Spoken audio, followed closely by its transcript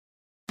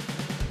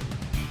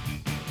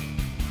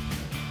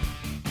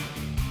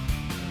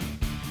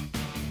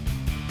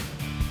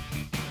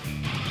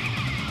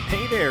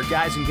Hey there,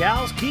 guys and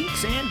gals,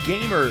 geeks and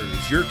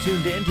gamers. You're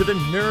tuned in to the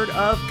Nerd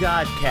of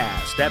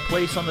Godcast, that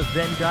place on the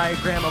Venn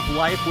diagram of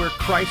life where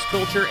Christ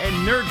culture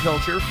and nerd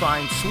culture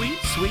find sweet,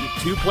 sweet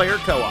two-player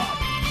co-op.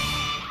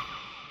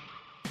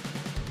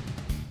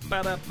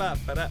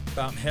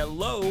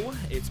 Hello,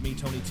 it's me,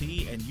 Tony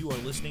T, and you are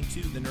listening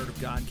to the Nerd of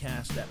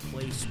Godcast, that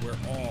place where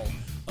all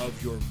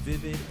of your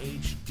vivid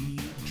HD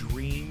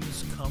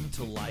dreams come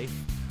to life,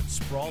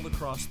 sprawled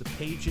across the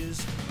pages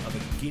of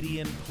a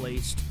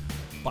Gideon-placed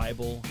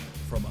Bible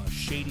from a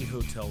shady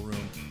hotel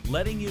room,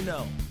 letting you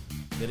know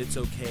that it's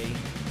okay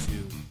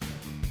to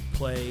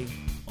play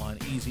on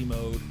easy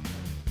mode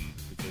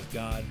because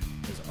God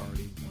has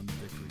already won the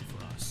victory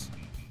for us.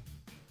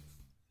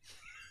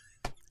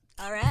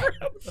 All right.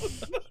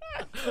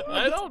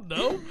 I don't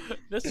know.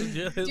 This is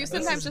just, Do you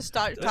sometimes just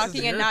start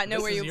talking and not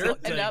know where you will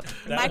end up?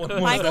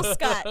 Michael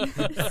Scott.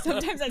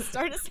 Sometimes I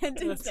start a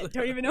sentence and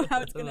don't even know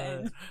how it's going to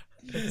end.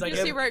 It's like,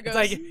 You see where it goes.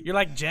 It's like you're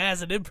like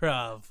jazz and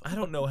improv. I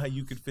don't know how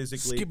you could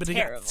physically.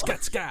 Terrible.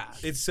 Scott.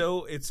 It's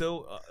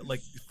so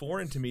like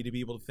foreign to me to be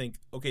able to think,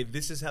 okay,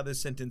 this is how this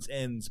sentence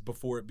ends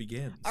before it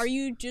begins. Are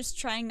you just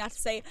trying not to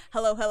say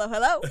hello, hello,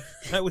 hello?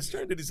 I was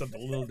trying to do something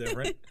a little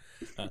different.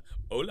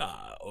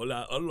 Hola,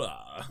 hola,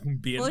 hola. Bonjour,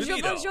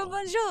 Bienvenido. bonjour,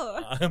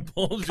 bonjour.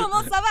 Bonjour.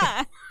 Comment ça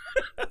va?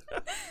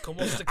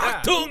 Como se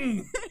ca?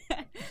 Achtung!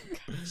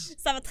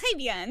 Ça va très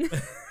bien.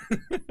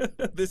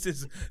 This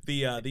is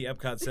the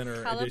Epcot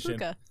Center edition.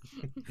 Halapuka.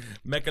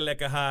 Mecca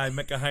lecca hi,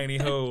 mecca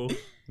hiney ho.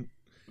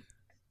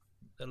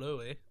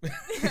 Hello, eh?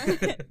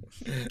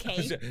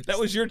 Okay. That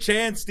was your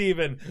chance,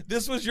 Steven.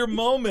 This was your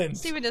moment.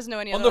 Steven doesn't know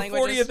any On other the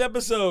languages. 40th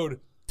episode.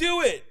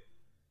 Do it.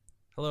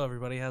 Hello,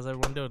 everybody. How's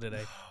everyone doing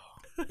today?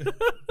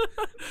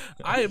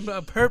 I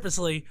am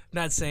purposely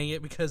not saying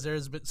it because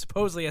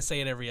supposedly I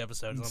say it every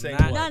episode. So Say I'm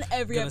not what? Not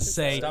every gonna episode.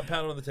 say. Stop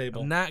pounding on the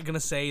table. I'm not gonna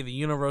say the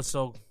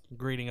universal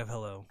greeting of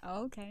hello.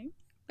 Oh, okay.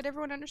 But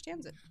everyone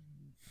understands it.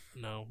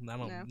 No, not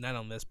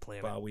on this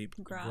planet. Ba weep,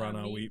 Gra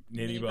grana weep,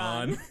 weep, nitty nitty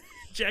bon. bon.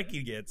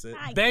 Jackie gets it.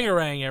 I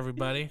Bangarang,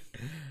 everybody.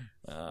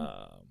 What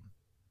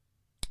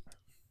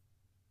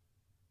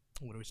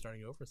are we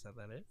starting over? Is that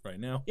it? Right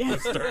now. Yeah, I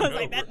Let's was start like,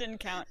 over. that didn't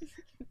count.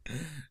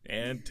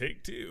 And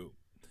take two.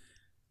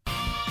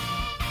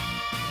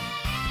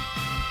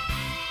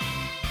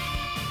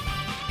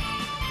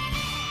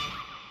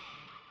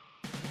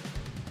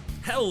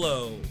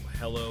 Hello,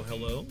 hello,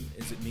 hello.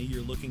 Is it me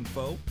you're looking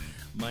for?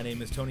 My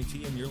name is Tony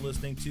T, and you're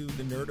listening to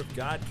the Nerd of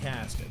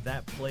Godcast,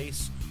 that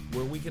place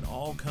where we can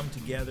all come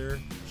together,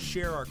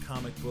 share our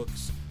comic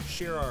books,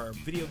 share our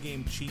video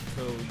game cheat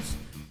codes,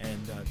 and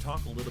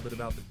talk a little bit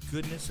about the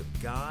goodness of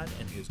God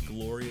and His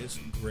glorious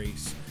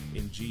grace.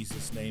 In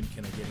Jesus' name,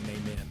 can I get an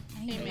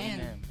amen?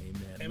 Amen.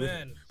 Amen.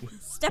 Amen.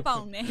 Step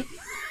on me.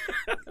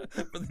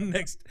 For the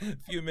next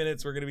few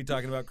minutes, we're going to be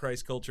talking about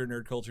Christ culture,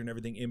 nerd culture, and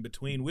everything in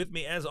between. With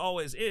me, as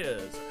always,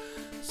 is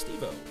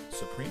Steve-O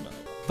Supremo.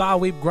 Ba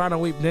weep, grana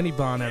weep, ninny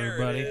bon, There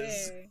everybody. it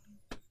is.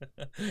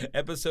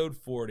 Episode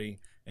 40,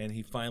 and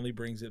he finally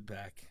brings it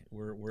back.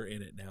 We're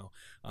in it now.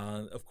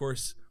 Of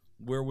course,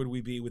 where would we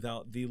be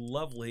without the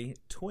lovely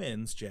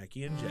twins,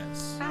 Jackie and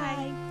Jess?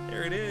 Hi.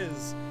 There it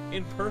is,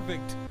 in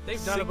perfect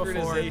They've done it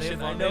before, and synchronization.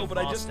 they've- I know, they've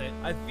but lost it.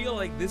 I feel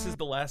like this is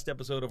the last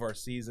episode of our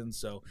season,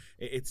 so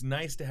it's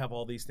nice to have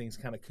all these things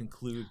kind of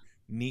conclude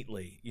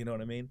neatly. You know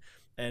what I mean?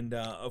 And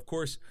of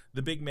course,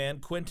 the big man,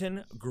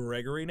 Quentin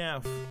Gregory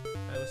Neff.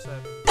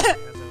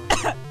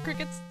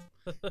 Crickets.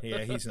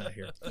 Yeah, he's not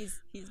here.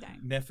 He's dying.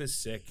 Neff is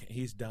sick.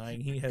 He's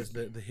dying. He has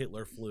the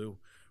Hitler flu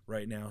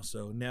right now.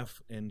 So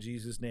Neff, in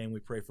Jesus' name, we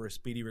pray for a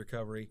speedy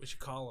recovery. We should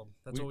call him.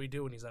 That's what we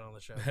do when he's not on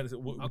the show. That is,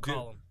 I'll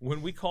call him.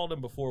 When we called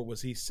him before,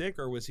 was he sick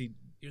or was he?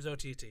 He was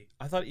OTT.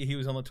 I thought he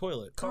was on the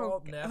toilet.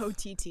 Call Neff.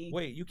 OTT.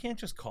 Wait, you can't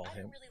just call I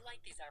him. don't really like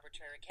these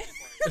arbitrary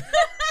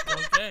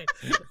categories. Okay.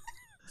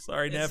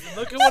 Sorry, Neff.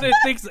 Look at what it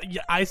thinks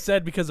I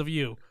said because of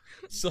you.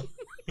 So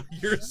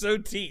you're so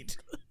teat.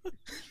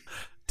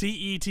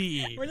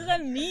 Tete. What does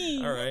that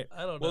mean? All right.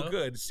 I don't know. Well,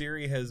 good.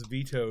 Siri has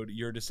vetoed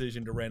your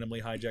decision to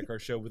randomly hijack our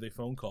show with a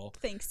phone call.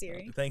 Thanks,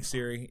 Siri. Thanks,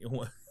 Siri.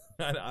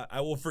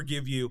 I will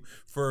forgive you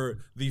for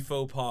the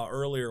faux pas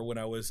earlier when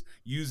I was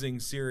using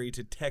Siri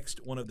to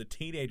text one of the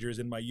teenagers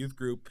in my youth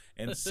group,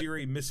 and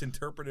Siri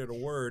misinterpreted a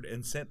word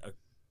and sent a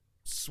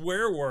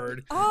swear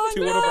word Oh,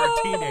 to one of our no!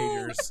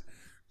 teenagers.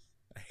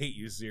 I hate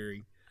you,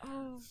 Siri.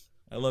 Oh.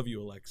 I love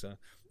you, Alexa.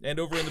 And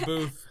over in the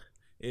booth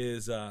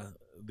is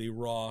the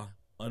raw,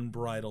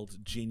 unbridled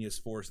genius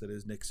force that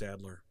is Nick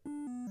Sadler.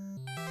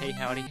 Hey,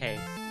 howdy, hey.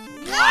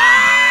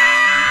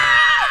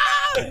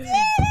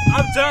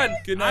 I'm done.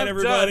 Good night, I'm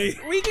everybody.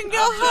 done. We can go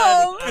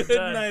home. I'm Good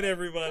done. night,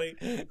 everybody.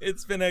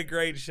 It's been a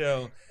great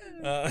show.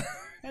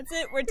 That's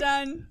it. We're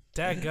done.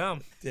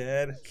 Dadgum.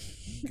 Dad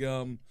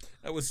gum.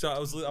 I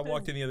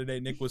walked in the other day.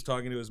 Nick was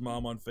talking to his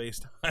mom on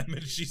FaceTime,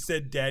 and she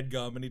said "Dad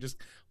gum," and he just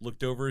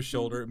looked over his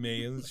shoulder at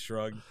me and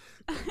shrugged.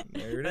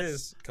 There it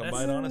is. Come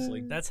by it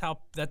honestly. That's how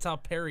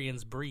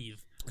Parians breathe.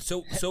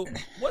 So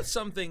what's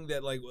something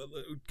that, like,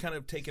 kind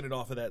of taking it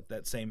off of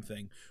that same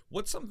thing,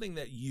 what's something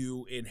that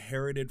you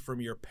inherited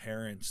from your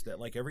parents that,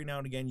 like, every now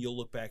and again you'll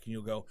look back and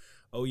you'll go,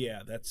 oh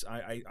yeah, that's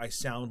I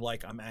sound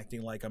like I'm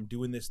acting like I'm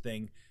doing this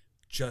thing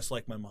just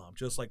like my mom,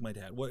 just like my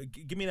dad.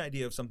 Give me an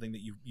idea of something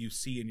that you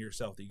see in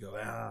yourself that you go,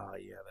 yeah,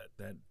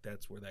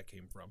 that's where that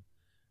came from.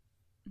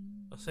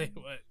 I'll say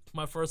what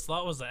my first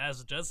thought was to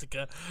ask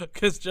Jessica,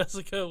 because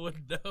Jessica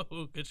would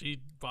know, because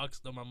she talks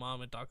to my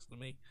mom and talks to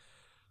me.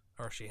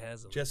 Or she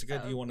has them. Jessica,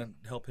 do you want to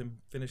help him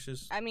finish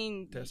his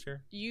test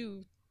here?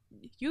 You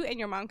and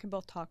your mom can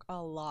both talk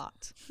a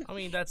lot. I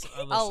mean, that's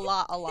a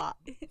lot.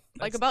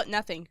 Like about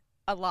nothing.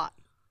 A lot.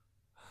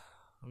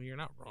 I mean, you're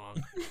not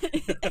wrong.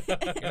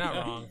 You're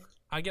not wrong.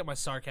 I get my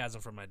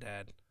sarcasm from my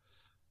dad.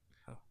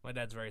 My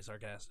dad's very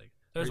sarcastic.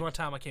 There was one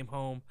time I came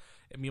home,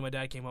 and me and my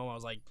dad came home. I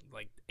was like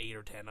 8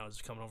 or 10. I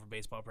was coming home from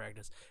baseball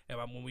practice, and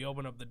when we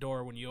opened up the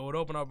door, when you would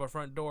open up our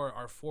front door,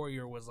 our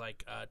foyer was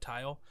like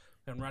tile.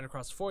 And right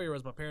across the foyer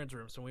was my parents'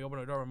 room. So when we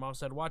opened the door, my mom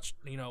said, watch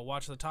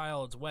the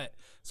tile, it's wet.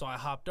 So I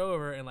hopped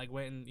over and like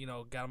went and,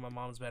 got on my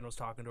mom's bed and was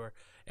talking to her.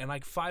 And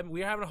like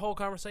we were having a whole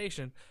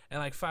conversation, and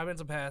like 5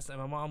 minutes have passed, and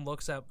my mom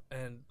looks up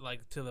and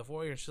like to the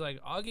foyer, and she's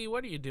like, Augie,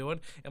 what are you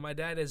doing? And my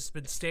dad has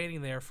been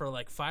standing there for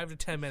like 5 to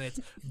 10 minutes,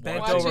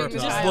 bent over,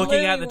 just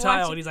looking at the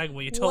tile, and he's like,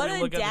 well, you told me to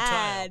look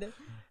at the tile.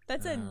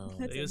 That's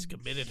he was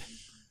committed.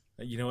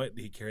 You know what?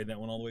 He carried that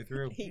one all the way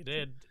through. He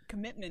did.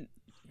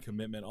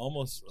 Commitment,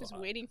 almost. Just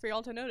waiting for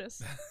y'all to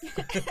notice.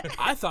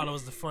 I thought it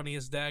was the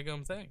funniest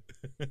daggum thing.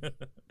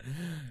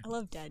 I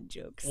love dad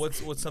jokes.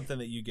 What's something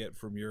that you get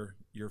from your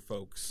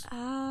folks,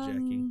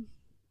 Jackie?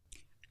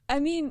 I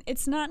mean,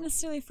 it's not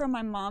necessarily from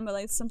my mom, but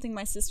like something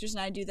my sisters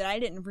and I do that I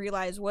didn't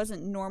realize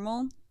wasn't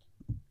normal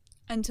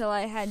until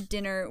I had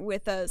dinner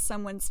with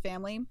someone's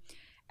family.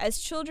 As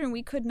children,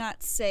 we could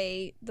not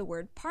say the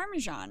word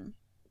Parmesan.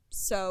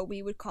 So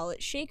we would call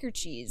it shaker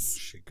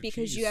cheese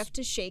because you have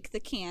to shake the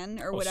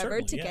can or whatever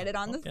to get it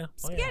on the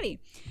spaghetti.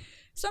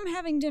 So I'm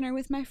having dinner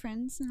with my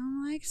friends, and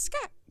I'm like,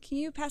 Scott, can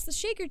you pass the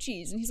shaker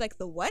cheese? And he's like,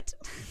 the what?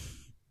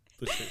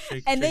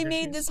 And they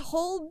made this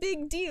whole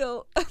big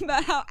deal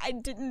about how I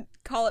didn't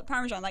call it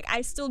Parmesan. Like,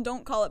 I still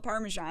don't call it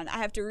Parmesan. I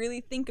have to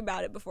really think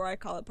about it before I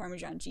call it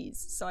Parmesan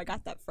cheese. So I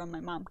got that from my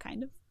mom,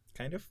 kind of.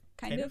 Kind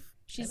of?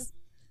 She's...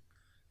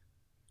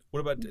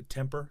 What about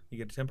temper? You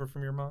get a temper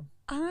from your mom?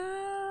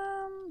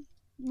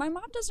 My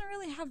mom doesn't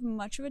really have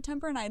much of a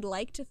temper, and I'd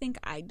like to think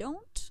I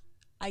don't.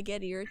 I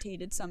get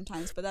irritated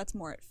sometimes, but that's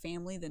more at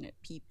family than at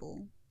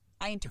people.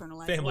 I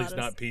internalize Family's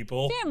not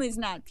people. Family's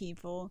not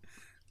people.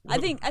 I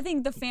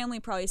think the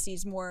family probably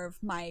sees more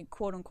of my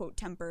quote-unquote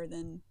temper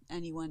than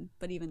anyone,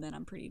 but even then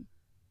I'm pretty...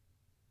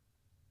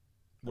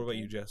 What about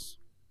you, Jess?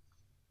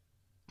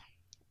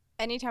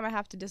 Anytime I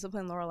have to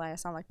discipline Lorelai, I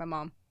sound like my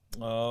mom.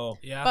 Oh.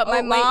 Yeah. But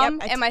my mom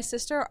and my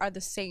sister are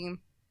the same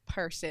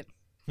person.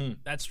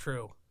 That's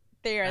true.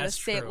 They are the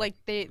same. True. Like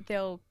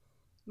they'll.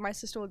 My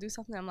sister will do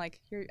something. I'm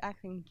like, you're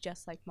acting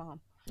just like mom.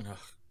 Ugh.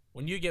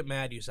 When you get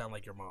mad, you sound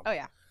like your mom. Oh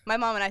yeah, my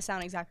mom and I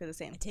sound exactly the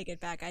same. I take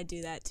it back. I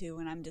do that too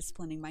when I'm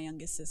disciplining my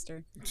youngest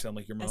sister. You sound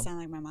like your mom. I sound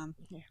like my mom.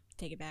 Yeah.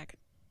 Take it back.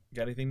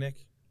 Got anything,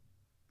 Nick?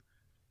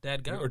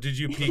 Dad, go. Or did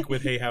you peek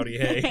with "Hey, howdy,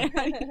 hey"?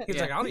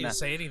 He's like, I don't need to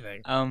say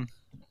anything. I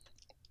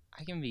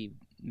can be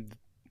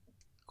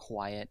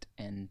quiet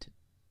and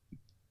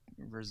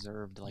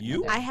reserved like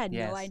you. I had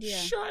no idea.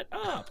 Shut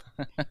up.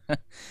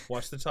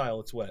 Watch the tile.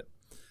 It's wet.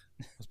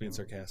 I was being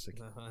sarcastic.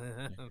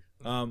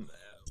 I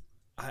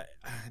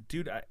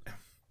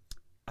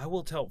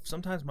will tell.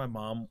 Sometimes my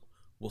mom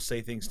will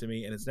say things to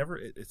me, and it's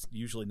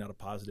usually not a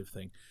positive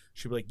thing.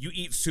 She'll be like, "You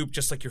eat soup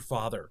just like your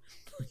father."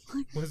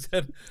 Was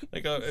that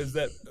like? Is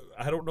that?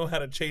 I don't know how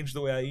to change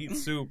the way I eat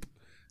soup.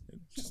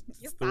 It's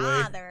your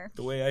father.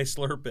 The way I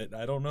slurp it.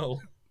 I don't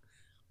know,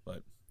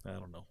 but I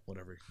don't know.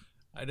 Whatever.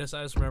 I just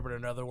remembered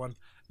another one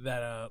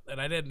that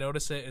and I didn't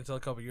notice it until a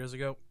couple years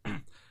ago.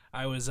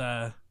 I was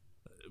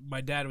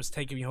my dad was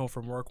taking me home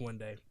from work one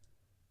day,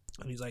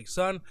 and he's like,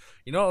 "Son,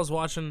 you know what I was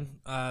watching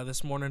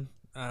this morning?"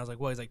 I was like,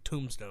 "Well," he's like,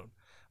 "Tombstone."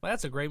 Well,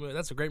 that's a great movie.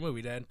 That's a great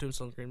movie, Dad.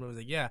 Tombstone's a great movie. He's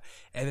like, "Yeah,"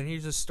 and then he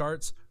just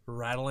starts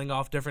rattling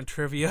off different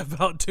trivia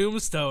about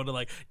Tombstone, and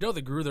like,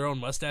 they grew their own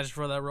mustache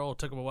for that role. It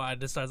took him a while.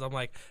 I'm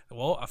like,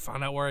 well, I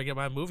found out where I get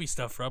my movie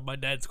stuff from. My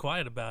dad's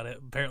quiet about it.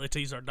 Apparently,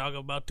 till you start talking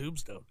about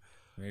Tombstone.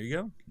 There you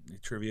go.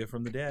 Trivia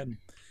from the dad.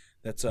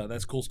 That's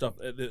cool stuff.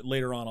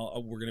 Later on,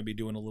 we're going to be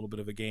doing a little bit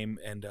of a game,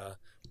 and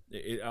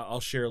I'll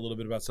share a little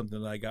bit about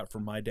something that I got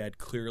from my dad,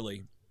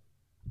 clearly,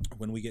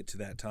 when we get to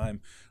that time.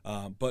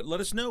 But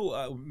let us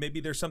know. Maybe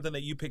there's something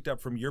that you picked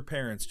up from your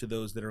parents to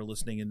those that are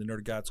listening in the Nerd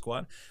of God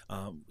Squad.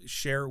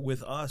 Share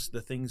with us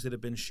the things that have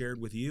been shared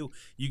with you.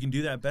 You can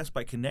do that best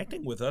by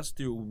connecting with us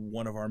through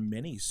one of our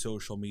many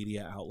social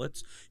media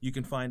outlets. You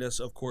can find us,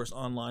 of course,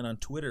 online on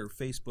Twitter,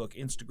 Facebook,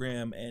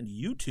 Instagram, and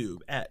YouTube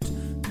at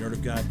Nerd of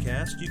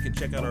Godcast. You can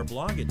check out our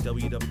blog at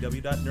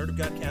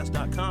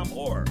www.nerdofgodcast.com,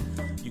 or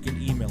you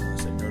can email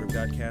us at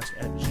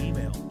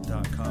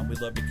nerdofgodcast@gmail.com.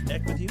 We'd love to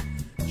connect with you,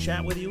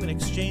 chat with you, and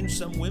exchange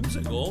some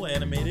whimsical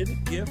animated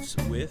gifts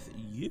with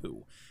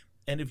you.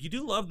 And if you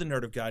do love the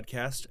Nerd of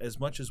Godcast as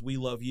much as we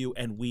love you,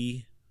 and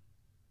we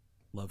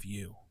love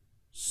you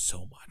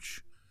so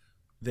much,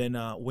 then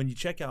when you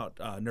check out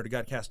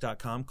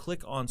nerdofgodcast.com,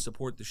 click on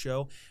support the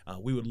show.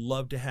 We would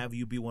love to have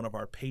you be one of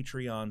our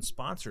Patreon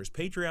sponsors.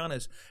 Patreon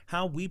is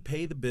how we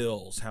pay the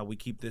bills, how we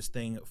keep this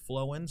thing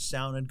flowing,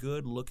 sounding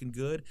good, looking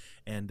good,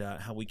 and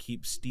how we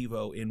keep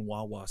Steve-O in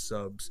Wawa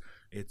subs.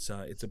 It's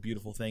a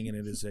beautiful thing, and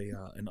it is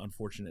an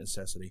unfortunate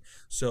necessity.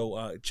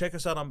 So check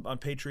us out on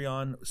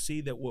Patreon.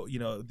 See that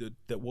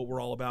that what we're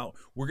all about.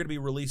 We're going to be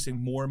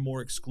releasing more and more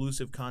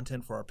exclusive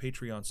content for our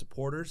Patreon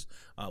supporters.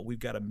 We've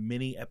got a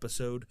mini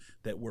episode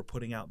that we're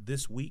putting out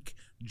this week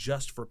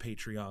just for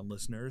Patreon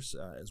listeners,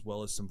 as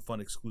well as some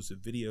fun exclusive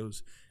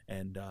videos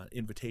and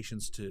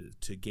invitations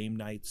to game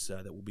nights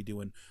that we'll be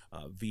doing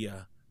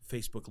via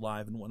Facebook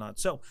Live and whatnot.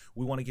 So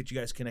we want to get you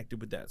guys connected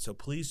with that. So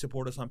please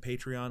support us on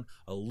Patreon.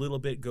 A little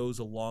bit goes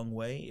a long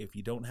way. If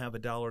you don't have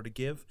 $1 to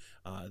give,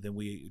 then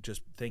we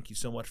just thank you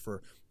so much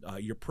for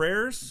your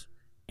prayers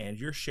and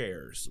your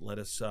shares. Let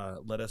us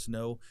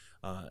know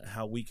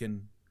how we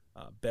can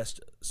best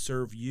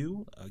serve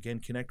you. Again,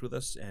 connect with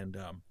us, and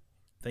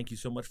thank you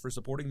so much for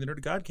supporting the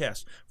Nerd of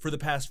Godcast for the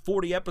past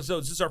 40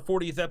 episodes. This is our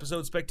 40th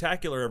episode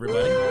spectacular,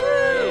 everybody.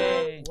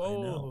 Yay.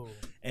 Whoa.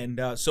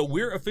 And so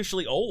we're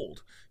officially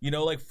old.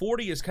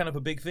 40 is kind of a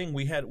big thing.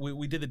 We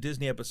did the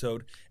Disney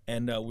episode,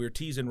 and we were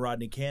teasing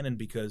Rodney Cannon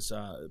because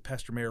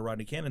Pastor Mayor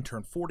Rodney Cannon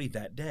turned 40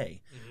 that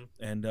day. Mm-hmm.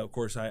 And, of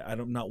course, I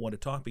don't not want to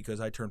talk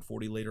because I turned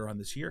 40 later on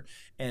this year.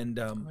 And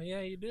yeah,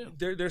 you do.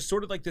 There's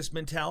sort of like this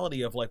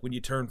mentality of like when you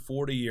turn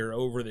 40, you're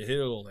over the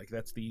hill. Like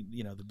that's the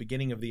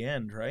beginning of the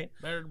end, right?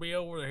 Better to be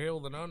over the hill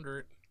than under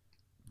it.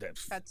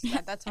 That's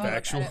how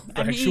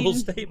factual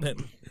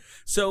statement.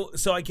 So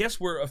I guess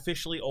we're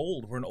officially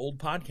old. We're an old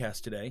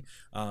podcast today.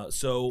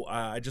 So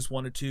I just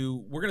wanted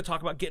to. We're going to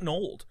talk about getting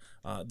old.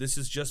 This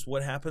is just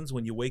what happens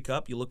when you wake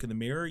up. You look in the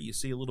mirror. You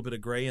see a little bit of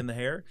gray in the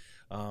hair.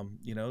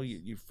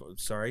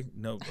 Sorry,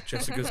 no.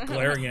 Jessica's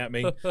glaring at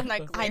me.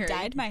 I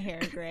dyed my hair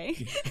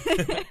gray.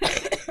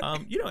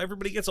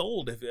 Everybody gets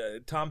old.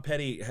 If Tom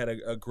Petty had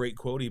a great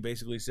quote. He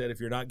basically said, "If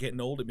you're not getting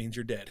old, it means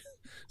you're dead."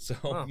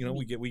 So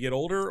we get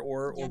older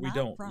or we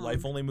don't. Wrong.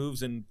 Life only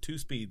moves in 2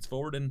 speeds: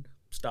 forward and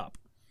stop.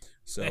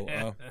 So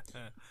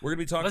we're gonna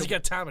be talking. Unless you got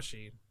a time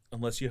machine.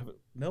 Unless you have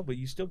no, but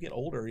you still get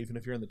older even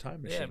if you're in the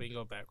time machine. Yeah, but you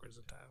can go backwards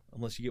in time.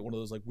 Unless you get one of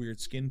those like weird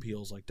skin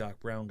peels like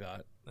Doc Brown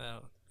got.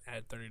 No,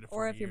 add 30 to 40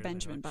 or if you're years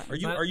Benjamin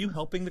Button. Are you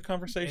helping the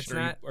conversation?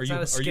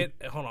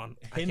 Hold on.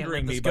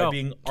 Hindering me by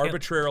being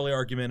arbitrarily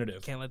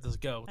argumentative? Can't let this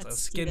go. It's That's a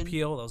skin Steven.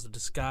 peel. That was a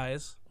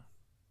disguise.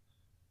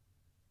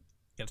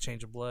 Got to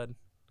change of blood.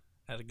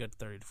 Had a good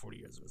 30 to 40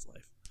 years of his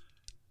life.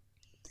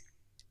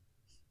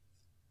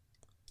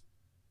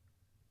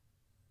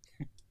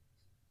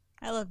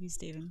 I love you,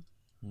 Steven.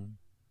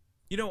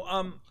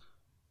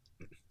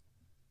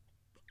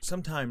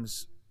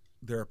 Sometimes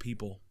there are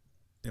people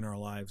in our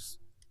lives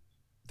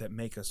that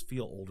make us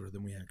feel older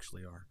than we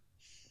actually are.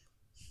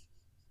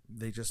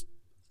 They just,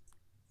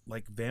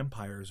 like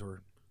vampires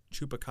or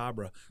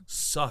chupacabra,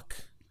 suck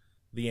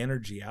the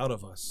energy out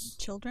of us.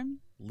 Children?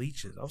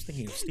 Leeches. I was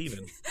thinking of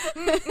Steven.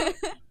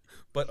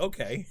 But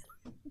okay.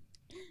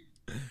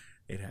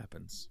 It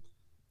happens.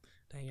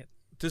 Dang it.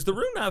 Does the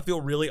room not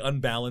feel really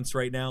unbalanced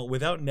right now?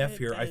 Without Neff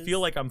here, I feel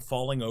like I'm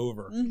falling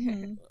over.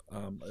 Mm-hmm.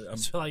 I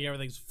feel like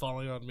everything's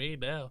falling on me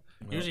now.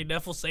 Usually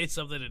Neff will say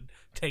something and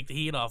take the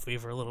heat off me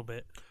for a little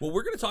bit. Well,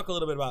 we're going to talk a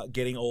little bit about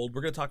getting old.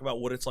 We're going to talk about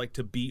what it's like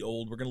to be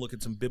old. We're going to look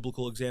at some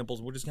biblical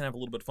examples. We're just going to have a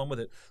little bit of fun with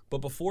it. But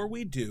before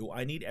we do,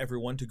 I need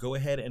everyone to go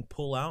ahead and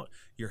pull out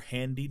your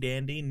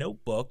handy-dandy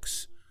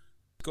notebooks.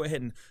 Go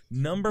ahead and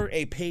number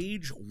a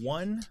page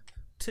 1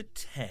 to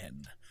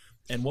 10.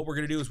 And what we're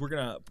going to do is we're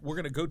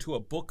going to go to a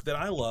book that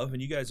I love,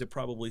 and you guys have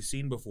probably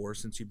seen before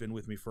since you've been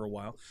with me for a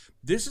while.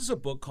 This is a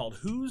book called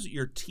Who's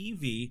Your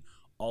TV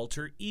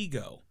Alter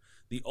Ego?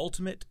 The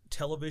Ultimate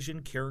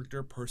Television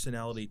Character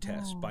Personality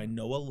Test by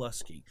Noah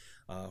Lusky.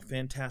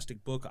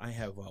 Fantastic book. I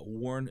have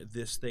worn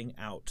this thing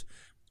out.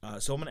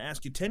 So I'm going to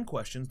ask you 10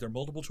 questions. They're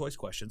multiple choice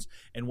questions.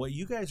 And what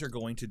you guys are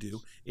going to do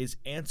is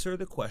answer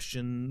the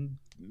question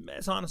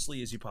as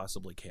honestly as you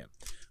possibly can.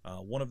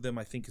 One of them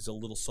I think is a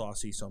little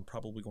saucy, so I'm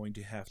probably going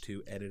to have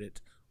to edit it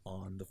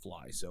on the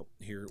fly. So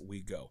here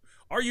we go.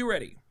 Are you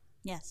ready?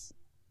 Yes.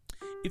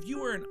 If you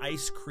were an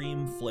ice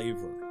cream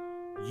flavor,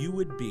 you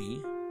would be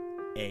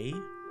A,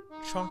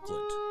 chocolate,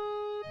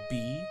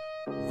 B,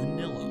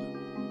 vanilla,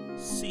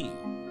 C,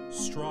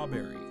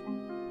 strawberry,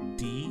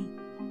 D,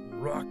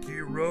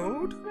 Rocky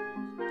Road?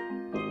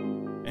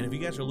 And if you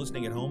guys are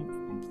listening at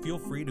home, feel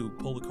free to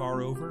pull the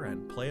car over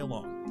and play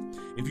along.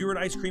 If you were an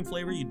ice cream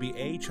flavor, you'd be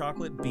A,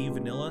 chocolate, B,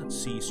 vanilla,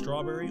 C,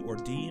 strawberry, or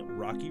D,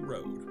 Rocky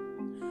Road.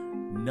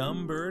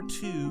 Number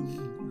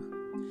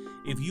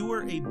 2. If you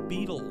were a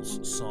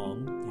Beatles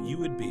song, you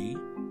would be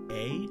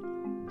A,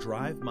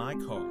 Drive My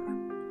Car,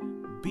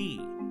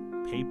 B,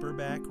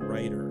 Paperback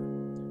Writer,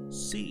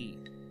 C,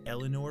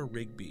 Eleanor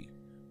Rigby,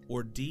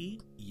 or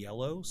D,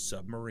 Yellow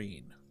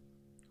Submarine.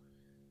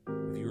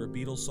 If you were a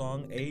favorite Beatles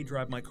song? A,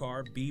 Drive My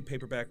Car, B,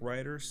 Paperback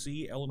Writer,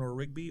 C, Eleanor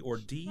Rigby, or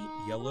D,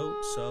 Yellow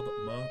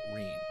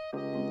Submarine?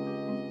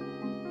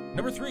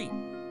 Number 3.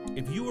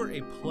 If you were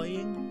a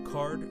playing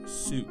card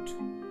suit,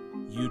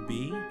 you'd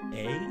be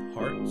A,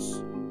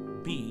 hearts,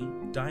 B,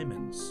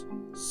 diamonds,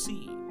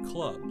 C,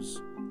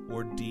 clubs,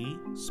 or D,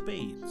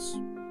 spades.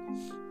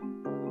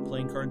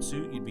 Playing card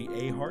suit, you'd be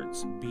A,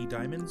 hearts, B,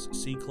 diamonds,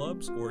 C,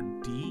 clubs, or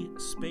D,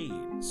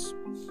 spades.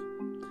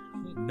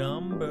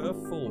 Number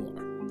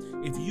 4.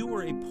 If you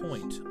were a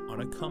point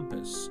on a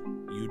compass,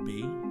 you'd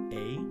be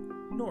A,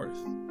 north,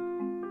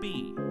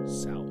 B,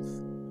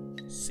 south,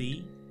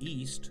 C,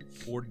 east,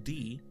 or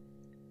D,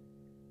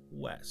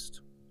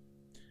 west.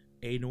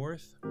 A,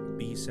 north,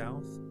 B,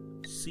 south,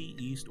 C,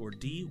 east, or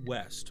D,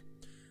 west.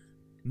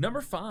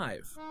 Number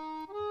 5.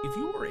 If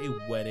you were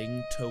a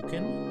wedding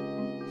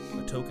token,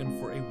 a token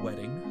for a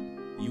wedding,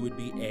 you would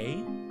be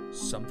A,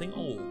 something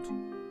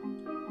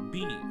old,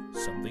 B,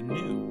 something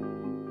new,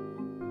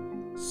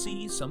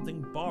 C,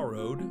 something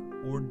borrowed,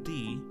 or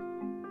D,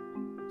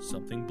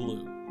 something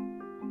blue.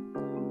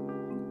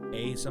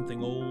 A,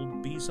 something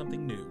old, B,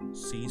 something new,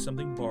 C,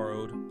 something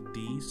borrowed,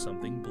 D,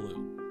 something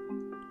blue.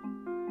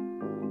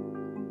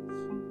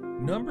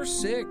 Number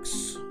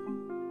 6.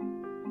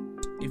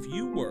 If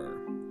you were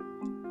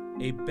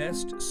a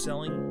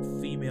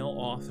best-selling female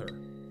author,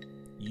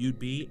 you'd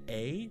be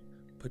A,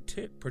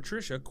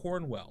 Patricia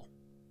Cornwell,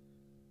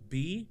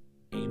 B,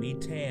 Amy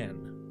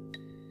Tan,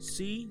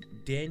 C,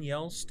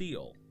 Danielle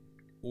Steele,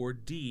 or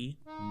D,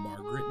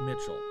 Margaret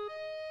Mitchell.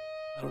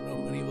 I don't know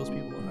who any of those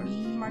people are.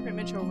 Margaret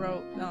Mitchell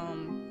wrote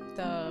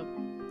the.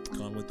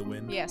 Gone with the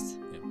Wind? Yes.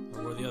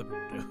 Or what the other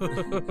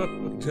people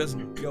do. Just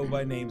go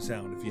by name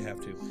sound if you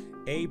have to.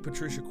 A,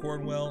 Patricia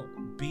Cornwell,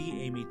 B,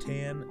 Amy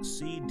Tan,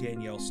 C,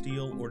 Danielle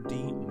Steele, or D,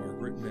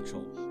 Margaret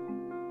Mitchell.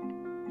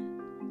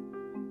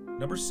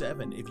 Number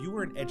 7. If you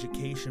were an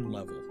education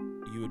level,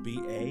 you would be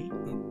A,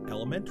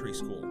 elementary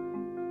school,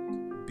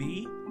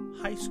 B,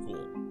 high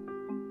school,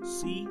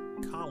 C,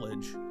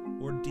 college,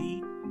 or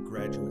D,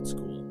 graduate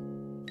school.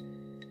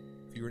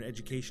 If you were an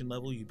education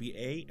level, you'd be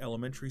A,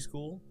 elementary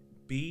school,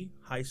 B,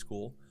 high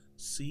school,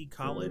 C,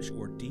 college,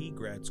 or D,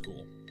 grad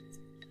school.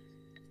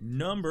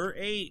 Number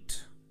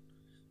 8.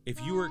 If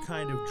you were a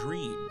kind of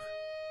dream,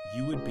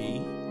 you would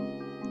be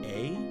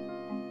A,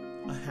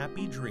 a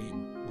happy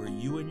dream where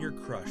you and your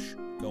crush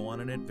go on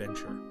an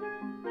adventure,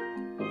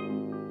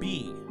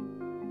 B,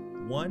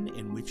 one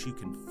in which you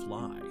can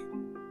fly,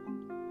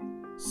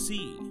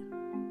 C,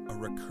 a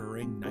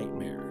recurring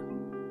nightmare,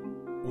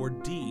 or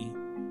D,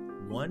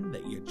 one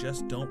that you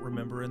just don't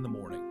remember in the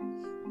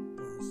morning.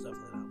 Well, it's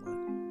definitely not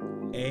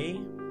mine. A,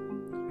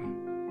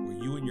 where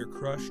you and your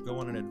crush go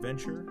on an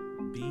adventure,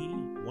 B,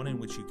 one in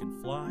which you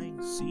can fly,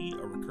 C,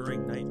 a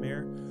recurring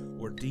nightmare,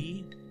 or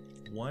D,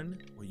 one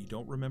where you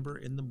don't remember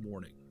in the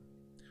morning.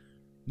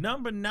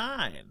 Number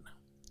 9.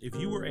 If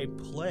you were a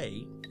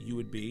play, you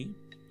would be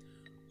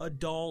A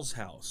Doll's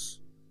House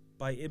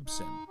by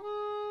Ibsen,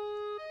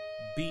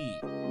 B,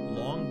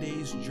 Long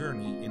Day's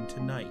Journey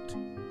into Night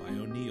by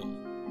O'Neill,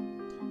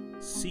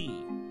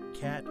 C,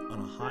 Cat on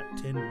a Hot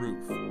Tin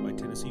Roof by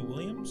Tennessee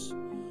Williams,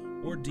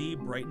 or D,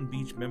 Brighton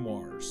Beach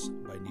Memoirs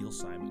by Neil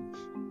Simon.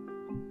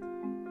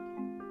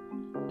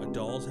 A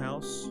Doll's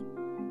House,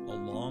 A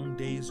Long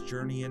Day's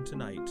Journey into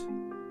Night,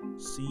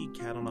 C,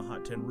 Cat on a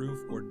Hot Tin Roof,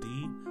 or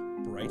D,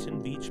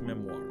 Brighton Beach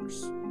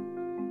Memoirs.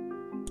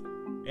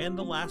 And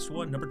the last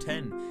one, number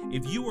 10.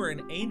 If you were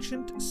an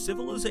ancient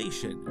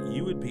civilization,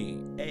 you would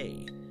be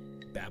A,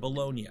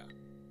 Babylonia,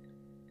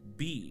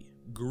 B,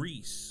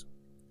 Greece,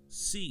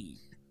 C,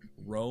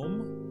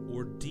 Rome,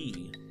 or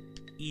D,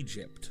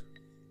 Egypt.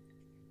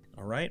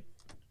 All right.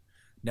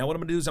 Now what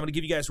I'm going to do is I'm going to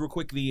give you guys real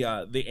quick the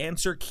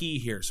answer key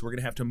here. So we're going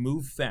to have to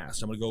move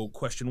fast. I'm going to go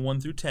question 1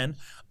 through 10.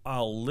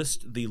 I'll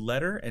list the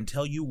letter and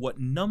tell you what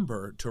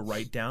number to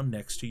write down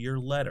next to your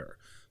letter.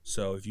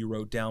 So if you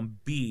wrote down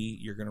B,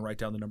 you're going to write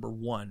down the number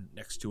 1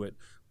 next to it,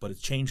 but it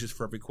changes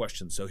for every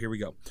question. So here we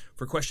go.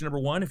 For question number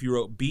 1, if you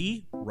wrote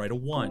B, write a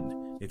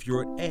 1. If you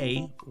wrote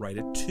A, write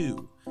a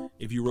 2.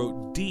 If you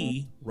wrote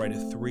D, write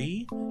a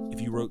 3. If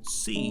you wrote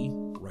C,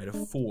 write a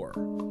 4.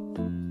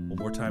 One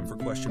more time for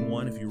question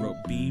 1. If you wrote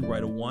B,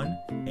 write a 1.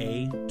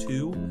 A,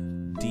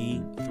 2.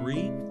 D,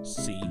 3.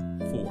 C,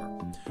 4.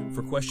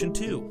 For question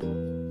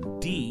 2,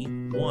 D,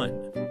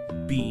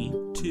 1. B,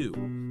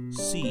 2.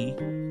 C,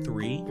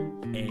 3.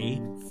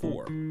 A,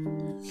 4.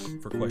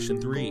 For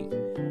question 3,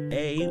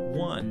 A,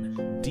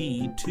 1.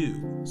 D,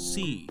 2.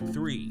 C,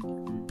 3.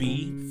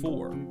 B,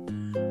 4.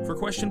 For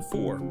question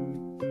 4,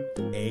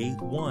 A,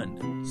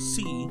 1.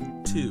 C,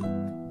 2.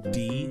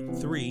 D,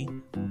 3.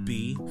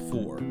 B,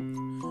 4.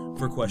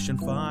 For question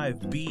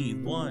 5, B,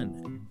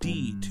 1.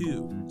 D,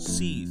 2.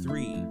 C,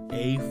 3.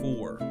 A,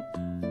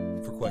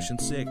 4. For question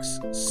 6,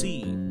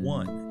 C,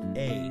 1.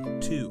 A,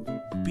 2.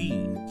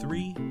 B,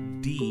 3.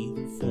 D,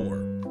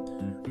 4.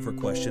 For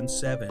question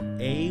 7,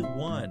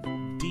 A1,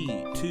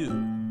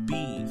 D2,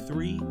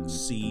 B3,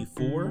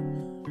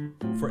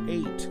 C4. For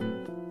 8,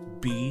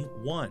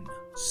 B1,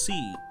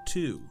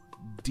 C2,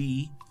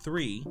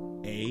 D3,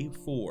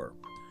 A4.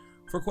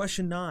 For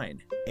question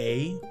 9,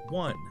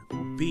 A1,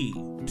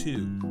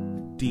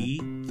 B2,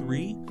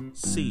 D3,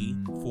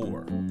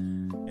 C4.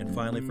 And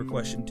finally for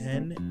question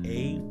 10,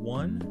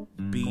 A1,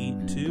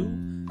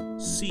 B2,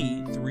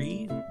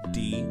 C3,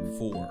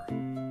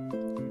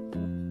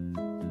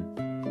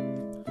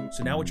 D4.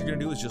 So now what you're going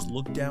to do is just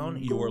look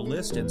down your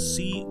list and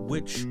see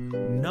which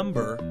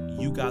number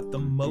you got the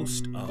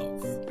most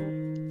of.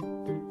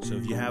 So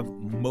if you have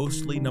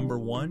mostly number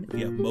 1, if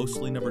you have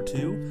mostly number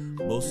 2,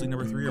 mostly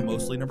number 3, or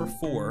mostly number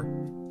 4,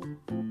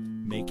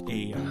 make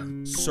a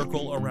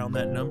circle around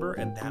that number,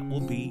 and that will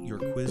be your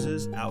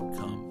quiz's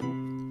outcome.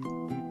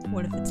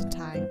 What if it's a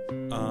tie?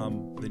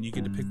 Then you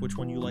get to pick which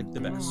one you like the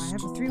best. Oh, I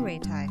have a three-way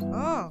tie.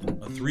 Oh.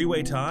 A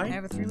three-way tie? I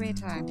have a three-way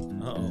tie.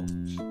 Uh-oh.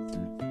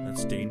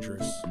 That's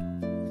dangerous.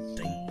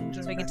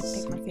 So I get to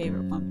pick my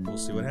favorite one. We'll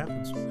see what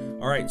happens.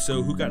 All right,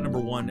 so who got number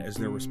 1 as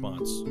their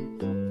response?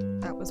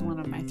 That was one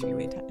of my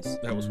three-way ties.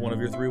 That was one of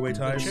your three-way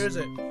ties? Choose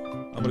it.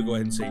 I'm going to go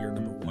ahead and say you're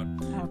number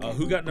 1. Okay.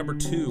 Who got number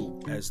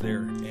 2 as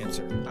their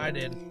answer? I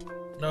did.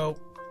 No.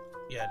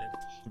 Yeah, I did.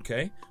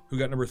 Okay. Who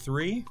got number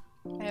 3?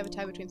 I have a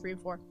tie between 3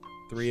 and 4.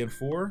 3 and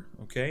 4.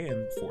 Okay,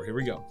 and 4. Here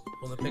we go.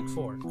 Well, then pick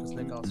 4, because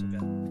Nick also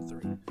got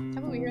 3. How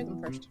about we hear them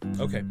first?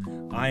 Okay.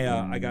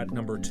 I got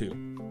number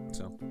 2.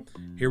 So,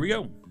 here we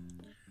go.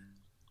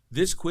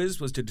 This quiz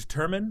was to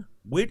determine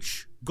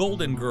which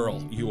Golden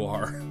Girl you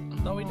are.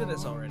 No, we did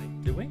this already.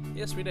 Did we?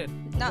 Yes, we did.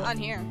 Not on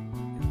here.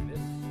 Yes, we did.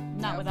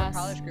 Not with for us.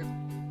 college group.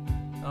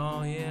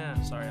 Oh, yeah.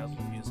 Sorry, I was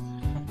confused.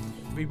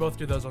 We both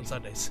do those on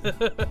Sundays.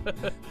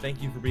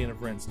 Thank you for being a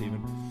friend,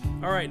 Steven.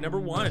 All right, number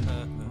 1.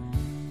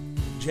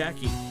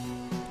 Jackie.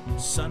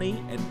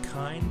 Sunny and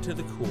kind to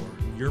the core.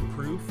 You're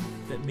proof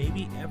that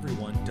maybe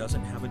everyone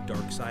doesn't have a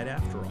dark side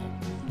after all.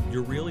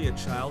 You're really a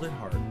child at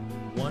heart,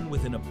 one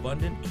with an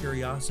abundant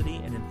curiosity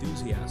and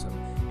enthusiasm,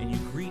 and you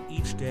greet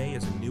each day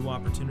as a new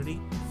opportunity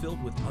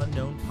filled with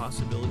unknown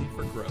possibility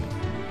for growth.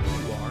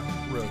 You are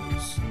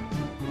Rose.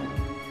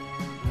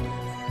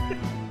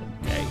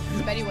 Okay.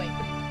 It's Betty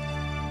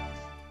White.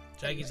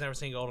 Jackie's never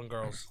seen Golden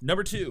Girls.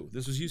 Number 2.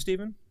 This was you,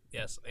 Steven?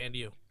 Yes, and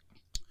you.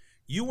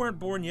 You weren't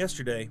born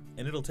yesterday,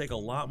 and it'll take a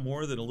lot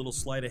more than a little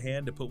sleight of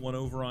hand to put one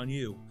over on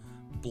you.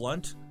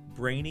 Blunt,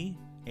 brainy,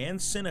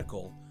 and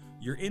cynical,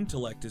 your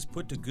intellect is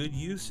put to good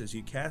use as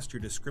you cast your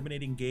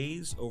discriminating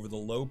gaze over the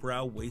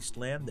lowbrow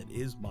wasteland that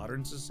is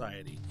modern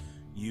society.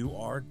 You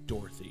are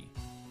Dorothy.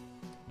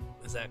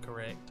 Is that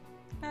correct?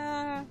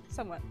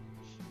 Somewhat.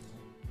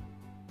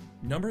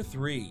 Number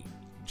 3,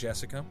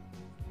 Jessica.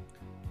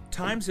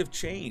 Times have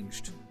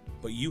changed,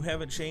 but you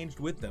haven't changed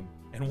with them,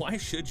 and why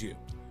should you?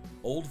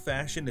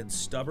 Old-fashioned and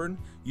stubborn,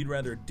 you'd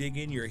rather dig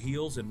in your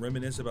heels and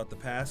reminisce about the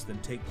past than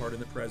take part in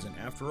the present.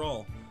 After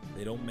all,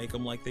 they don't make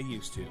them like they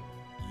used to.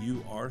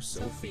 You are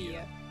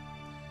Sophia.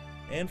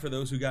 And for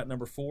those who got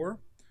number 4,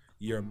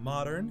 you're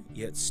modern,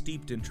 yet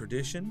steeped in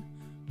tradition.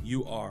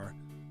 You are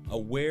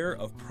aware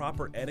of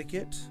proper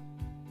etiquette.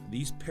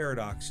 These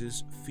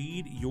paradoxes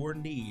feed your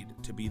need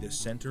to be the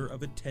center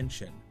of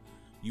attention.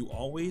 You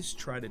always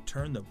try to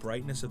turn the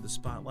brightness of the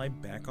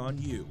spotlight back on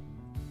you,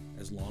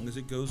 as long as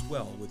it goes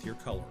well with your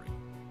coloring.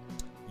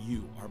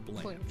 You are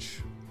Blanche.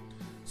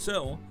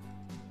 So,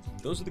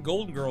 those are the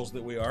Golden Girls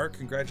that we are.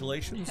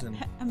 Congratulations. And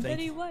I'm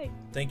Betty White.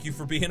 Thank you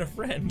for being a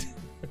friend.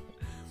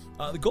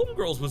 The Golden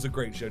Girls was a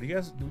great show. Do you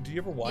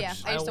ever watch? Yeah,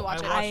 I used to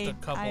watch it. I watched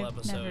a couple I've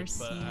episodes,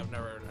 but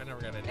never I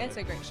never got into It's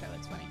it. a great show.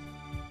 It's funny.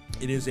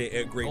 It is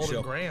a great Golden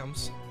show.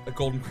 Grams. The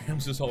Golden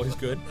Grams is always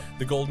good.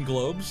 The Golden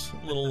Globes,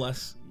 a little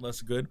less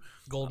good.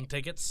 Golden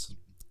tickets.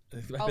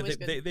 Always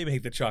good. They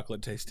make the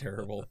chocolate taste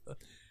terrible.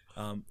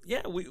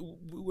 Yeah,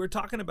 we're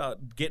talking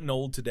about getting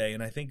old today,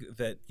 and I think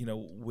that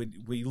when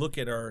we look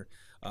at our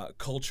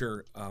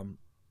culture,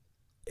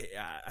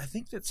 I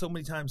think that so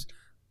many times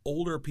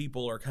older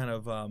people are kind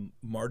of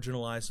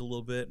marginalized a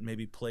little bit,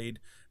 maybe played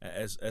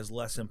as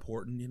less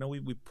important.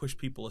 We push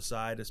people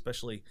aside,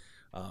 especially.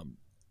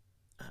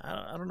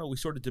 I don't know. We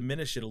sort of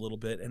diminish it a little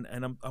bit, and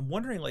I'm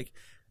wondering, like,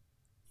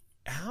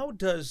 how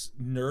does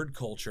nerd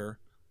culture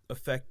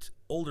affect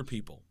older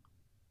people?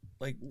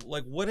 Like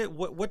what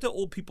do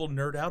old people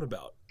nerd out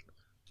about?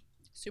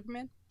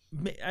 Superman?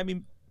 I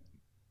mean,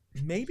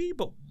 maybe,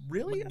 but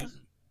really,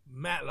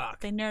 Matlock.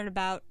 They nerd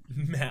about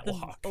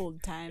Matlock,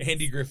 old times.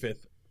 Andy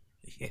Griffith,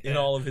 Yeah. in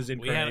all of his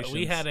incarnations.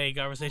 We had a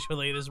conversation with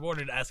Lady this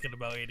morning asking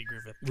about Andy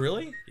Griffith.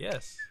 Really?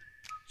 Yes.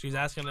 She was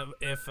asking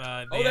if they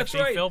Oh, that's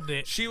actually right. filmed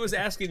it. She was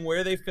asking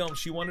where they filmed.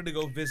 She wanted to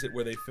go visit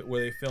where they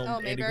filmed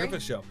Andy Mayberry?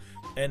 Griffith's show,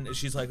 and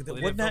she's like, Well,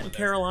 they "Wasn't that filmed in it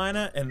there.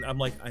 Carolina?" And I'm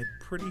like, "I'm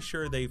pretty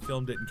sure they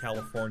filmed it in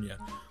California."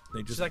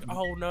 They just She's like,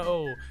 oh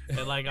no,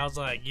 and like I was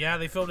like, yeah,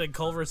 they filmed in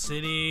Culver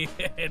City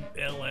in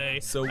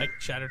L.A. So- like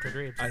shattered her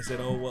dreams. I said,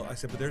 "Oh well," I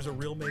said, "but there's a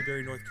real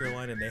Mayberry, North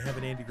Carolina, and they have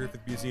an Andy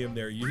Griffith Museum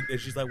there." And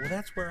she's like, "Well,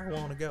 that's where I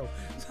want to go."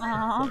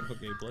 Aw. Like,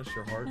 okay, bless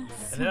your heart. and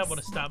then I'm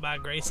gonna stop by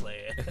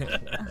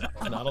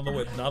Graceland. Not on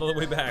the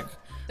way back.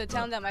 The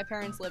town that my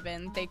parents live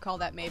in, they call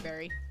that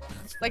Mayberry.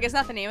 Like, it's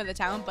not the name of the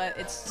town, but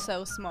it's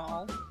so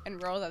small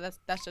and rural that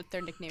that's just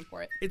their nickname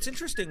for it. It's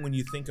interesting when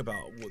you think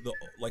about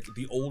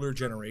the older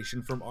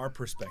generation from our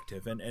perspective.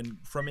 perspective, and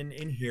from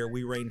in here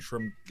we range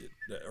from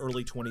the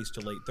early 20s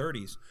to late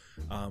 30s,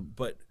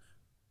 but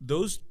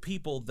those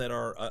people that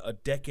are a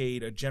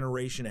decade, a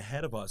generation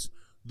ahead of us,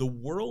 the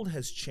world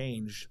has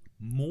changed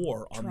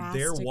more on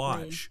their Drastically.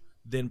 watch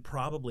than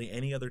probably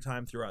any other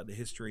time throughout the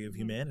history of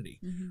humanity.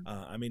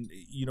 I mean,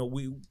 you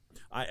know,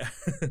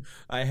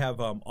 I have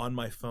on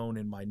my phone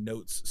in my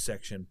notes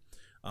section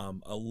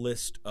a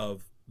list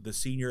of the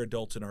senior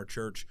adults in our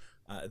church.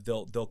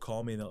 They'll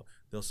call me and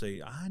they'll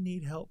say, I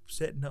need help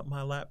setting up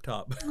my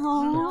laptop.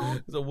 Aw.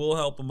 So we'll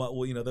help them out.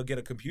 Well, you know, they'll get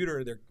a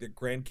computer. Their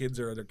grandkids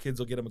or their kids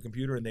will get them a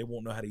computer and they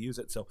won't know how to use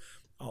it. So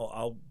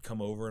I'll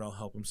come over and I'll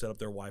help them set up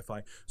their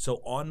Wi-Fi. So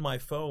on my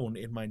phone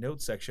in my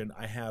notes section,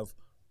 I have,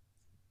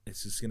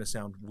 it's just going to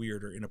sound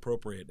weird or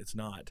inappropriate. It's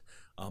not.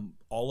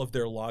 All of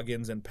their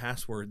logins and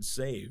passwords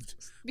saved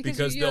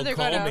Because you know they'll they're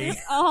call gonna- me.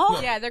 Oh,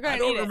 Yeah, they're gonna I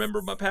don't need it.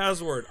 remember my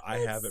password. I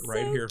have it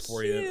right so here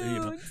for you. You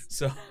know, cute.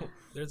 so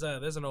There's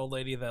an old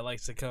lady that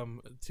likes to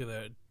come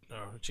to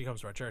she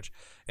comes to our church,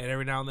 and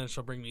every now and then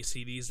she'll bring me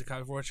CDs to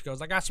copy for. She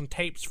goes, I got some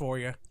tapes for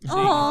you. So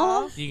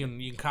Aw. you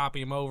can copy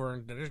them over,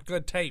 and they're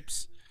good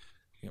tapes.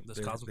 Yep, Let's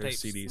they're- call them they're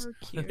tapes. CDs. So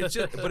cute. It's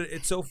just, but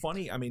it's so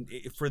funny. I mean,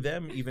 for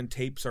them, even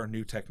tapes are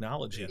new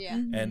technology. Yeah.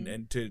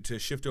 And to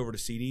shift over to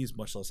CDs,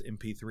 much less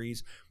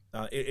MP3s,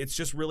 it's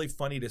just really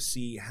funny to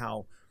see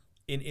how,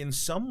 in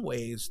some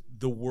ways,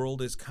 the world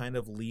is kind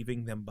of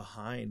leaving them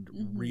behind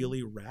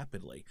really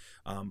rapidly.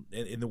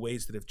 In the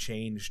ways that have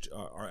changed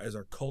as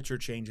our culture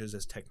changes,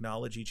 as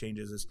technology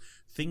changes, as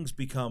things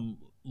become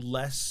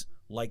less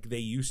like they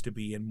used to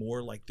be and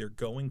more like they're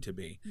going to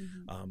be.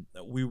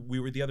 We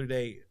were the other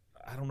day.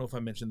 I don't know if I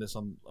mentioned this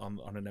on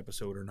an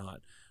episode or not,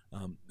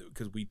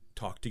 because we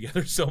talk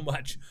together so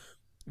much.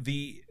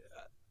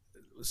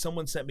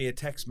 Someone sent me a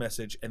text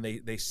message and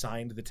they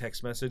signed the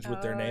text message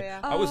with their Oh, name.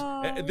 yeah. I was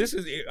Oh. this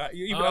is I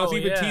was Oh,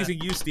 even yeah.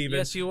 teasing you, Steven.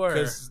 Yes, you were.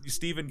 Because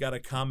Steven got a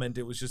comment.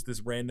 It was just this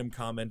random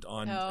comment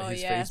on Oh,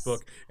 his yes.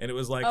 Facebook, and it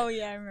was like, Oh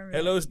yeah, I remember.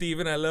 "Hello,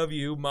 Steven, I love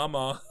you,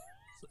 Mama."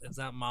 It's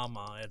not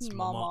Mama. It's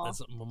Mama. Mama.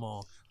 It's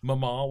Mama.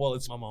 Mama. Well,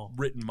 it's Mama.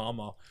 written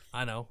Mama.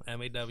 I know.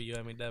 M-A-W,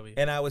 M-A-W.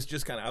 And I was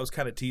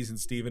kind of teasing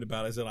Steven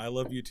about it. I said, I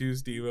love you too,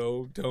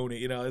 Steve-O, Tony.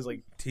 You know, I was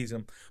like teasing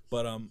him.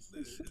 But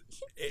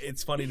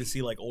it's funny to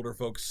see like older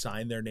folks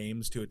sign their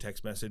names to a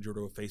text message or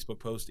to a Facebook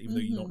post, even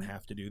though you don't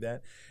have to do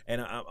that.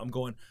 And I'm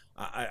going,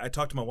 I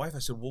talked to my wife. I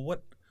said, well,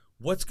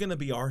 what's going to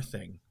be our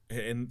thing?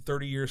 In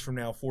 30 years from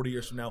now, 40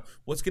 years from now,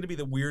 what's going to be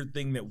the weird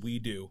thing that we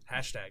do?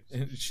 Hashtags.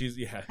 And she's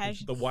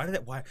but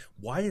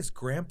why is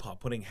Grandpa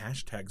putting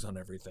hashtags on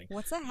everything?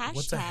 What's a hashtag?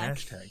 What's a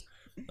hashtag?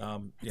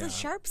 It's a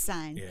sharp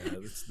sign. Yeah,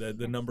 it's the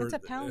number. It's a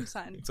pound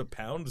sign. It's a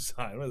pound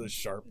sign with a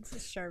sharp. It's a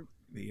sharp.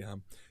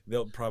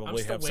 They'll I'm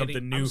probably still have waiting,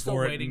 something new I'm still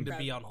for waiting it. to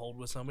be on hold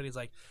with somebody. It's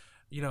like,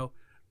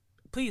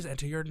 please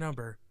enter your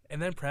number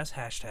and then press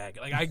hashtag.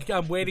 Like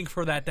I'm waiting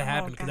for that to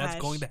happen because that's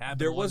gosh. going to happen.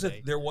 There one was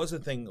day. there was a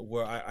thing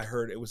where I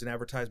heard it was an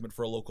advertisement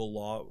for a local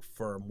law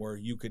firm where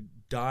you could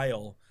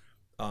dial.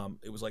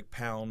 It was like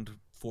pound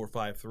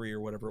 453 or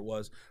whatever it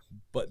was,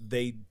 but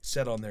they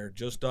said on there,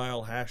 just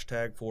dial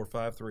hashtag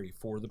 453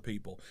 for the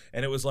people,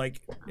 and it was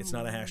like it's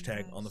not a Oh my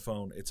hashtag gosh. on the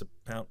phone. It's a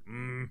pound.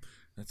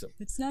 That's a.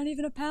 It's not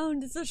even a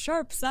pound. It's a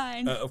sharp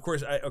sign. Of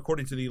course,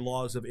 according to the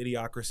laws of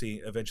idiocracy,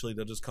 eventually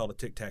they'll just call it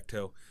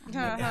tic-tac-toe.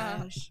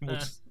 Gosh.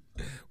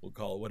 We'll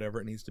call it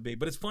whatever it needs to be.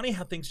 But it's funny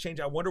how things change.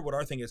 I wonder what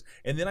our thing is.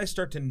 And then I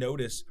start to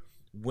notice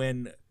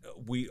when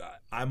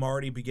I'm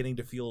already beginning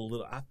to feel a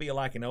little, I feel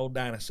like an old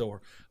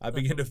dinosaur. I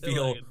begin to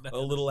feel a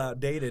little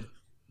outdated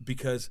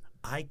because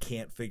I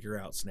can't figure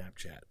out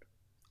Snapchat.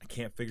 I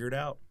can't figure it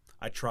out.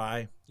 I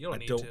try. You don't I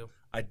need don't, to.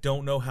 I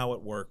don't know how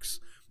it works.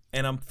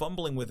 And I'm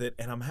fumbling with it,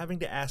 and I'm having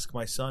to ask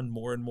my son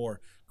more and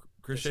more.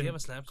 Christian, have a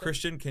Snapchat?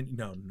 Christian can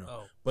no.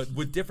 Oh. But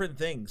with different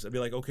things, I'd be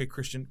like, okay,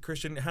 Christian,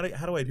 how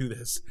do I do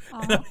this?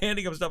 And I'm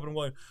handing him stuff, and I'm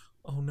going,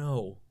 oh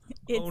no,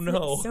 oh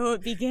no, So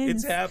it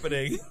begins. it's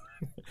happening.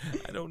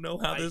 I don't know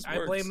how this I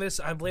works.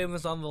 blame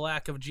this on the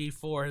lack of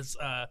G4's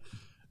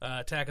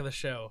Attack of the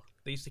Show.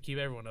 They used to keep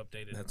everyone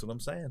updated. That's what I'm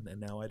saying, and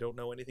now I don't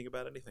know anything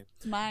about anything.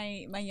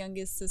 My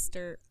youngest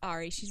sister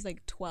Ari, she's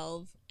like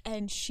 12,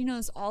 and she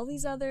knows all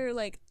these other,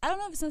 like, I don't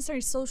know if it's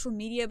necessarily social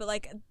media, but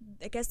like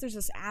I guess there's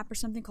this app or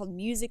something called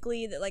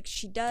Musical.ly that like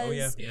she does. Oh,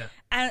 yeah. Yeah.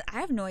 I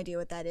have no idea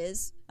what that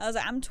is. I was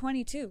like, I'm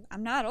 22.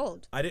 I'm not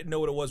old. I didn't know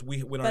what it was.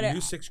 When But our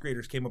new sixth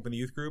graders came up in the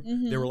youth group,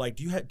 they were like,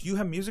 "Do you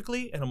have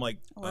Musical.ly?" And I'm like,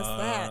 What's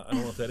that? I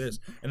don't know what that is.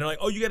 And they're like,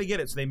 "Oh, you got to get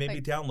it." So they made me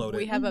Like, download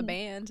We it. have a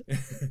band.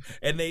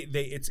 And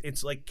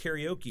it's like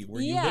karaoke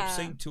where you lip Yeah.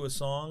 sync to a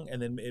song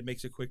and then it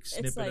makes a quick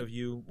snippet like- of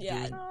you yeah.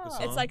 doing the Oh.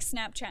 song. It's like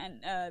Snapchat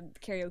and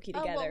karaoke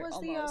Oh, together what was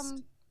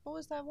almost. what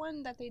was that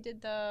one that they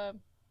did the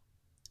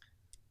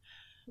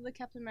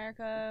Captain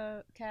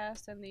America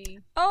cast and the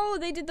Oh,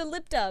 they did the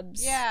lip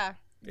dubs. yeah.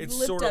 it's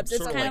lip sort dubs. of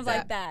It's sort kind of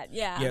like that.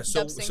 Yeah. Yeah,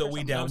 so Dub sync so or we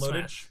something. Dub downloaded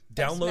Smash.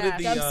 downloaded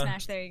the Dub Yeah.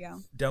 Smash. There you go.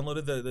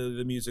 downloaded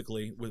the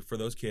Musical.ly for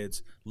those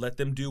kids. Let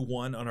them do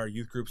one on our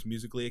youth group's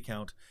Musical.ly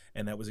account,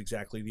 and that was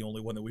exactly the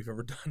only one that we've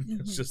ever done.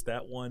 It's just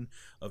that one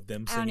of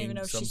them I don't singing even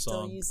know if some she still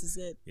song. uses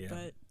it, Yeah.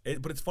 but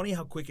But it's funny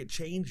how quick it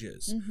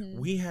changes. Mhm.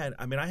 We had,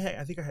 I mean,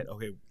 I think I had,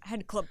 okay, I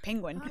had Club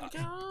Penguin.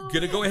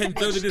 gonna go ahead and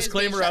throw the It's being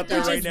disclaimer shut out there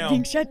down. right Just now.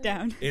 being shut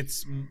down.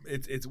 It's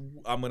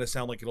I'm gonna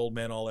sound like an old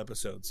man all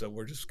episode, so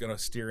we're just gonna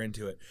steer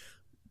into it.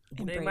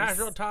 They might as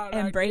well talk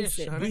like Embrace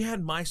this, it. honey. We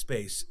had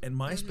MySpace, and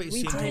MySpace We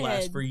seemed to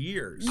last did. for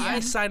years. Yeah. I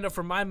signed up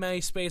for my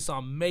MySpace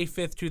on May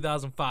 5th,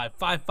 2005,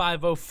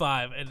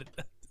 5505, and it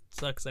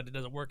sucks that it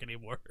doesn't work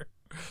anymore.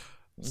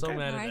 So Okay.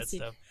 mad Oh, at I that see.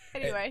 stuff.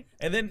 Anyway,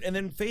 And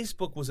then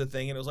Facebook was a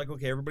thing, and it was like,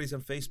 okay, everybody's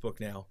on Facebook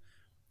now.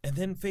 And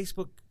then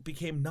Facebook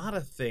became not a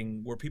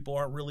thing where people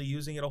aren't really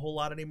using it a whole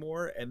lot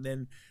anymore. And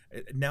then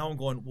now I'm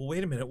going, well,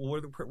 wait a minute,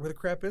 well, where the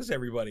crap is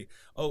everybody?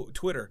 Oh,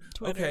 Twitter.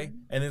 Okay.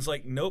 And it's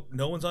like, nope,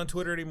 no one's on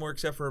Twitter anymore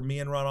except for me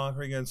and Ron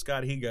Offringa and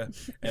Scott Higa.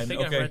 I And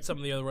think I okay. read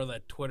something the other way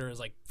that Twitter is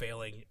like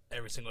failing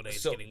every single day.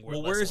 It's So, getting well,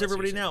 less where and is less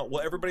everybody usage. now?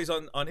 Well, everybody's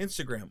on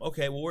Instagram.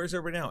 Okay, well, where's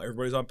everybody now?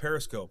 Everybody's on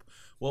Periscope.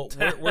 Well,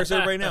 where's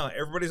everybody now?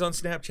 Everybody's on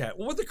Snapchat.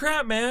 Well, what the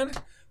crap, man?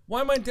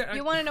 Why am I?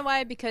 you want to know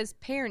why? Because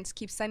parents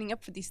keep signing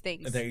up for these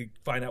things. And they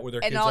find out where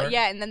their And kids all, are.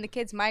 yeah, and then the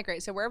kids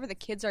migrate. So wherever the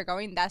kids are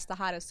going, that's the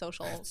hottest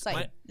social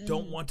site. I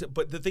don't want to,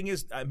 but the thing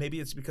is, maybe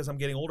it's because I'm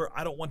getting older.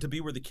 I don't want to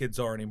be where the kids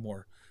are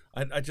anymore.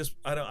 I don't.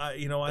 I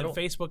And don't.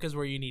 Facebook is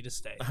where you need to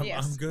stay.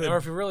 Yes. I'm good. Or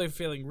if you're really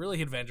feeling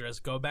really adventurous,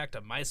 go back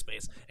to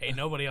MySpace. Ain't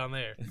nobody on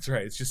there. That's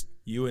right. It's just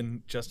you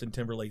and Justin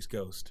Timberlake's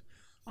ghost.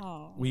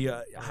 Oh.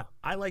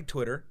 I like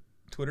Twitter.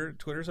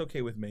 Twitter's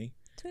okay with me.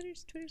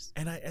 Twitter's.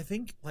 And I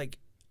think like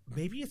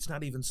maybe it's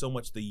not even so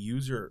much the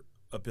user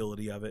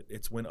ability of it.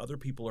 It's when other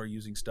people are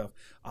using stuff.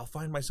 I'll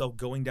find myself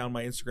going down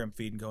my Instagram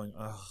feed and going,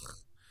 ugh,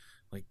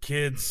 like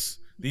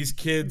these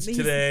kids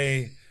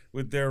today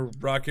with their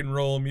rock and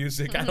roll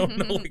music. I don't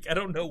know. Like I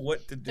don't know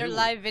what to do. Their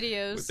live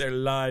videos. with their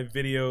live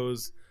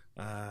videos.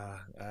 I'm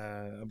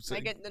I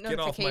saying, get the get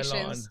off my lawn.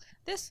 notifications.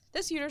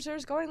 This user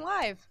is going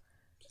live.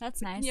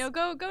 That's nice. You know,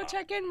 go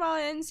check in while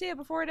and see it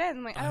before it ends.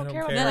 I'm like, I don't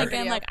care about Then that again,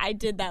 video. like I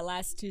did that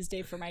last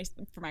Tuesday for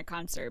my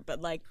concert,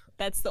 but like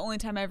that's the only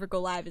time I ever go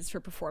live is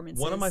for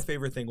performances. One of my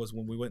favorite things was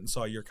when we went and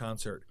saw your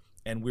concert,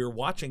 and we were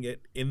watching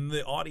it in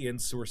the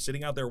audience. So we're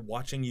sitting out there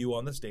watching you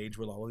on the stage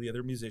with all of the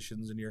other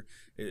musicians. And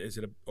is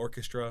it an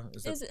orchestra?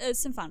 Is It's it a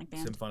symphonic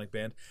band. symphonic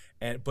band?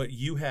 But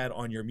you had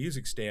on your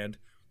music stand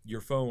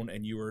your phone,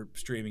 and you were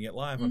streaming it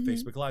live on Mm-hmm.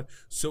 Facebook Live.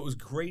 So it was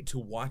great to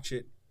watch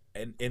it.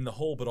 And in the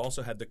whole, but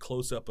also had the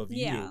close up of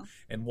Yeah. you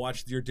and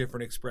watched your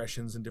different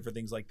expressions and different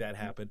things like that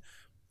happen.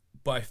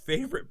 My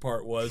favorite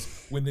part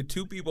was when the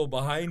two people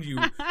behind you,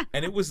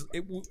 and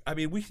I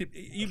mean,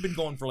 you've been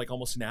going for like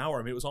almost an hour.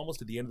 I mean, it was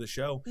almost at the end of the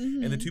show,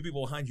 and the two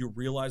people behind you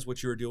realized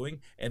what you were doing,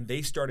 and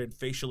they started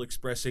facial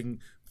expressing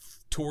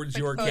towards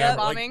Like your photo camera.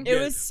 bombing? It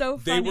was so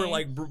They were funny.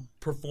 like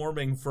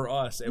performing for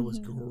us. It was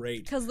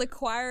great. Because the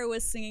choir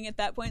was singing at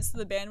that point, so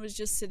the band was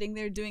just sitting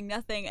there doing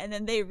nothing, and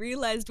then they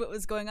realized what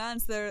was going on,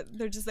 so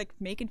they're just like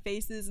making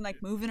faces and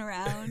like moving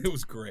around. It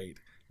was great.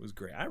 It was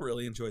great. I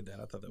really enjoyed that.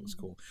 I thought that was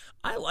cool.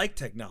 I like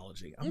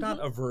technology. I'm not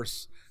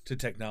averse to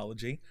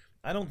technology.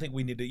 I don't think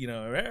we need to, when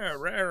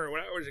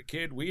I was a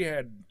kid, we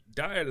had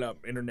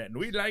dial-up internet, and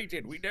we liked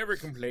it. We never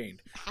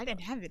complained. I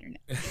didn't have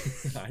internet.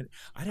 I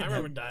I didn't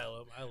remember have,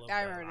 dial-up. I love I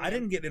dial-up. remember I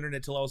didn't get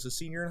internet till I was a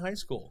senior in high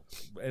school.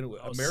 And was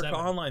America 7.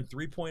 Online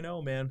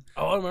 3.0, man.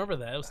 Oh, I remember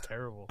that. It was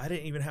terrible. I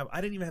didn't even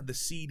have the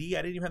CD.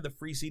 I didn't even have the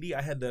free CD.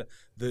 I had the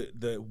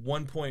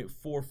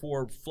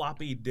 1.44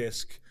 floppy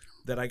disk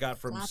that I got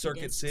from Floppy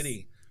Circuit disks.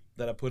 City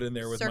that I put in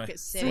there with my. Circuit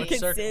City.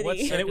 Circuit City.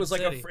 What's And it was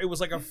like Circuit City? it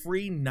was like a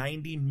free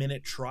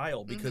 90-minute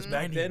trial because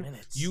back 90 then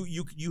minutes.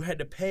 you had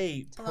to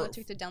pay How long per, it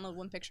took to download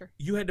one picture.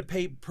 you had to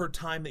pay per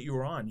time that you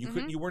were on. You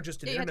couldn't you weren't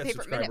just an Yeah, you had to internet pay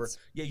per subscriber. minutes.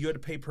 Yeah, you had to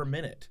pay per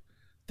minute.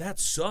 That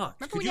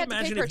sucked. Remember Could we you had to pay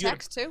imagine per if you had,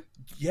 text too?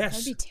 yes.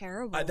 That'd be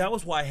terrible. That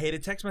was why I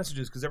hated text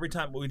messages because every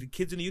time the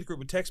kids in the youth group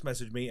would text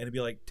message me and it'd be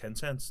like 10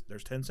 cents.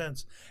 There's 10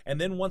 cents.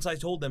 And then once I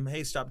told them,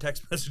 hey, stop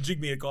text messaging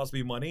me. It costs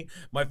me money.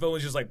 My phone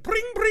was just like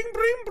bring, bring,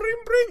 bring, bring,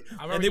 bring.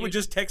 remember And they you- would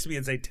just text me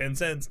and say 10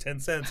 cents,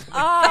 10 cents. I'm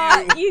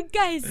like, Ah, you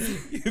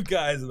guys. you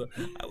guys,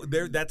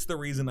 that's the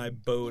reason I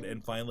bowed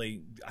and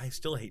finally, I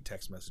still hate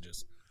text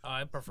messages.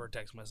 I prefer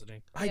text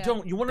messaging. I Yeah.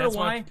 don't. You want to know That's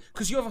my- why?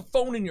 Because you have a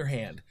phone in your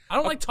hand. I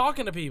don't like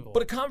talking to people.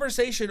 But a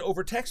conversation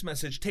over text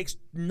message takes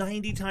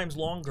 90 times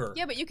longer.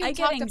 Yeah, but you can I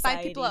get talk to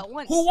 5 people anxiety. at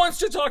once. Who wants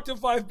to talk to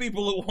 5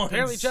 people at once?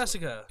 Apparently,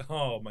 Jessica.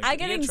 Oh my god. I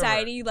get The introvert.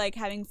 anxiety like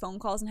having phone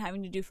calls and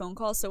having to do phone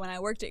calls. So when I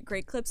worked at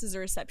Great Clips as a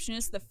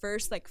receptionist, the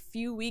first like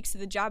few weeks of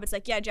the job, it's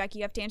like, yeah, Jackie,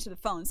 you have to answer the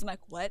phones. I'm like,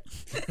 what?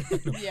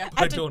 Yeah.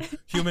 I don't.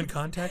 Human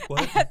contact? I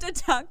What? have to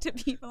talk to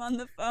people on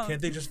the phone.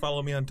 Can't they just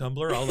follow me on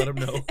Tumblr? I'll let them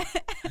know.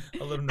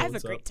 I'll let them know I have a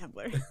what's great up.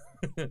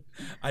 Tumblr.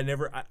 I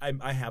never.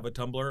 I have a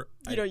Tumblr.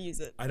 You don't use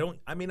it. I don't.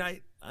 I mean,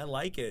 I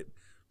like it,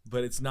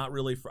 but it's not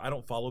really. I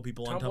don't follow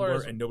people on Tumblr Tumblr,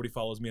 is- and nobody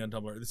follows me on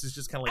Tumblr. This is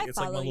just kind of like I it's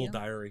like my follow little you.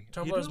 diary.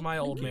 You Tumblr is do? my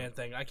old man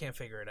thing. I can't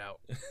figure it out.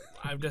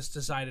 I've just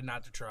decided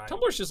not to try.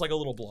 Tumblr's just like a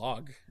little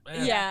blog.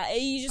 Yeah,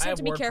 you just I have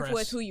to be have careful WordPress.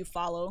 with who you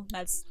follow.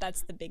 That's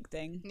the big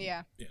thing.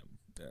 Yeah. Yeah.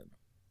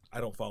 I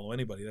don't follow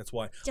anybody. That's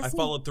why Just I me.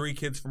 followed 3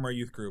 kids from our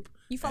youth group.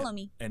 You follow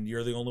me. And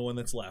you're the only one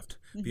that's left.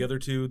 Mm-hmm. The other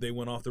 2, they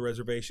went off the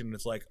reservation, and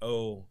it's like,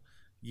 oh,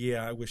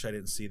 Yeah, I wish I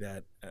didn't see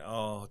that.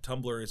 Oh,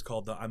 Tumblr is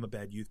called the I'm a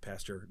bad youth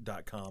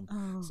pastor.com.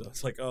 Oh. So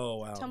it's like, oh,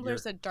 wow.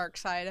 Tumblr's the dark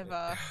side of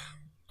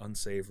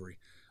unsavory.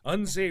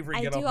 Unsavory,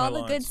 I get do off my all the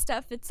lawns. good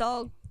stuff. It's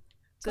all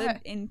good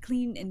ahead. and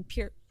clean and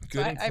pure.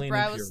 Good and I clean and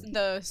browsed pure.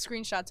 the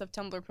screenshots of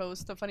Tumblr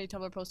posts, the funny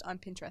Tumblr post on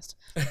Pinterest.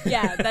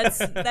 Yeah,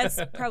 that's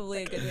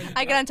probably a good way.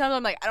 I get on Tumblr,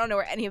 I'm like, I don't know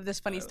where any of this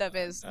funny stuff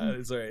is.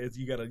 It's all right.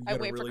 You gotta I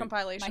wait for really, My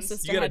compilations.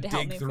 sister you had gotta to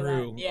help dig me for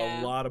through that.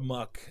 Yeah. a lot of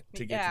muck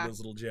to get Yeah. to those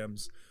little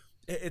gems.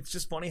 It's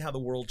just funny how the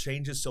world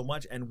changes so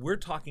much, and we're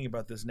talking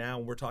about this now,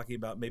 and we're talking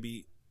about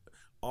maybe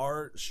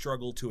our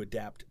struggle to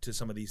adapt to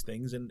some of these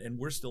things, and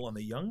we're still on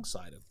the young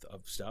side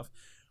of stuff.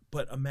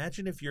 But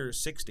imagine if you're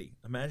 60.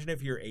 Imagine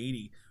if you're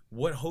 80.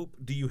 What hope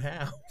do you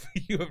have?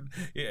 You have,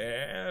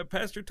 yeah,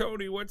 Pastor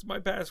Tony, what's my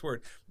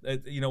password?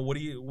 What are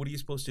you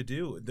supposed to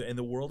do? And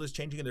the world is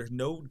changing, and there's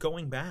no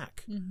going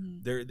back.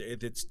 Mm-hmm.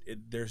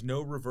 There's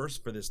no reverse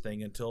for this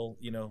thing until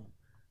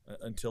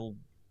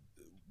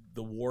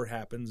the war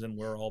happens and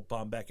we're all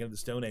bombed back into the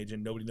Stone Age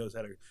and nobody knows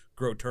how to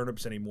grow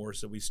turnips anymore.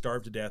 So we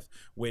starve to death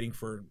waiting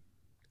for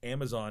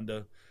Amazon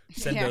to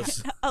send Yeah.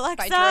 us By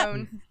Alexa.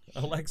 drone.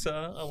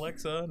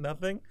 Alexa,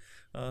 nothing.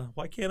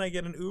 Why can't I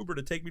get an Uber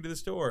to take me to the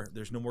store?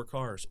 There's no more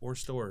cars or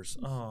stores.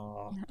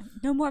 Oh,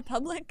 No more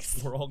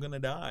Publix. we're all gonna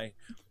die.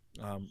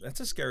 That's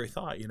a scary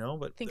thought,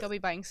 But I think I'll be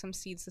buying some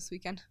seeds this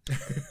weekend.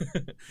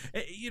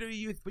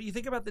 you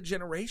think about the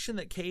generation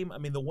that came. I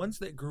mean, the ones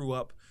that grew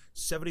up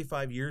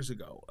 75 years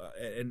ago,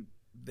 and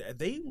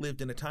they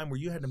lived in a time where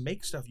you had to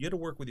make stuff. You had to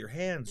work with your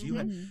hands. You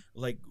had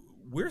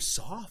we're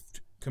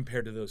soft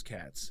compared to those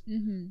cats.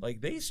 Mm-hmm.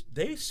 Like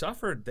they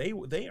suffered.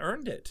 They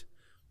earned it.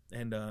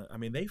 And I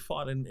mean, they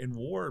fought in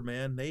war,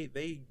 man.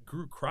 They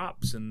grew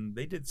crops and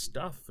they did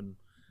stuff. And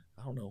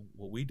I don't know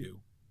what we do.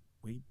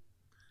 We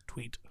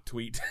Tweet.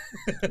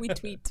 We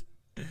tweet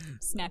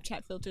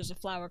Snapchat filters of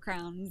flower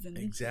crowns and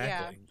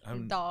Exactly. Yeah,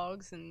 and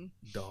dogs and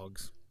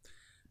Dogs.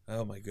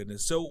 Oh my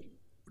goodness. So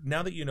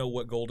now that you know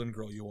what golden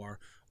girl you are,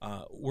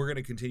 we're going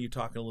to continue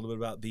talking a little bit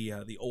about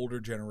the older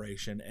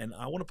generation, and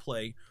I want to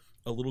play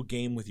a little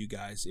game with you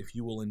guys, if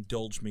you will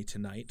indulge me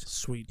tonight.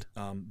 Sweet.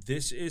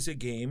 This is a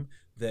game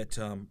that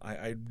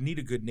I need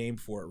a good name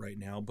for it right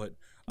now, but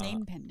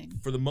name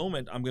pending. for the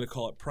moment, I'm going to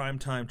call it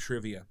Primetime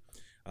Trivia,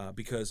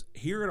 because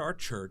here at our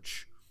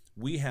church,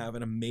 we have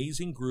an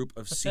amazing group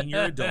of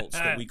senior adults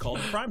that we call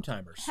the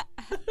Primetimers.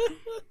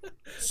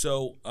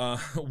 So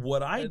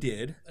what I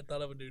did... I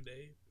thought of a new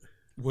name.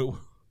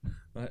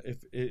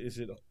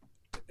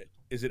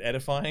 Is it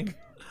edifying?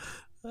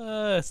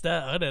 It's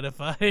not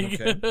unedifying.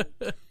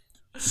 Okay.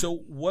 So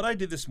what I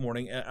did this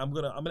morning, I'm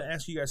gonna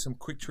ask you guys some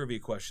quick trivia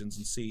questions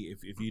and see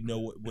if you know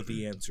what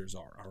the answers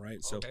are. All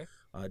right. So Okay.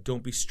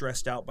 don't be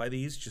stressed out by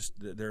these. Just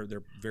they're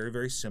very,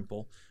 very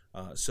simple.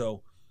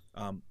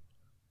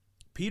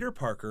 Peter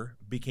Parker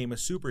became a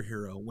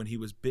superhero when he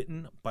was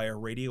bitten by a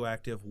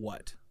radioactive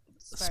what?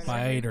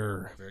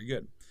 Spider. Very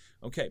good.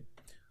 Okay.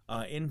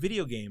 In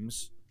video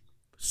games,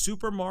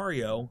 Super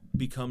Mario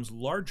becomes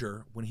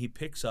larger when he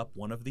picks up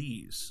one of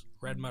these.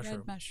 Red mushroom.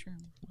 Red mushroom.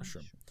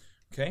 Mushroom.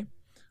 Okay.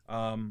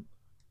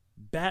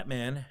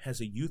 Batman has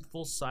a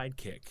youthful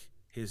sidekick.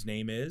 His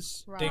name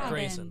is Dick Robin.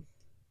 Grayson.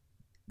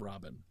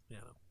 Robin. Yeah.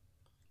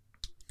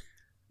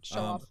 show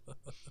off.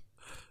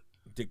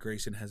 Dick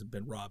Grayson hasn't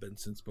been Robin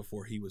since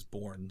before he was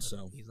born.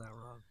 So He's not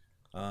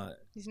wrong.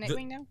 He's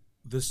Nightwing now?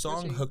 the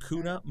song Or is he-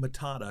 Hakuna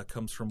Matata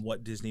comes from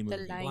what Disney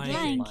movie? Lion Lion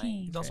Lion King.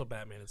 King. He's also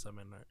Batman in some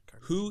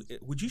cartoons. Who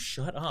would you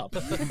shut up?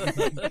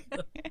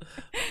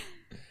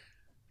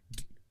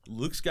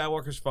 Luke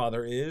Skywalker's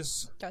father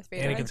is Darth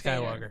Vader. Anakin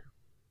Skywalker.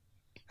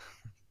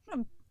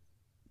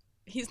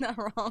 He's not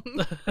wrong.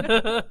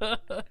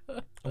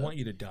 I want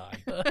you to die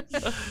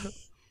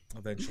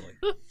eventually.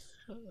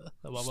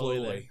 I'm on my way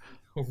Slowly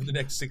over the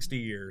next 60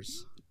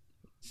 years.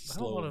 there. I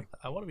don't Slowly. want to.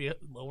 I want to be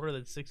older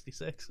than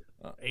 66,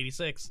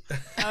 86.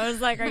 I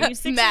was like, are you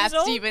 6 Math, years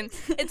old? Steven.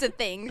 It's a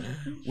thing.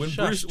 When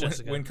Shush, Bruce,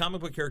 Jessica. when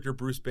comic book character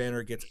Bruce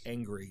Banner gets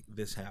angry,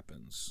 this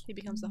happens. He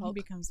becomes the He Hulk.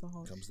 becomes the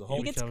Hulk. Comes the He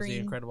Hulk. gets becomes the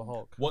green. Incredible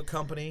Hulk. What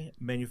company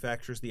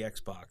manufactures the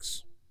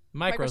Xbox?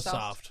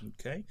 Microsoft.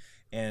 Okay.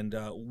 And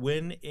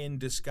when in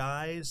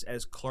disguise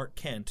as Clark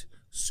Kent,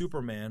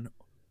 Superman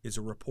is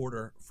a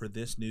reporter for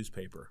this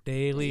newspaper.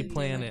 Daily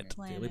Planet.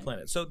 Daily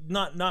Planet. So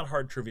not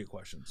hard trivia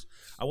questions.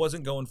 I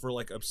wasn't going for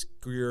like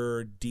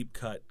obscure, deep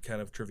cut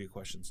kind of trivia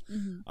questions.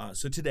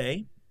 So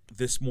today,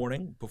 this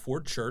morning, before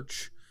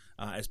church,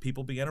 as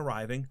people began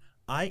arriving,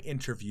 I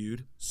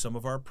interviewed some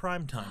of our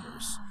prime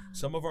timers,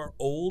 some of our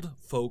old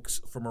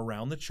folks from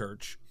around the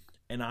church,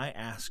 and I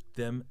asked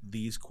them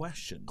these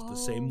questions, the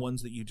same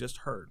ones that you just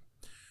heard.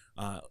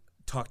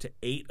 Talked to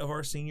 8 of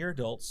our senior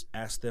adults,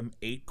 asked them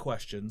 8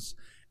 questions,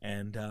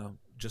 and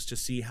just to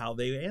see how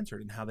they answered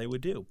and how they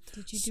would do.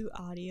 Did you do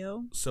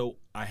audio? So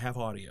I have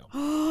audio.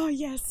 Oh,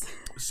 yes.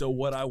 So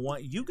what I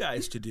want you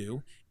guys to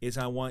do is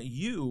I want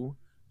you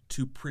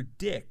to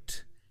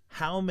predict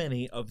how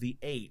many of the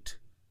 8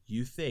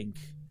 you think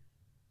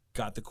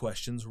got the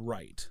questions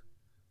right.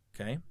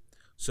 Okay?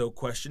 So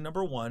question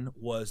number 1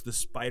 was the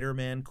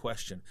Spider-Man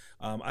question.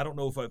 I don't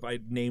know if I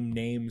name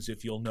names,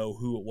 if you'll know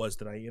who it was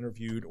that I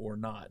interviewed or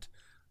not.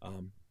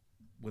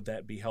 Would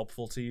that be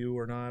helpful to you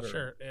or not? Or?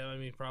 Sure. Yeah, I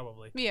mean,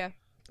 probably. Yeah.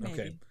 Okay.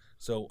 Maybe.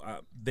 So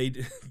they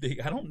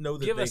I don't know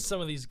that Give they us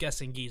some of these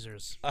guessing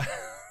geezers.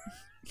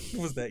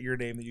 was that your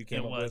name that you came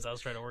It up was. with? I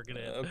was trying to work it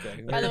in.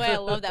 Okay. By the way, I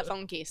love that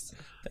phone case.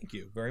 Thank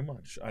you very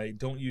much. I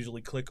don't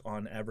usually click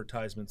on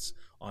advertisements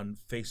on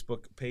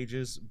Facebook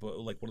pages, but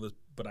like one of those.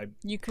 But I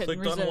You couldn't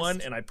clicked on resist.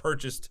 one and I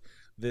purchased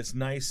this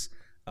nice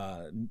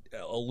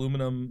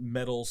aluminum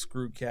metal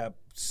screw cap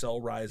Cell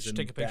Ryzen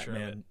take a picture of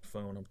Batman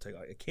phone.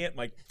 I can't.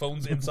 My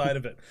phone's inside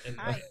of it.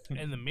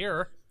 In the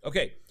mirror.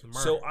 Okay, The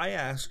so mirror. I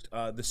asked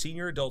the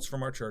senior adults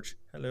from our church.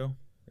 Hello,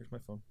 there's my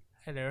phone.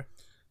 Hello.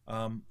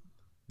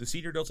 The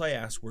senior adults I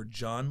asked were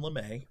John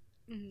LeMay,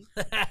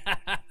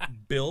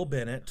 Bill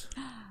Bennett,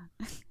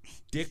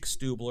 Dick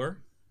Stubler,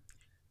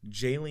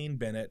 Jaylene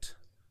Bennett,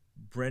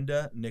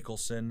 Brenda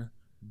Nicholson,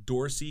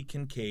 Dorsey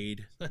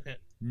Kincaid,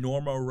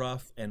 Norma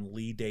Ruff, and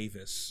Lee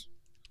Davis.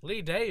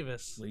 Lee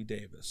Davis. Lee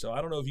Davis. So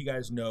I don't know if you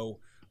guys know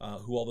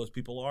who all those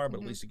people are, but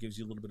at least it gives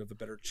you a little bit of a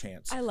better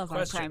chance. I love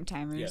Question. our prime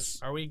timers. Yes.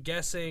 Are we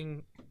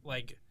guessing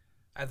like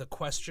at the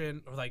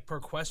question, or like per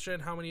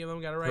question, how many of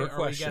them got it right? Per Or are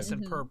we question.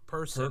 guessing per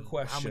person, Per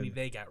question. how many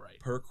they got right?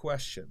 Per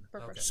question.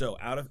 Okay. So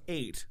out of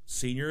 8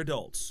 senior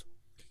adults,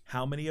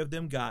 how many of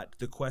them got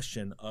the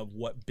question of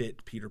what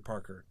bit Peter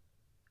Parker?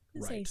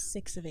 I'd say Right.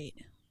 6 of 8.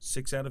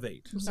 6 out of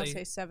 8. I'll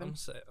say 7.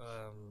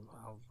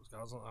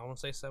 I want to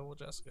say 7 with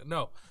Jessica. No,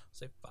 I'll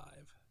say 5.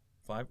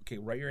 5. Okay,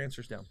 write your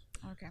answers down.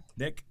 Okay.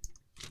 Nick?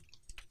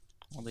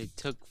 Well, they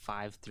took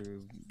 5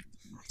 through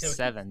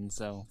 7,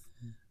 so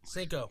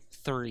Cinco.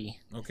 3.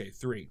 Okay,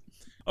 3.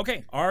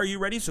 Okay, are you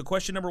ready? So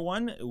question number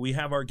 1, we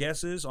have our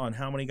guesses on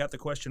how many got the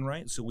question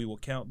right, so we will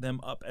count them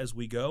up as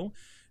we go.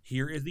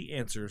 Here is the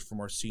answers from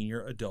our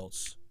senior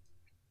adults.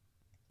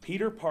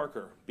 Peter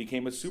Parker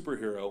became a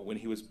superhero when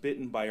he was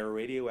bitten by a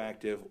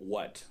radioactive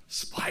what?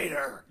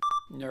 Spider.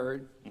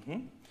 Nerd.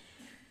 Mm-hmm.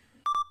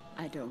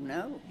 I don't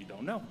know. You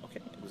don't know. Okay,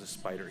 it was a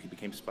spider. He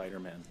became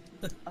Spider-Man.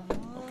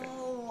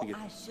 Oh, You get-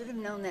 I should have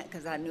known that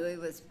because I knew he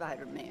was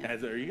Spider-Man.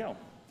 There you go.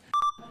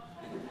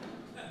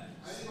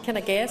 Can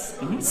I guess?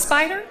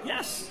 Spider?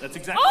 Yes, that's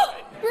exactly Oh,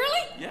 right.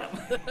 really?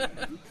 Yeah.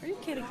 Are you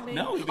kidding me?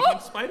 No, he became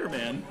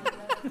Spider-Man.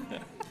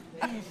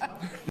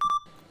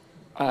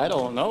 I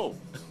don't know.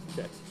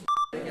 Okay.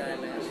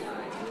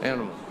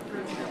 Animal.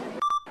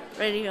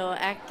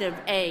 Radioactive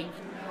egg.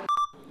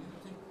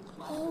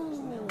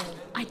 Oh,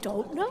 I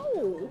don't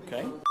know.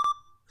 Okay.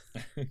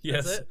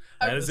 Yes, That's it?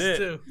 that is it.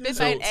 Two.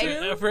 Midnight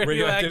egg. A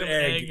Radioactive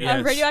egg, yeah. yes.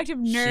 A radioactive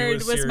She nerd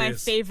was was my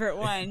serious. favorite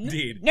one.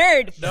 Indeed.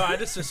 Nerd. No, I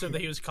just assumed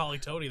that he was calling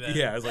Tony that.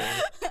 Yeah, I was like,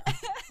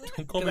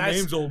 don't call me 'Cause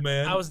names, old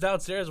man. I was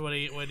downstairs when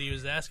he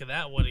was asking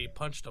that when he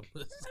punched him.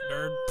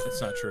 Nerd.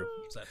 It's not true.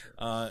 Is that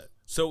true?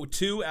 So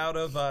 2 out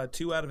of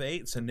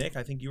 8. So Nick,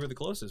 I think you were the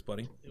closest,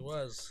 buddy. It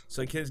was.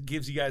 So it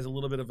gives you guys a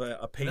little bit of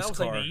a pace That was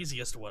car. like the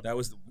easiest one. I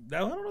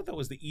don't know if that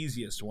was the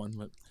easiest one,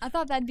 but I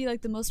thought that'd be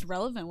like the most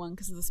relevant one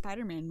because of the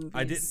Spider-Man movies.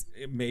 I didn't.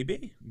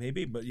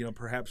 Maybe, but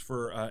perhaps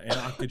for an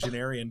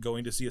octogenarian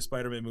going to see a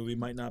Spider-Man movie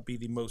might not be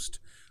the most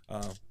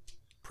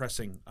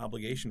pressing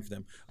obligation for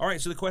them. All right,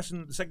 so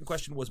the second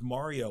question was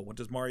Mario. What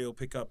does Mario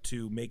pick up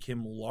to make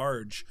him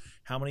large?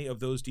 How many of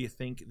those do you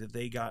think that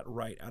they got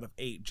right out of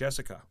 8?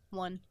 Jessica,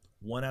 1.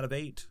 1 out of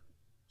 8.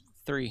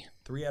 3.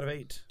 3 out of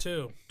 8.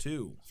 2.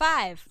 2.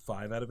 5.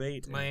 5 out of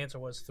 8. My answer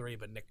was 3,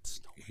 but Nick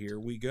stole. Here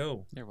we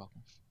go. You're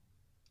welcome.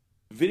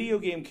 Video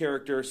game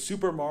character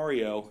Super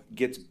Mario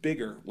gets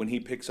bigger when he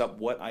picks up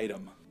what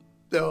item?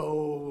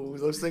 Oh,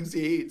 those things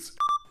he eats.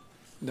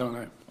 Don't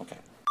know. Okay.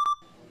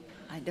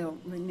 I don't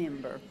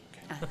remember.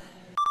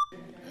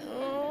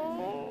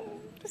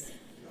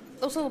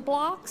 Those little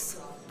blocks,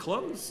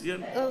 Close. Yeah.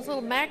 those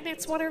little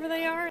magnets, whatever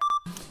they are.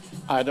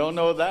 I don't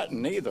know that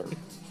neither.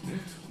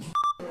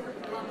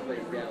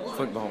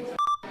 Football.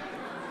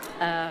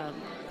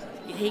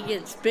 He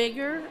gets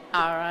bigger.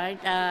 All right.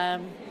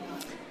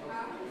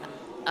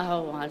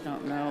 Oh, I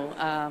don't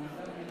know.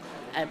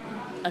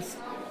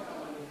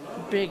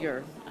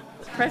 Bigger.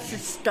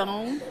 Precious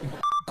stone.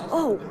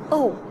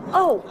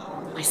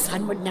 Oh, my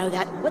son would know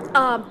that. What,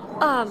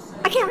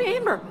 I can't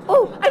remember.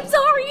 Oh, I'm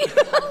sorry.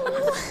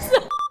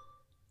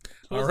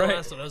 Who was All the right.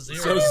 last one? That was 0.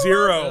 So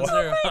 0 That was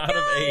 0. out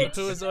of 8.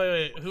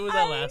 Who was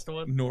that last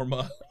one?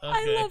 Norma.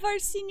 Okay. I love our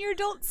senior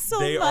adults so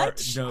They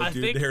much. are I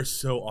dude. think- They're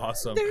so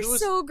awesome. They're Who was,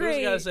 so Who was the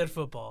great. guy that said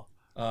football?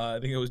 I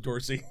think it was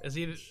Dorsey. Is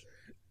he?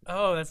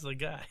 Oh, that's the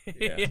guy.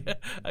 Yeah.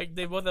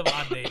 They both have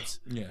odd names.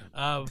 Yeah.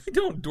 Um, I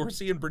don't.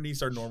 Dorsey and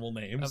Bernice are normal I've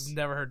names.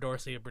 never heard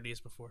Dorsey and Bernice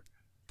before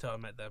until I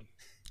met them.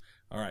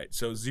 All right.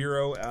 So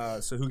 0.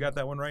 So who got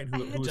that one right?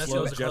 Who was Jessica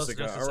slow? was the closest.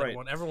 Jessica. That's the All second right.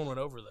 one. Everyone went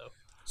over though.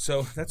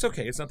 So that's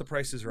okay. It's not the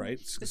Price is Right.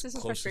 It's This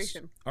isn't closest.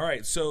 frustration. All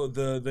right. So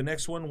the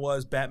next one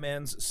was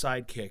Batman's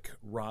sidekick,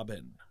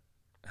 Robin.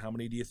 How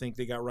many do you think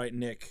they got right,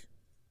 Nick?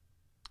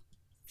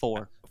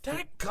 4.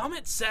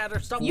 Dadgummit,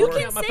 Satter. Stop You looking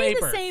can at my say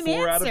paper. the same 4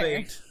 answer. out of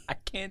 8. I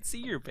can't see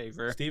your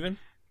paper. Steven?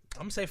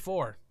 I'm gonna say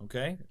 4.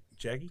 Okay.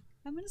 Jackie?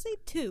 I'm gonna say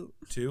 2.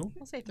 2?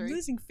 I'll say I'm 3.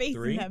 losing faith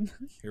 3? in them.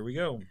 Here we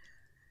go.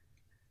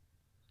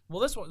 Well,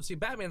 this one, see,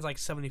 Batman's like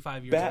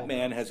 75 years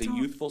Batman old. has a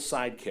youthful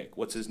sidekick.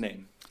 What's his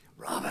name?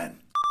 Robin.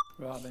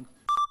 Robin.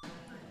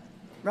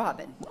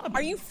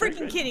 Are you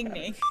freaking kidding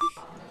me?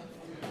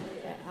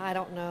 I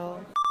don't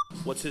know.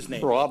 What's his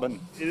name? Robin.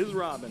 It is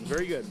Robin.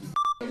 Very good.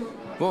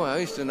 Boy, I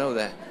used to know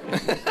that.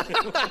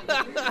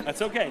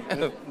 That's okay.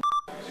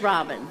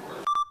 Robin.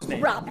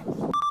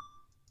 Robin.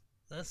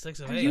 That's 6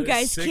 of Are 8. you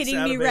guys 6 kidding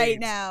out me of right 8.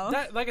 now?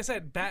 Like I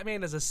said,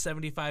 Batman is a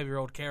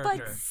 75-year-old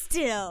character. But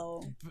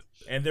still.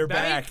 And they're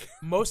Batman- back.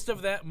 Most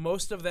of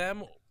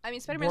them I mean,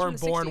 Spider-Man's weren't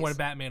from the born 60s. when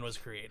Batman was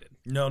created.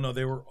 No,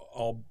 they were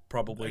all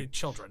probably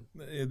Children.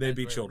 They'd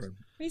be children.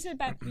 You said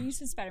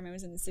Spider-Man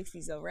was in the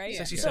 60s, though, right?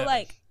 67. So,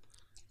 like,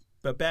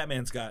 But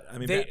Batman's got. I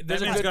mean, There's a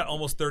Batman's good- got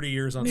almost 30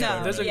 years on No,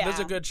 Spider-Man. There's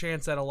a good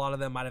chance that a lot of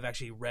them might have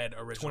actually read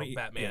original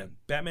Batman. Yeah,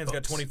 Batman's got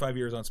books. 25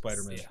 years on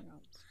Spider-Man. Yeah.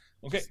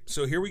 Okay,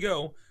 so here we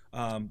go.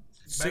 came out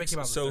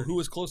in So the who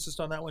was closest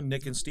on that one?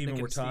 Nick and Steven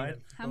Nick were and tied.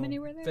 Steven. how many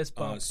were there? Fist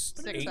bump. 6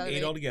 out of 8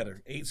 8.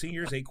 altogether. 8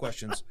 seniors, 8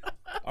 questions.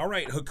 All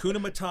right, Hakuna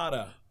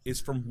Matata is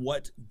from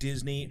what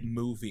Disney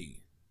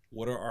movie?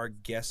 What are our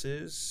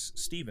guesses?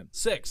 Steven.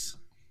 6.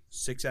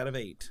 6 out of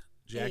 8.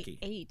 Jackie.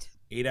 8.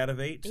 8 out of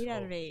 8. 8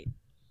 out of 8.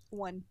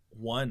 1.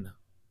 1.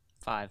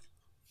 5.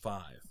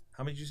 5.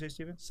 How many did you say,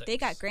 Steven? 6. They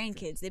got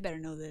grandkids. They better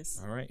know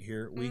this. All right,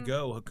 here we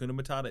go. Hakuna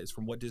Matata is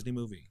from what Disney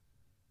movie?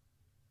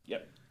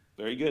 Yep.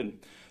 Very good.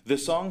 The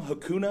song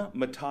Hakuna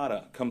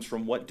Matata comes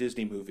from what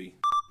Disney movie?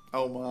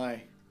 Oh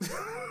my.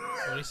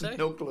 What do you say?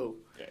 No clue.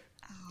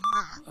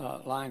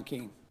 Lion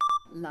King.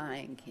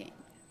 Lion King.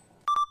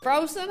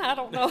 Frozen? I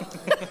don't know.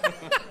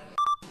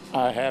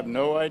 I have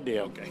no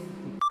idea. Okay.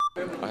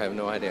 I have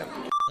no idea.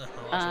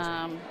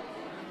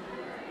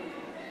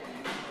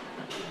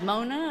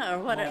 Mona or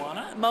what?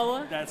 Moana?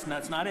 Moa? That's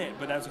not it,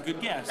 but that's a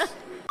good guess.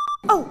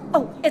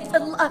 Oh, it's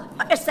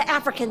the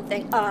African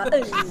thing. Oh,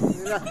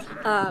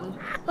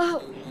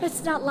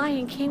 it's not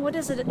Lion King. What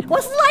is it?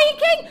 What's Lion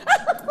King?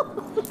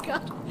 Oh,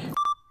 God.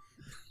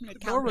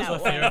 Laura was my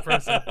favorite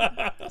person.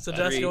 So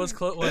Jessica was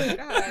close. No,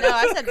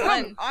 I said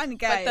 1. On,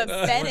 guys. But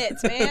the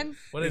Bennett's, man.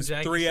 What did It's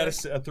Jackie 3 say?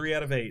 out of 3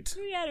 out of 8.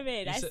 3 out of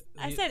 8.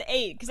 I you- said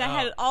 8 because I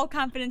had all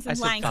confidence in I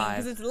said Lion King 5.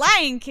 because it's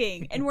Lion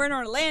King and we're in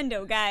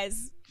Orlando,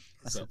 guys.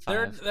 That's a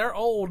They're 5. they're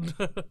old.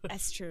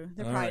 That's true.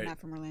 They're All probably right. not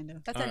from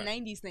Orlando. That's All a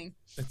right. 90s thing.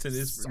 It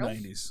is for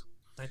 90s.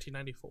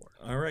 1994.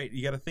 All right,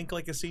 you got to think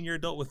like a senior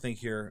adult would think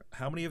here.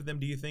 How many of them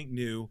do you think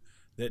knew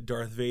that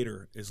Darth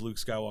Vader is Luke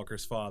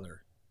Skywalker's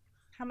father?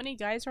 How many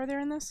guys are there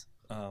in this?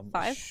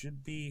 5?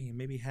 Should be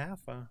maybe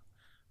half.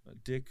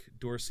 Dick,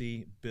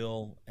 Dorsey,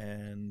 Bill,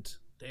 and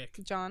Dick.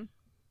 John.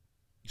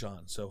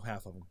 John. So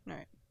half of them. All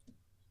right.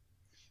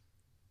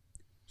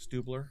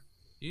 Stubler.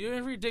 You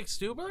ever read Dick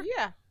Stubler?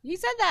 Yeah, he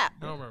said that.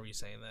 I don't remember you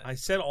saying that. I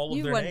said all of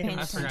You their weren't paying names.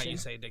 I forgot attention. you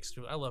say Dick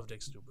Stubler. I love Dick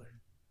Stubler.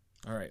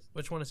 All right.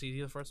 Which one is he? Is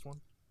he the first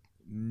one?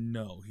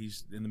 No,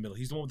 he's in the middle.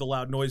 He's the one with the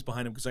loud noise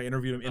behind him because I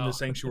interviewed him in the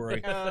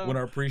sanctuary when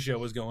our pre-show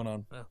was going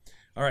on. Oh.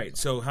 All right.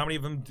 So how many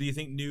of them do you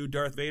think knew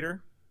Darth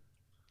Vader?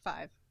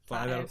 5.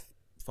 5 out of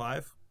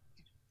 5?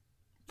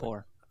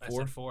 4. I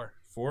said 4.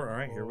 4. All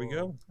right. Here we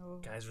go.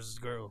 Guys versus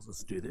girls.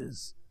 Let's do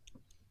this.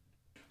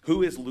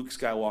 Who is Luke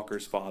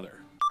Skywalker's father?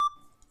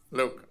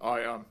 Luke,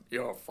 I am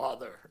your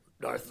father,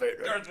 Darth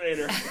Vader. Darth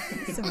Vader.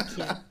 So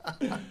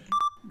cute.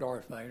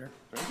 Darth Vader.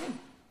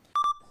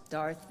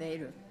 Darth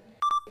Vader.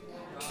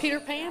 Peter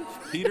Pan?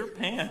 Peter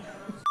Pan.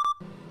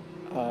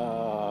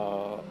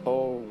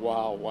 Oh,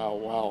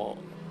 wow.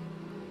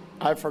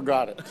 I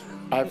forgot it.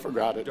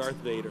 Darth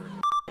Vader.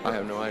 I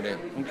have no idea.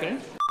 Okay.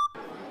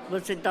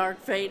 Was it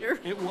Darth Vader?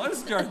 It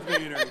was Darth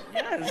Vader.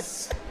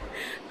 Yes.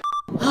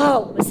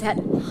 Oh, was that?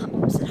 What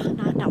was it?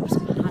 Not was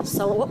it Han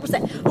Solo? What was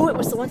that? Oh, it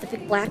was the one with the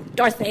big black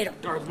Darth Vader.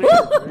 Darth Vader.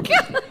 Oh,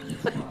 God.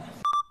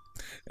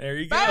 There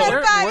you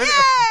go.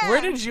 Where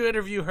did you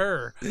interview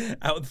her?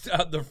 out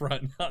the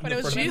front. Out in But the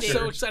it was front She's of the so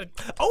church. excited.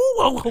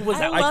 Oh, was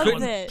that? I love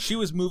couldn't. it. She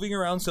was moving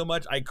around so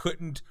much. I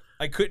couldn't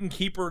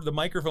keep the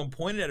microphone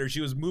pointed at her. She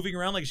was moving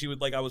around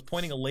like I was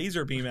pointing a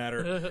laser beam at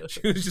her.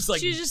 She was just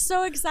like She's just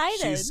so excited.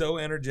 she's so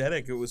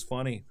energetic. It was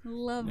funny.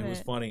 Love it. It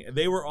was funny.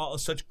 They were all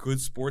such good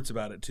sports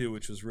about it too,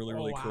 which was really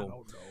I cool.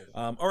 don't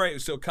know. All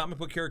right, so comic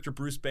book character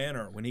Bruce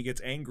Banner, when he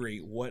gets angry,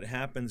 what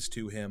happens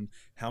to him?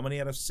 How many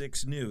out of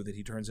 6 knew that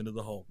he turns into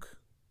the Hulk?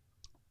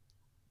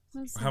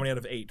 Let's How many out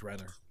of 8,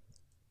 rather?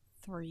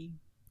 3.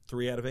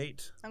 3 out of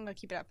 8? I'm going to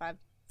keep it at 5.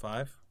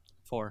 5?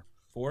 4.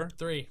 4?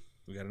 3.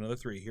 We got another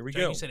 3. Here we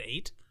Jackie go. said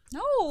 8.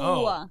 No.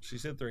 Oh. She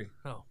said 3.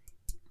 Oh.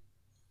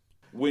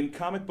 When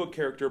comic book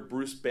character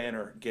Bruce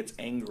Banner gets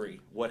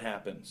angry, what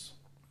happens?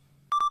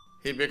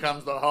 He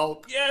becomes the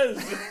Hulk.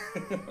 Yes.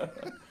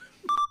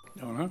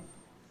 Don't know.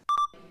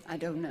 I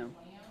don't know.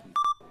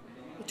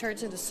 He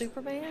turns into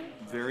Superman?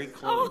 Very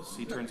close.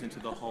 He turns into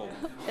the Hulk.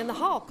 And the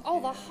Hulk.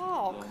 Oh, the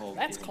Hulk. The Hulk,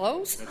 That's yeah.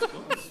 close. That's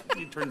close.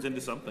 He turns into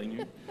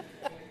something.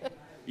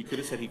 You could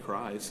have said he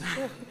cries.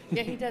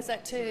 Yeah, he does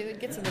that too. He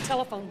gets in the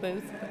telephone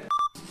booth.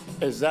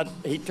 Is that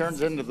he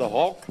turns into the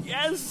Hulk?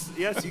 Yes,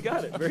 you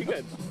got it. Very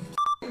good.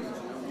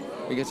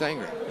 He gets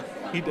angry.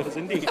 He does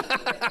indeed.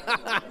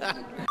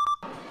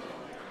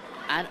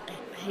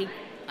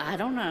 I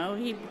don't know.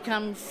 He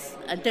becomes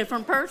a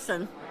different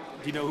person.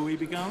 Do you know who he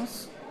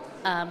becomes?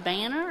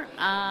 Banner,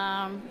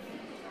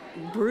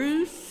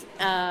 Bruce,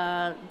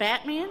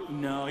 Batman,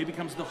 No, he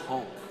becomes the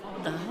Hulk.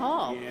 the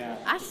Hulk. Yeah.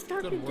 I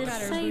started to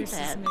say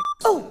that.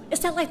 Oh, is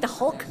that like the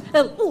Hulk?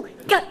 Oh,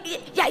 God,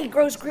 yeah, he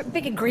grows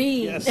big and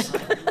green. Yes.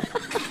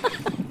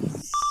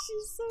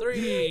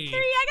 Three. I got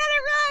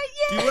it right.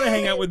 Do Yay! you want to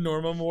hang out with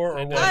Norma more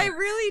or what? I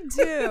really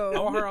do. I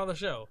want her on the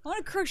show. I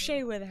want to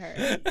crochet with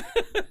her.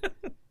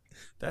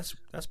 That's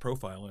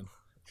profiling.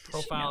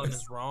 Profiling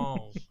is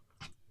wrong.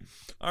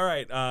 All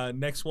right,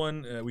 next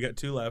one. We got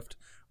 2 left.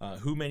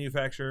 Who's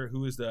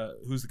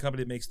the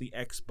company that makes the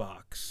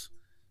Xbox?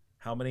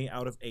 How many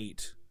out of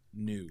 8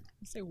 new?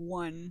 I'll say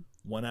 1.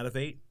 1 out of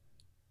 8?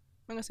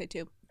 I'm gonna say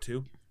 2.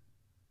 2?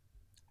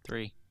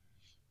 3.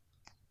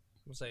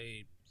 We'll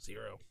say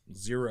 0.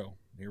 0.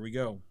 Here we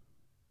go.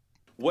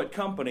 What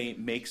company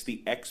makes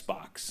the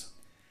Xbox?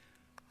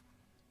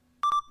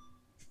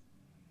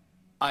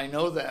 I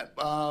know that.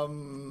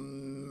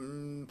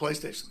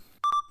 PlayStation.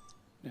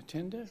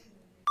 Nintendo?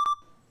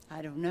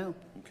 I don't know.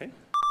 Okay.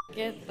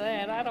 Get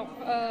that? I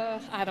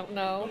don't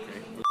know.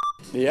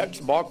 The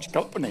Xbox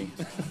company.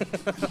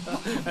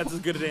 That's as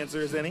good an answer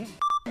as any.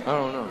 I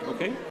don't know.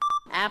 Okay.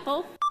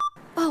 Apple?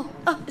 Oh,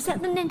 is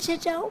that the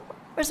Nintendo?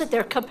 Or is it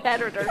their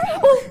competitor?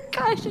 Oh,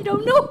 gosh, I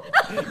don't know.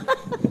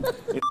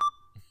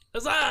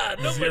 Huzzah!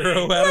 Nobody.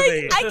 0 out of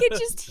 8. I could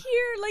just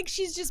hear like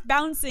she's just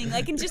bouncing.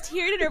 I can just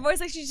hear it in her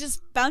voice, like she's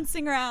just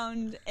bouncing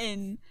around.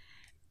 And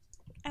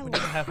We need to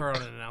have her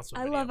on an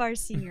announcement. I video. love our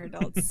senior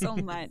adults so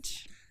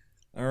much.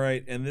 All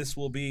right, and this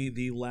will be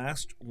the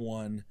last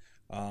one.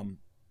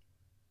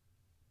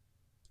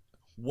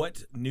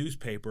 What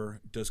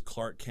newspaper does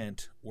Clark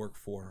Kent work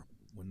for?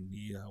 When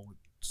the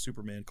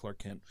Superman Clark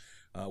Kent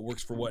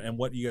works for what? And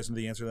what, you guys know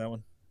the answer to that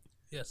one?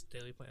 Yes,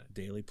 Daily Planet.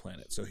 Daily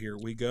Planet. So here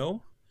we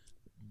go.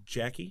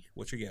 Jackie,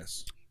 what's your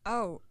guess?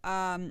 Oh,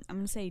 I'm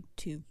gonna say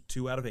 2.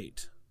 2 out of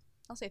 8.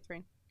 I'll say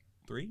 3.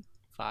 3?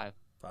 5.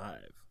 5.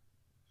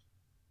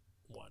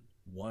 1.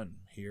 1.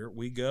 Here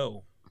we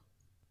go.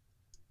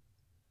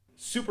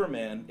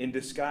 Superman, in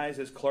disguise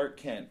as Clark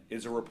Kent,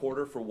 is a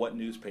reporter for what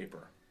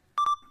newspaper?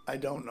 I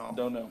don't know.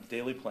 Don't know.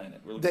 Daily Planet.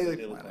 We're looking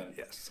Daily at Planet,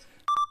 yes.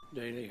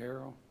 Daily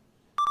Herald?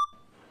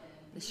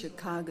 The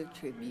Chicago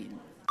Tribune.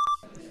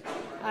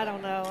 I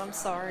don't know. I'm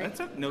sorry. That's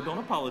okay. No, don't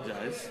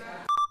apologize.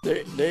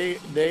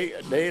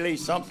 Daily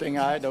something,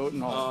 I don't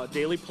know.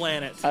 Daily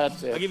Planet.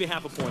 That's it. I'll give you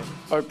half a point.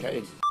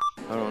 Okay.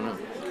 I don't know.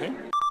 Okay.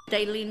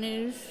 Daily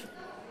News?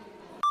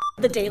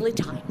 The Daily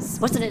Times.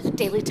 Wasn't it the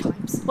Daily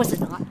Times? Was it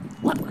not?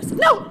 What was it?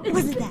 No, it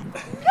wasn't that.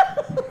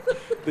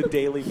 The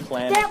Daily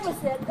Planet. That was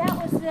it. That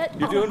was it.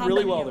 You're doing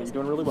really well there. You're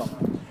doing really well.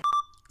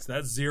 So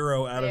that's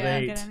 0 out of Yeah.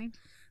 8. Get any?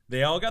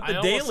 They all got the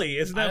daily.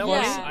 Isn't that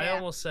funny? I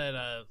almost said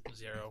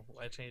 0.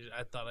 I changed it.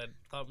 I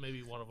thought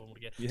maybe one of them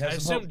would get. You I have some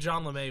assumed hope.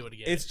 John LeMay would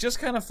get. It's just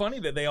kind of funny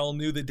that they all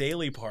knew the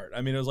daily part.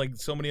 I mean, it was like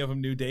so many of them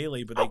knew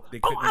daily, but they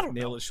couldn't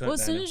nail it shut. Well,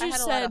 as soon as I you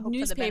had a lot of said hope for the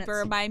newspaper,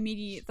 Bennetts. my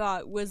immediate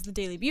thought was the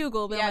Daily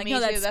Bugle, but Yeah, I'm like, me no,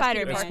 too. that's That's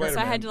Spider-Man. Spider-Man. So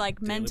I had to like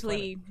Daily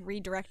mentally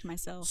redirect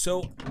myself.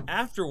 So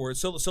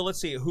afterwards, so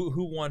let's see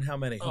who won how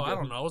many. I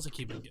don't know. I wasn't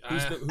keeping.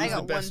 Who's the I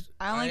got best?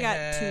 I only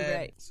got 2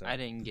 right. I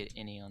didn't get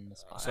any on the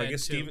spot. So I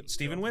guess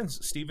Steven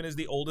wins. Steven is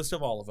the oldest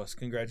of all of us.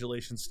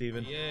 Congratulations,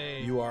 Steven.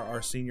 Yay. You are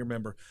our senior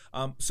member.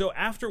 So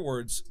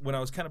afterwards, when I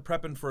was kind of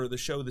prepping for the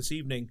show this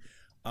evening,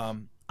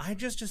 I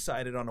just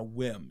decided on a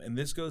whim, and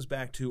this goes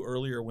back to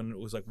earlier when it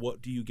was like,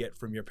 what do you get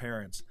from your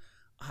parents?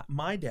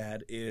 My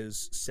dad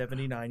is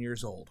 79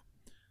 years old.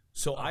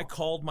 So I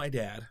called my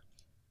dad,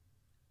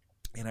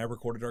 and I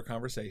recorded our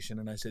conversation,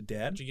 and I said,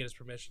 Dad. Did you get his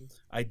permission?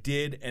 I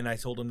did, and I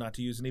told him not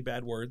to use any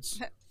bad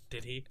words.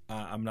 Did he?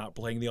 I'm not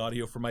playing the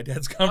audio for my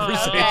dad's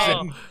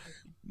conversation.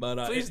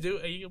 But Please do.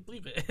 You can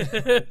believe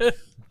it.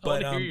 I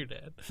want to hear your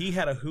dad. He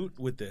had a hoot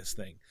with this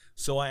thing.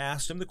 So I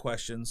asked him the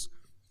questions,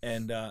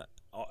 and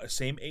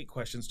same 8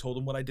 questions, told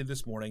him what I did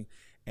this morning.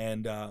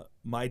 And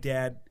my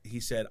dad, he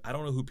said, I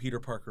don't know who Peter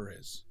Parker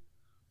is.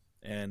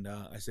 And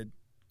I said,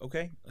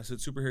 okay. I said,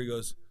 superhero.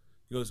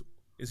 He goes,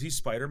 is he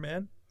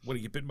Spider-Man? What,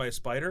 he get bitten by a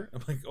spider?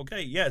 I'm like,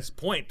 okay, yes,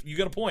 point. You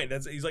got a point.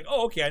 He's like,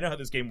 oh, okay, I know how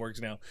this game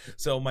works now.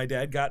 So my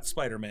dad got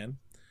Spider-Man.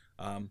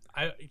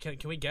 Can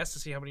we guess to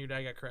see how many your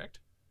dad got correct?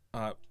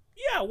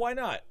 Yeah, why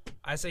not?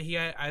 I say he.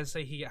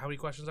 How many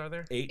questions are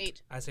there?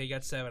 8. I say he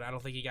got 7. I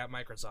don't think he got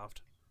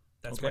Microsoft.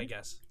 That's Okay. my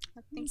guess.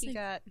 I think he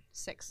got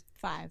 6.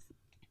 5.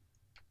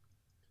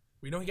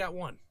 We know he got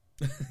 1.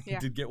 He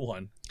did get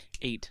 1.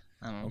 8.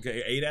 I don't know.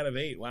 Okay, 8 out of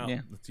 8. Wow,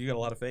 Yeah. You got a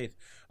lot of faith.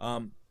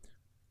 I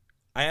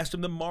asked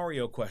him the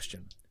Mario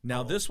question.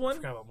 Now this I one,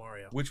 forgot about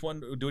Mario. Which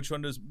one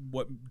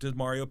does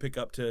Mario pick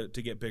up to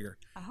get bigger?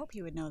 I hope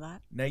you would know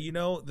that.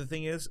 Now the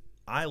thing is,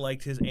 I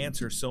liked his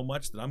answer so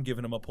much that I'm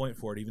giving him a point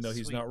for it, even though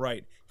he's Sweet. not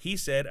right. He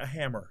said a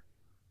hammer.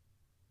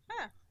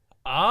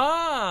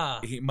 Ah.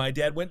 My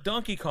dad went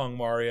Donkey Kong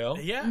Mario.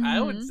 Yeah,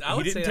 I would He say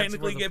didn't that's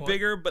technically worth a get point.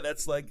 bigger, but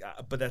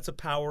that's a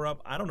power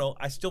up. I don't know.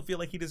 I still feel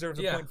like he deserves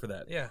a point for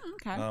that. Yeah.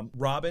 Okay.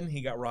 Robin,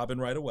 he got Robin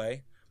right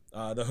away.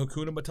 The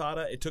Hakuna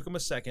Matata, it took him a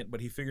second, but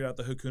he figured out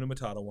the Hakuna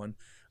Matata one.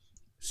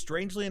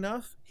 Strangely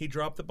enough, he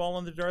dropped the ball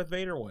on the Darth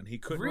Vader one. He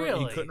couldn't.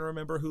 Really? He couldn't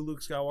remember who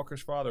Luke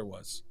Skywalker's father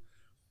was.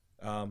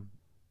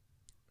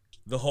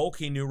 The Hulk,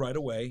 he knew right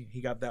away.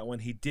 He got that one.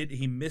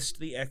 He missed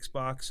the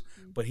Xbox,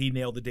 but he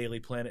nailed the Daily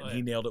Planet, and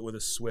he nailed it with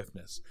a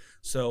swiftness.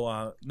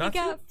 So not He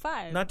got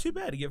 5. Not too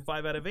bad. He get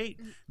 5 out of 8,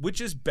 which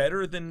is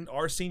better than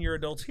our senior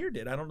adults here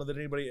did. I don't know that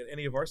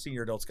any of our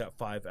senior adults got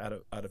 5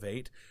 out of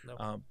 8.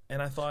 No.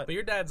 And I thought, but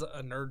your dad's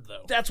a nerd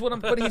though. that's what I'm.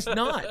 But he's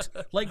not.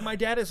 Like my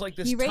dad is like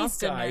this He tough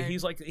raised a guy.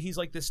 nerd. He's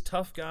like this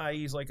tough guy.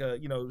 He's like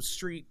a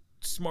street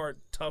smart,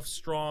 tough,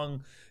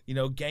 strong,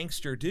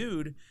 gangster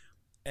dude.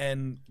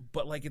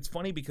 But like it's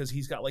funny because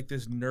he's got like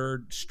this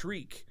nerd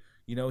streak.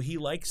 He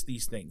likes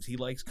these things. He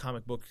likes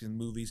comic books and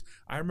movies.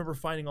 I remember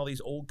finding all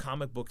these old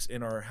comic books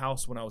in our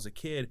house when I was a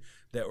kid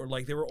that were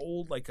like, they were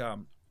old, like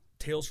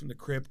Tales from the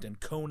Crypt and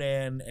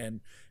Conan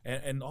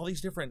and all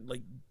these different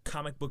like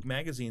comic book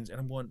magazines. And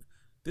I'm going,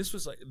 this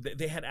was like,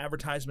 they had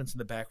advertisements in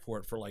the back for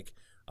it for like,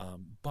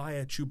 buy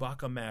a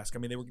Chewbacca mask. I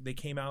mean, they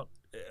came out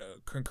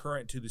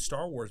concurrent to the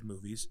Star Wars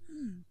movies.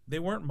 They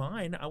weren't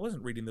mine. I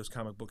wasn't reading those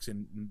comic books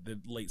in the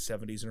late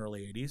 70s and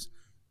early 80s.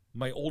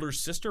 My older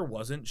sister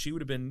wasn't. She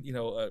would have been,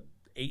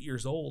 8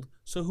 years old.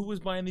 So who was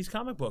buying these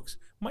comic books?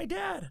 My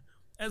dad.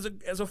 As a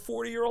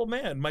 40-year-old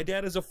man, my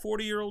dad as a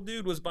 40-year-old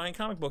dude was buying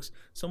comic books.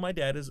 So my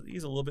dad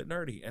he's a little bit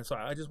nerdy, and so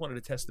I just wanted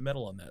to test the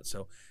metal on that.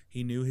 So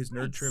he knew his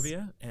nerd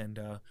trivia, and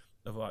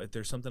if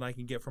there's something I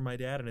can get from my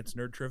dad and it's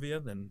nerd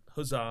trivia, then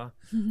huzzah!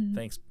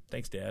 Thanks,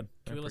 Dad.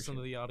 Can we listen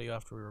to the audio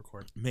after we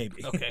record?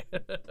 Maybe. Okay.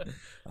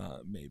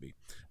 Maybe.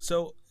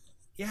 So,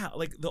 yeah,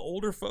 like the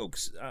older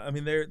folks. I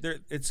mean,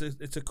 it's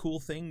a cool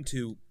thing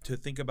to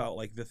think about,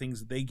 like the things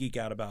that they geek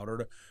out about,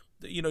 or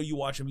you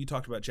watch them. You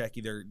talked about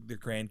Jackie, their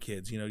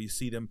grandkids. You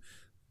see them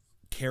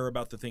care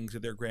about the things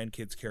that their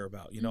grandkids care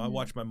about. I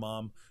watched my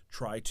mom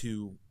try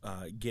to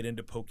get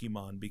into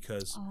Pokemon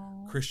because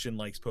Christian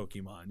likes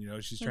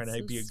Pokemon. She's trying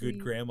to be a good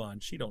grandma,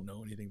 and she don't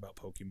know anything about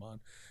Pokemon.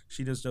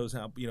 She just knows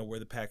how where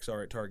the packs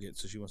are at Target,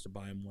 so she wants to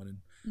buy him one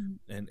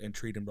and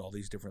treat him to all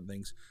these different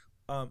things.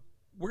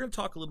 We're going to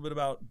talk a little bit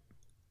about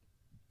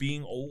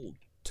being old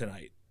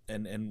tonight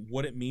and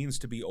what it means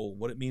to be old,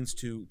 what it means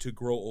to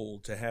grow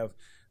old, to have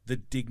the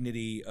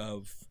dignity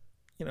of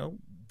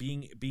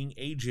being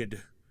aged.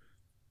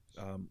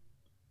 At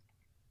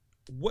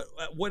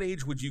what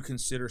age would you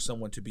consider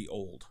someone to be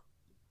old?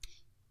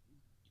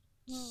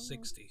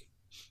 60.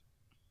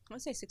 I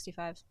would say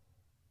 65.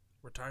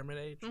 Retirement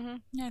age? Mm-hmm.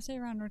 Yeah, I say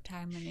around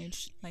retirement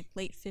age, like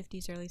late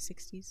 50s, early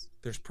 60s.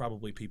 There's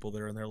probably people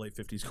that are in their late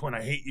 50s going,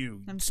 I hate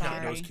you, I'm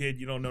snot-nosed sorry. kid,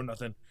 you don't know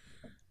nothing.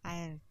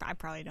 I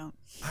probably don't.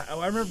 I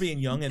remember being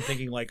young and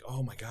thinking like,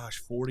 oh my gosh,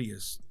 40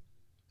 is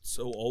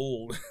so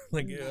old.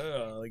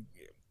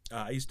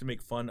 I used to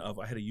make fun of,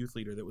 I had a youth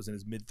leader that was in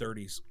his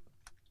mid-30s.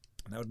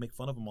 And I would make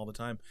fun of him all the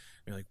time.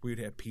 We'd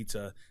have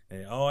pizza,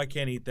 and I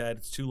can't eat that.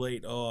 It's too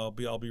late. Oh,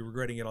 I'll be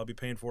regretting it. I'll be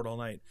paying for it all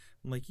night.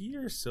 I'm like,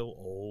 you're so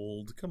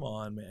old. Come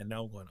on, man. And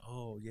now I'm going,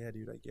 oh yeah,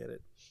 dude, I get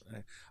it.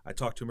 I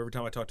talk to him every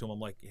time I talk to him. I'm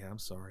like, yeah, I'm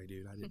sorry,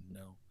 dude. I didn't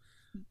know.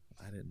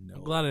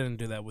 I'm glad I didn't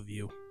do that with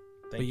you.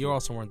 But you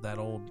also weren't that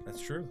old.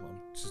 That's true.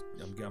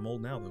 I'm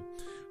old now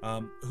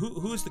though.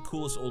 Who is the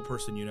coolest old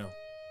person you know?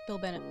 Bill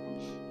Bennett.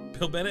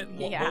 Bill Bennett?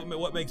 Yeah.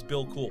 What makes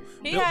Bill cool?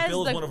 He has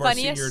Bill's the one of our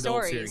senior funniest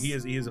adults stories. here.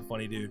 He is a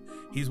funny dude.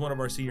 He's one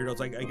of our senior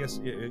adults. I guess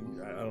a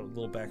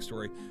little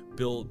backstory.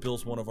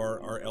 Bill's one of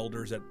our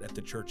elders at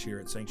the church here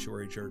at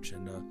Sanctuary Church,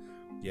 and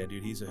yeah,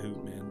 dude, he's a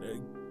hoot,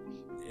 man.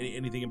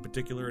 Anything in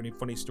particular? Any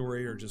funny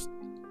story or just?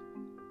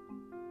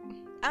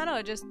 I don't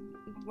know. Just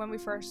when we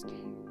first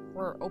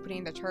were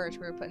opening the church,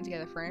 we were putting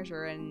together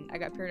furniture, and I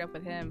got paired up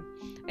with him,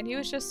 and he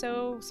was just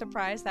so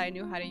surprised that I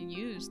knew how to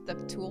use the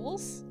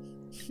tools.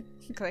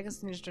 Because I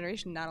guess in his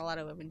generation, not a lot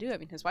of women do. I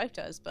mean, his wife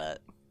does, but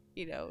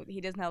he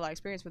doesn't have a lot of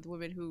experience with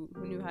women who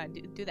knew how to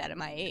do that at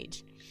my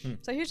age.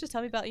 So he was just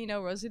telling me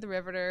about Rosie the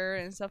Riveter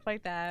and stuff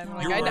like that. I'm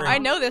like, I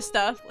know this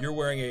stuff. You're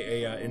wearing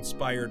a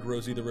inspired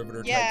Rosie the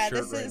Riveter Yeah, type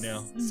shirt this right is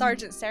now.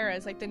 Sergeant Sarah.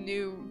 It's like the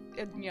new,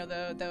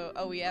 the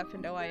OEF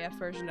and OIF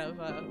version of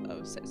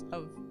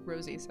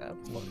Rosie. So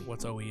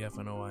What's OEF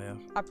and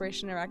OIF?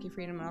 Operation Iraqi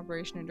Freedom and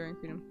Operation Enduring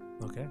Freedom.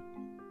 Okay.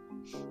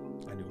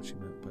 I knew what she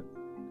meant, but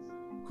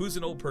who's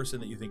an old person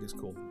that you think is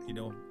cool?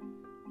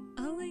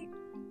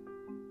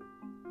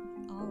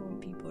 All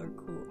old people are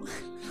cool.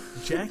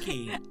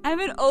 Jackie. I'm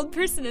an old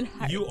person in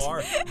heart. You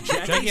are.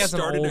 Jackie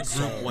started a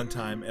group one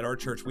time at our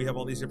church. We have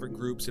all these different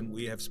groups, and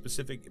we have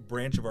specific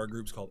branch of our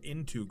groups called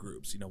Into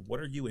Groups. What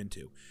are you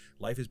into?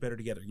 Life is better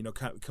together.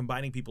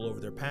 Combining people over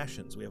their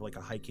passions. We have like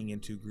a hiking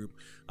Into group.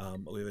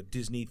 We have a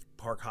Disney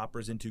park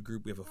hoppers Into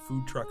group. We have a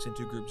food trucks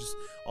Into group. Just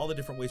all the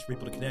different ways for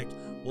people to connect.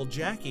 Well,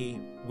 Jackie,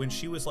 when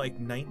she was like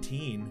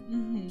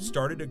 19,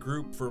 started a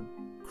group for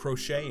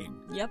crocheting.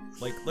 Yep.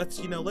 Like, let's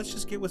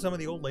just get with some of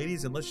the old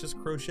ladies and let's just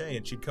crochet.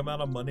 And she'd come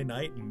out on Monday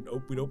night and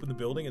we'd open the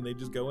building and they'd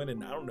just go in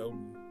and, I don't know,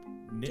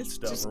 knit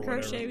stuff just or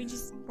crochet. whatever. We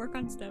just work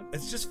on stuff.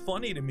 It's just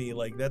funny to me.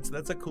 Like, that's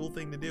a cool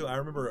thing to do. I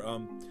remember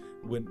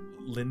when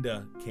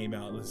Linda came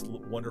out, this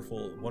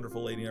wonderful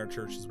lady in our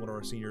church is one of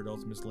our senior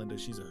adults, Miss Linda.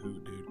 She's a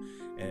hoot, dude.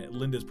 And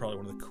Linda's probably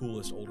one of the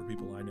coolest older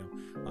people I know.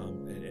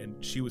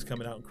 And she was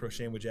coming out and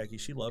crocheting with Jackie.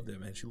 She loved it,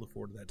 man. She looked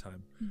forward to that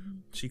time. Mm-hmm.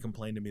 She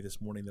complained to me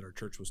this morning that our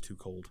church was too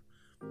cold.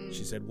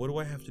 She said, "What do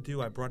I have to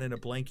do? I brought in a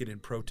blanket in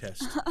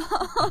protest."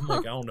 I'm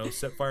like, "I don't know.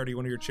 Set fire to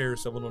one of your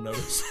chairs. Someone will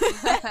notice."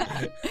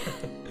 I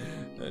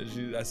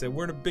said,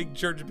 "We're in a big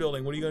church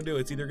building. What are you going to do?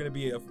 It's either going to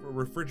be a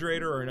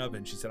refrigerator or an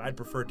oven." She said, "I'd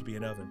prefer it to be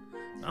an oven.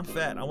 I'm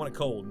fat. I want it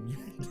cold.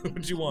 Do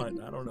what you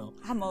want. I don't know.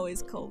 I'm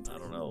always cold. I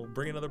don't know.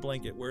 Bring another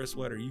blanket. Wear a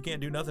sweater. You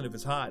can't do nothing if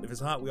it's hot. If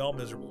it's hot, we all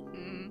miserable."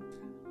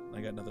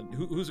 I got nothing.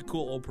 Who's a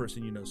cool old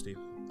person you know, Steve?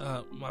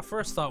 My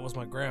first thought was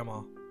my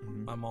grandma,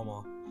 my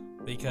mama.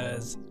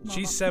 Because Mama.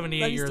 she's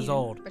 78 years Steven.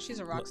 old. But she's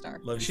a rock star.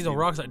 She's a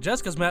rock star.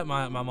 Jessica's met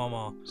my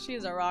mama.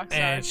 She's a rock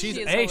star. And she's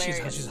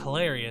hilarious.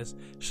 hilarious.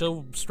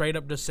 She'll straight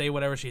up just say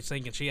whatever she's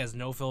thinking. She has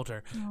no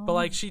filter. But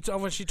like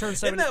when she turns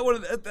 70,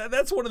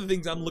 that's one of the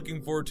things I'm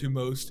looking forward to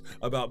most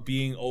about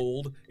being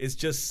old is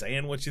just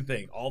saying what you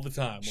think all the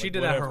time. she like,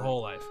 did whatever. that her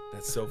whole life.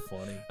 That's so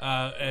funny.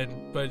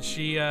 But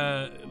she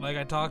like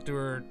I talked to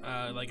her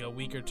like a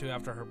week or two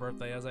after her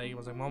birthday. I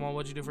was like, "Mama,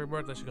 what'd you do for your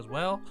birthday?" She goes,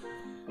 "Well,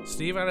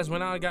 Steve, I just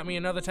went out and got me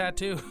another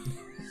tattoo."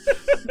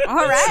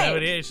 All right.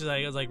 78. She's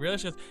like, I was like, "Really?"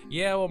 She goes,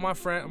 "Yeah, well, my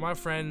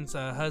friend's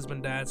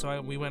husband died,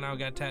 so we went out and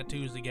got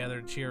tattoos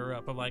together to cheer her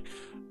up." I'm like,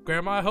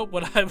 "Grandma, I hope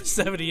when I'm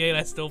 78,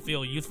 I still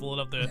feel youthful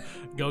enough to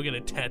go get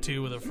a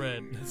tattoo with a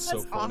friend." That's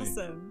so funny.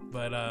 Awesome.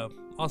 But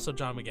also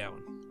John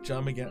McGowan.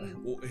 John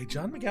McGowan. Well, hey,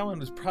 John McGowan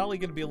was probably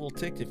going to be a little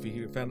ticked if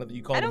he found out that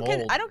you called him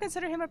old. I don't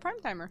consider him a prime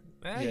timer.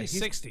 He's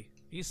 60.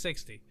 He's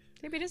 60.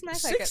 Maybe it is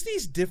nice.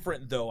 60's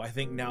different though, I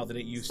think, now than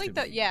it used to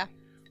be. Yeah.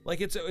 Like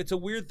it's a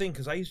weird thing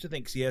because I used to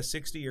think,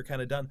 60, you're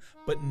kind of done.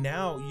 But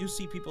now you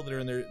see people that are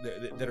in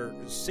that are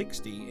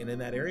 60 and in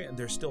that area, and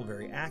they're still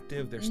very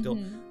active. They're still,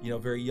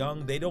 very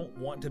young. They don't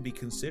want to be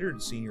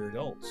considered senior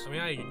adults. I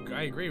mean,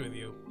 I agree with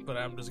you, but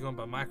I'm just going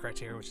by my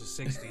criteria, which is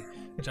 60.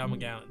 John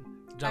McGowan.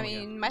 I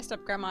mean, my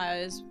step grandma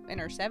is in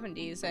her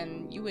 70s,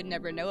 and you would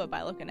never know it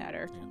by looking at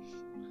her. Yeah.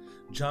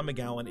 John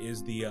McGowan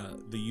is the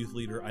youth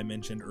leader I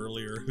mentioned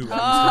earlier, who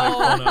I used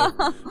to make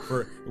fun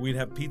of. We'd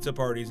have pizza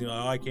parties,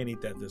 I can't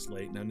eat that this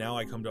late. Now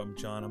I come to him,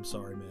 "John, I'm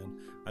sorry, man.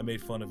 I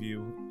made fun of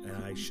you,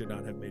 and I should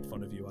not have made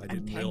fun of you. I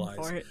didn't realize.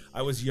 For it.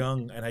 I was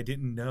young, and I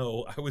didn't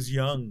know. I was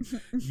young.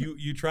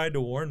 You tried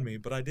to warn me,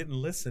 but I didn't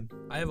listen."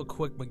 I have a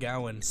quick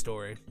McGowan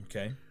story.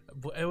 Okay.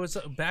 It was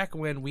back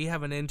when we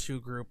have an Into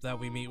group that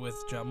we meet with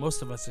John.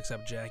 Most of us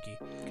except Jackie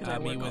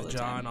meet with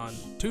John on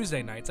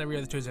Tuesday nights, every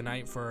other Tuesday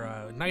night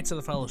for Knights of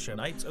the Fellowship.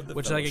 Knights of the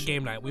which Fellowship. is like a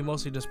game night. We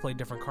mostly just play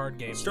different card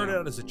games. It started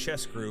out as a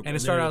chess group, and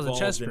it started out as a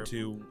chess group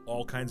into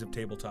all kinds of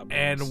tabletop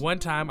games. And one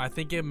time, I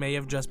think it may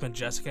have just been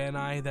Jessica and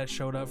I that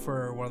showed up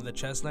for one of the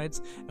chess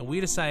nights, and we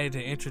decided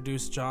to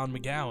introduce John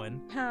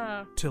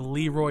McGowan to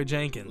Leroy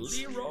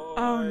Jenkins.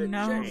 Oh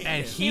no! Jenkins.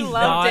 And he loved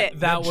thought it.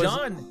 that was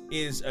John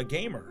is a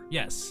gamer.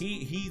 Yes,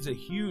 he's a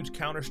huge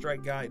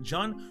Counter-Strike guy.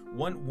 John,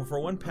 for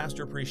one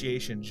pastor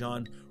appreciation,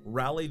 John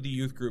rallied the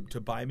youth group to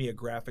buy me a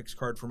graphics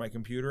card for my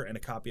computer and a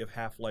copy of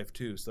Half-Life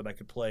 2 so that I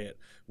could play it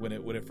when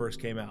it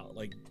first came out.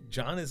 Like,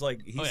 John is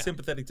like, he's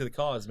sympathetic to the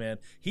cause, man.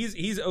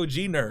 He's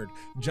OG nerd.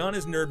 John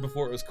is nerd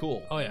before it was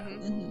cool. Oh yeah,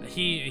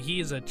 he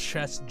is a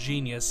chess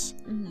genius.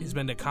 He's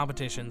been to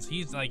competitions.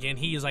 He's like, and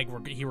he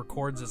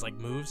records his like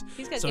moves.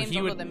 He's got so games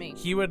older than me.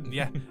 He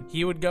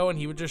would go and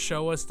he would just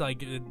show us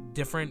like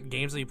different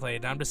games that he played.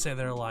 And I'm just sitting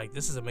there like,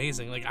 this is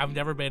amazing. Like, I've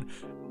never been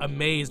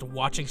amazed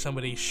watching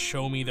somebody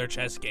show me their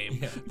chess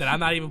game that I'm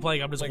not even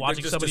playing. I'm just like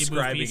watching somebody move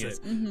describing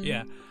pieces. it.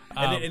 Yeah.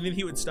 And then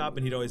he would stop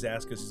and he'd always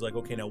ask us, he's like,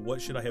 "Okay, now what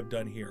should I have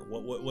done here?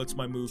 What's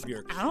my move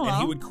here?"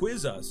 And he would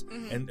quiz us,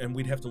 and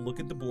we'd have to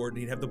look at the board,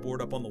 and he'd have the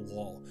board up on the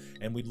wall,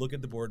 and we'd look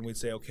at the board and we'd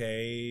say,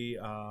 "Okay,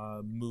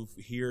 move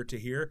here to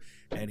here,"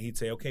 and he'd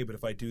say, "Okay, but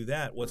if I do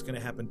that, what's going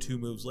to happen 2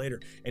 moves later?"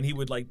 And he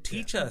would like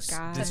teach us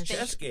this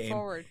chess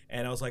game,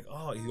 and I was like,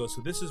 "Oh," he goes,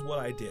 "So this is what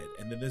I did,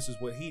 and then this is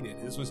what he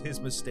did. This was his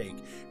mistake."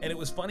 And it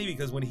was funny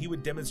because when he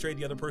would demonstrate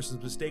the other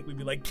person's mistake, we'd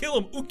be like, "Kill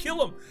him! Ooh,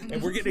 kill him!"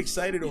 And we're getting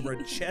excited over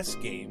a chess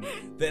game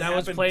that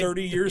happened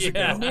 30 years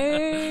ago.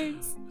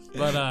 Nerds.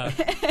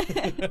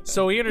 But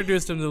so we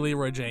introduced him to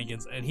Leroy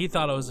Jenkins, and he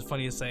thought it was the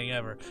funniest thing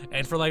ever.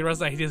 And for like the rest of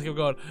the night, he just kept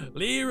going,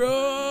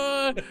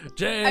 "Leroy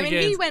Jenkins." I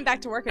mean, he went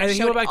back to work and he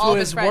showed went back all to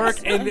his his friends.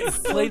 work and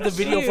played the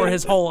video for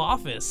his whole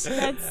office.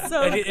 That's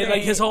so and great.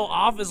 like his whole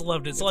office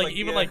loved it. So like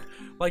even like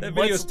that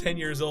video's 10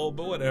 years old,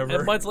 but whatever.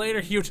 And months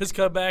later, he would just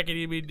come back and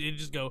he'd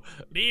just go,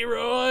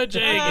 "Leroy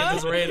Jenkins,"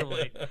 just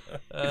randomly.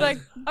 He's like,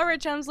 "All right,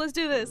 chums, let's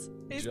do this."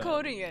 He's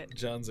coding it.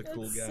 John's a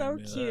cool guy. So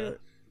man.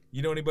 cute.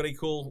 You know anybody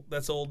cool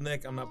that's old,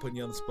 Nick? I'm not putting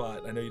you on the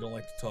spot. I know you don't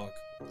like to talk.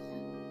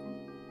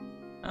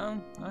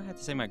 I have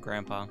to say my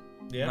grandpa.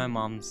 Yeah? My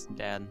mom's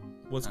dad.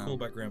 What's cool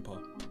about Grandpa?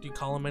 Do you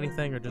call him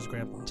anything or just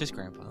Grandpa? Just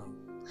Grandpa.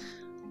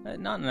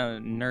 Not in a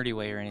nerdy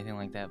way or anything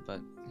like that,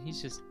 but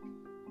he's just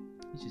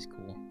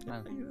cool.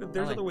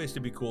 There's other ways to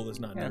be cool that's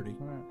not nerdy.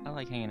 I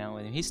like hanging out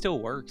with him. He still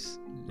works.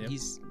 Yep.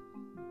 He's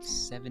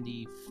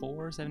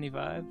 74,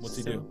 75. What's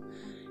he do?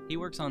 He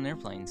works on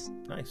airplanes.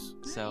 Nice.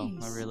 So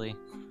I really.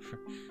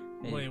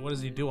 Wait, what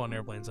does he do on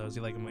airplanes though? Is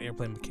he like an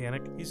airplane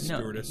mechanic? He's a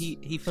stewardess.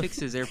 He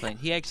fixes airplanes.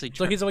 He actually.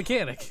 So he's a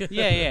mechanic.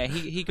 Yeah.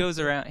 He goes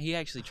around. He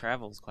actually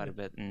travels quite a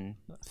bit and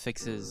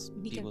fixes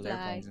people's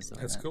airplanes and stuff.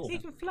 That's like that. cool. He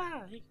can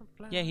fly. He can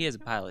fly. Yeah, he is a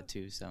pilot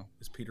too. So.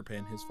 Is Peter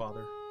Pan his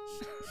father?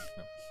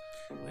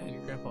 Man,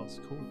 your grandpa's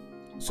cool.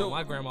 So all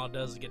my grandma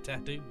does is get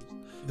tattoos.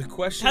 The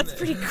question. That's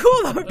pretty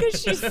cool though, because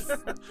she's.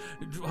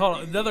 Hold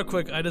on, another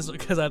quick.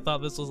 Because I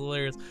thought this was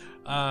hilarious.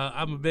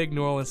 I'm a big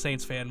New Orleans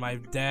Saints fan. My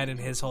dad and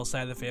his whole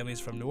side of the family is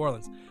from New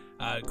Orleans,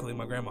 including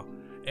my grandma.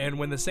 And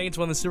when the Saints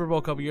won the Super Bowl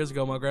a couple years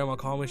ago, my grandma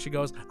called me. She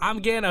goes, "I'm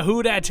getting a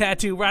Who Dat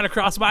tattoo right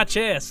across my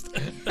chest."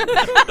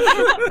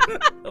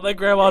 I'm like,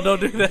 "Grandma,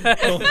 don't do that."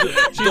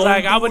 She's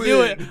like, "I'm gonna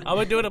do it. I'm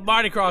gonna do it in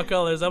Mardi Gras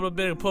colors. I'm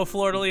gonna put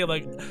Fleur de Lis." I'm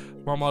like,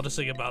 "Mom, I'll just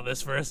think about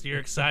this first. You're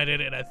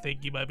excited, and I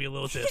think you might be a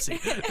little tipsy.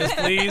 Just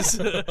please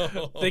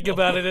think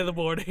about it in the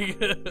morning."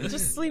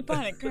 Just sleep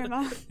on it,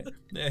 Grandma.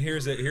 Yeah,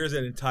 here's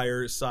an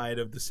entire side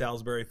of the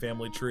Salisbury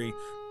family tree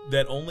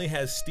that only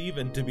has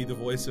Stephen to be the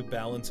voice of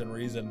balance and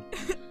reason.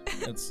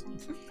 That's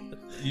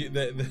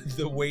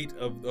the weight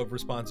of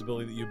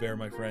responsibility that you bear,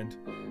 my friend,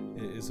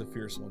 is a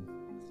fierce one.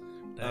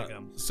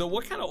 So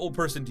what kind of old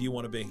person do you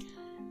want to be?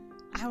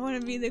 I want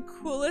to be the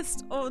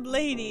coolest old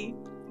lady.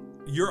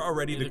 You're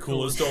already the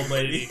coolest old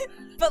lady.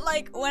 But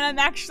like when I'm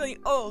actually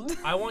old.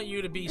 I want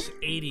you to be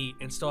 80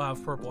 and still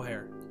have purple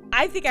hair.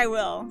 I think I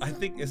will. I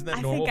think, isn't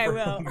that normal for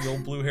the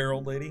old blue hair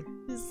old lady?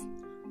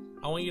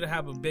 I want you to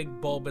have a big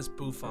bulbous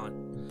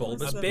bouffant.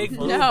 Bulbous? A big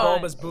blue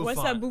bulbous bouffant.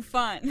 What's a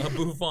bouffant? A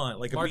bouffant,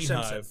 like Marge a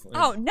beehive. Simpson.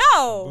 Oh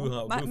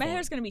no! Bouffant. My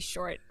hair's gonna be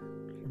short.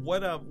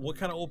 What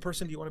kind of old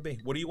person do you want to be?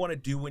 What do you want to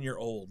do when you're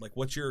old? Like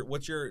what's your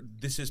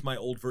this is my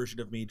old version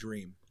of me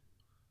dream?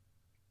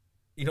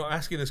 You know,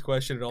 asking this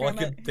question, and all I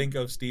could think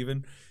of,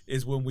 Stephen,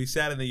 is when we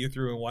sat in the youth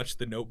room and watched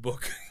The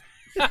Notebook.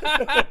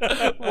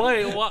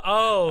 Wait, what?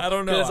 Oh, I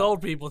don't know. Because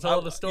old people tell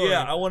the story.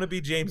 Yeah, I want to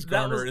be James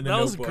Garner in The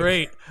Notebook. That was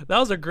great. That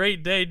was a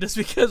great day, just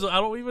because I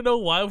don't even know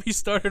why we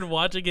started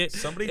watching it.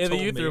 Somebody in told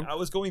the youth me room. I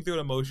was going through an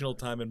emotional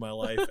time in my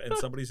life, and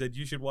somebody said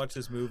you should watch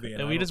this movie,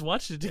 and we just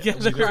watched it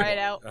together. Cried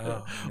out. Oh,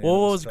 man,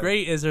 well, what was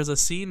great is there's a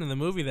scene in the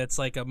movie that's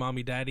like a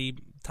mommy daddy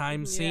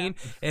time scene,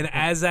 and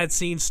as that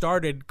scene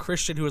started,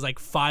 Christian, who was like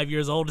 5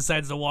 years old,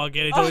 decides to walk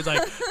in, and he's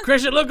like,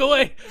 "Christian, look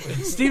away!"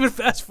 Stephen,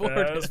 fast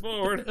forward. Fast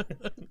forward.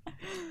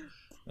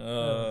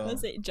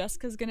 Was it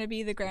Jessica's gonna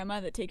be the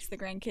grandma that takes the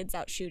grandkids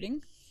out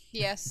shooting?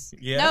 Yes.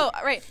 Yeah. No,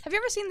 right. Have you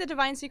ever seen The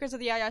Divine Secrets of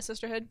the Yaya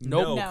Sisterhood?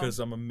 No, because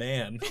I'm a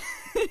man.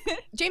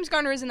 James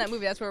Garner is in that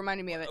movie. That's what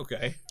reminded me of it.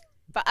 Okay.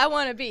 But I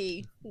want to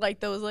be like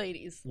those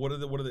ladies. What are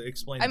they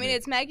explain? I mean,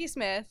 it's Maggie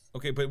Smith.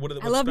 Okay, but what's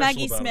I love special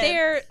Maggie about Smith.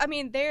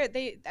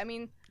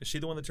 it? Is she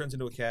the one that turns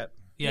into a cat?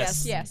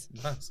 Yes. Yes.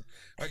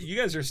 You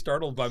guys are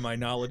startled by my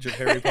knowledge of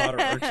Harry Potter,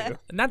 aren't you?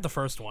 Not the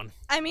first one.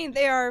 I mean,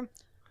 they're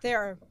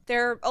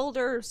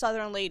older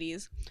Southern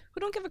ladies who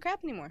don't give a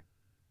crap anymore.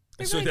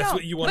 They So really that's don't.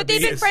 what you want to But be.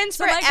 they've been friends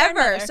So my forever,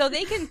 grandmother. so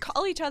they can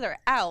call each other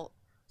out.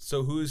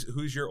 So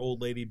who's your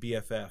old lady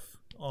BFF?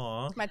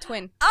 Aw. My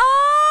twin.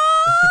 Oh!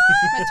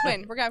 My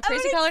twin. We're gonna have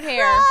crazy I'm gonna colored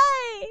hair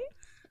cry.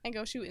 and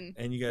go shooting.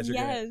 And you guys are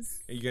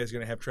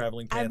gonna have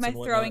traveling I pants have my and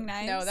whatnot? throwing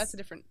knives. No, that's a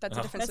different That's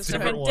a sisterhood.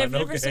 different one.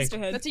 Okay.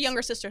 sisterhood. That's a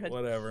younger sisterhood.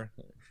 Whatever.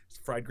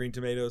 Fried green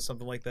tomatoes,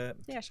 something like that.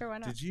 Yeah, sure, why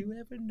not? Did you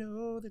ever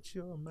know that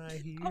you're my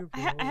hero?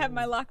 I have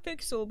my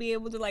lockpick, so we'll be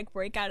able to like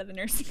break out of the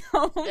nursing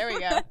home. There we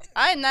go.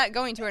 I'm not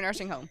going to a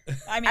nursing home.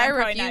 I mean, I I'm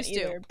probably not refuse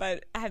to. either,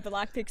 but I have the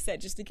lockpick set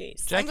just in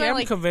case. Jackie,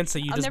 I'm convinced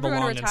that you I'm just never gonna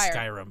belong in retire.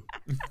 Skyrim.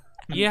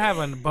 You have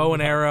a bow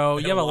and arrow.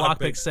 You have a lockpick.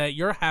 lockpick set.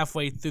 You're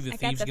halfway through the I got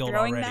Thieves the Guild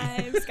throwing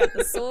already. knives, got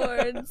the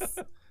swords.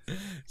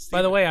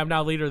 By the way, I'm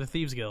now leader of the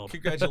Thieves Guild.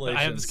 Congratulations.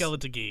 I have the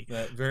skeleton key.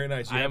 Very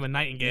nice. I am a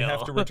nightingale. You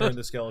have to return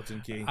the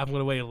skeleton key. I'm going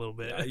to wait a little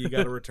bit. You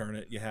got to return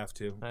it. You have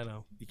to. I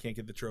know. You can't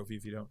get the trophy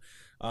if you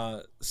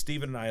don't.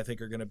 Steven and I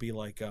think, are going to be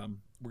like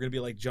we're going to be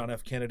like John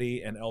F.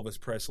 Kennedy and Elvis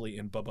Presley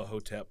in Bubba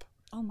Hotep.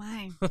 Oh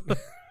my!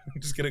 I'm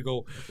just gonna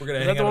go. We're gonna.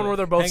 Is hang that the out one where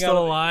they're both hang still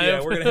out- alive?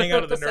 Yeah, we're gonna hang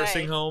out at the Say.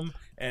 nursing home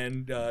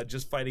and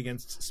just fight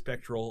against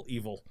spectral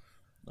evil.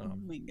 Oh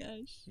my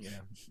gosh! Yeah,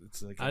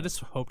 it's like I just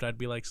hoped I'd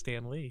be like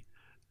Stan Lee.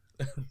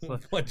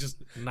 what,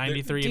 just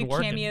 93 Do and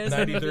working. cameos.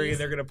 93, and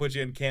they're gonna put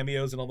you in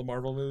cameos in all the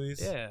Marvel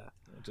movies. Yeah.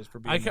 just for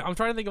being. I'm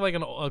trying to think of like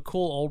a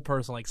cool old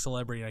person, like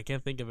celebrity. I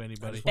can't think of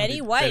anybody.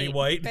 Betty White. Betty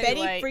White. Betty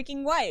White.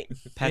 freaking White.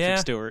 Patrick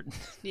Stewart.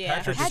 Yeah.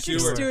 Patrick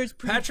Stewart's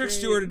pretty Patrick great.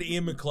 Stewart and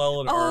Ian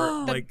McClellan Oh,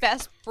 are The like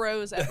best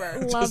bros ever.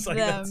 just Love like,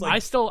 them. that's like,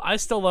 I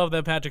still love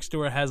that Patrick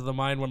Stewart has the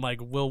mind when like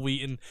Will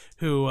Wheaton,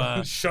 who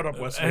shut up,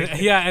 Wesley.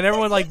 yeah, and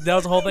everyone like that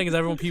was the whole thing is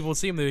everyone people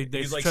see him. They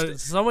He's like,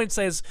 someone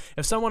says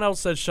if someone else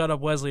says "shut up,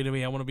 Wesley" to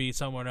me, I want to be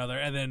somewhere or another.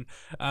 And then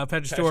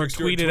Patrick Stewart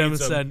tweeted him and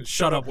tweets said,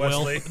 "Shut up,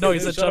 Will." Wesley. No, he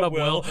said, "Shut up,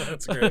 Will."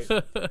 That's great.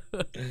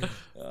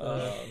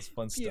 It's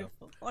fun stuff.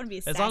 Beautiful. I want to be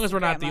a As long as sassy we're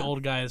not the grandma.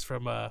 old guys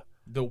from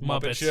The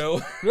Muppet Muppets.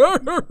 Show.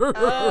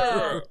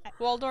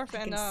 Waldorf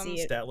and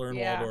see it. Statler and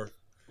yeah. Waldorf.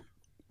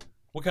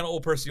 What kind of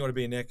old person you want to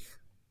be, Nick?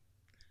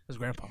 His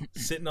grandpa.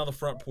 Sitting on the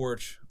front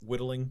porch,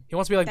 whittling. He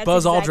wants to be like That's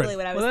Buzz exactly Aldrin.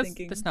 what I was Well,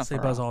 thinking. that's not Say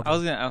far Buzz off.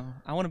 Aldrin.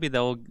 I want to be the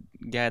old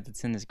guy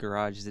that's in his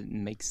garage that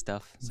makes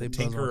stuff. The Buzz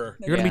Aldrin. Tinkerer.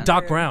 You're gonna be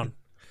Doc Brown.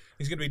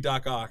 He's gonna be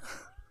Doc Ock.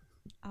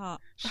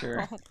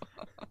 Sure.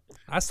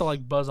 I still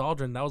like Buzz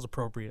Aldrin. That was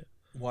appropriate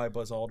Why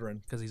Buzz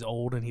Aldrin? because he's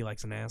old and he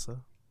likes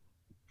NASA.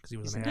 Because he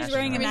was an He's astronaut.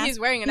 wearing I an mean, NASA he's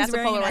wearing a he's NASA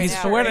wearing polo an right He's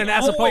now. wearing a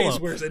NASA Always polo.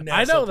 wears a NASA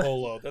I know that.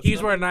 polo. That's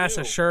He's wearing a nothing NASA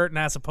new. shirt,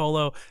 NASA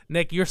polo.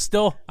 Nick, you're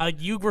still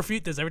you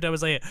refute this every time I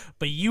say it,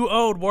 but you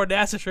own more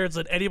NASA shirts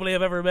than anybody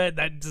I've ever met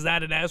that's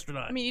not an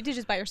astronaut. I mean, you did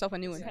just buy yourself a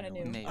new one. Kind of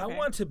new. Maybe. I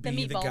want to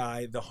be the meatball.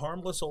 guy, the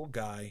harmless old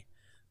guy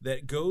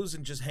that goes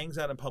and just hangs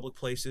out in public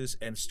places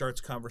and starts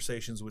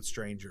conversations with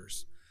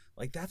strangers.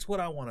 Like, that's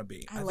what I want to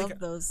be. I love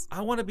those.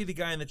 I want to be the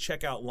guy in the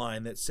checkout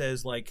line that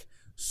says, like,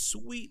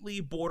 sweetly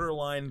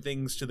borderline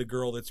things to the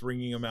girl that's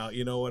ringing him out,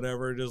 you know,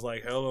 whatever, just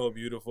like, hello,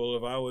 beautiful,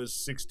 if I was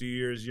 60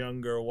 years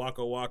younger,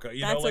 waka waka,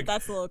 you know, like,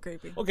 That's a little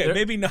creepy. okay,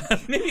 maybe not I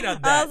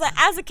that. was like,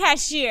 as a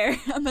cashier,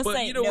 I'm gonna But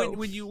say you know, no.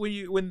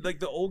 when like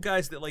the old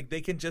guys that like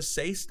they can just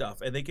say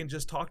stuff and they can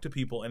just talk to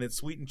people and it's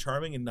sweet and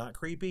charming and not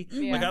creepy.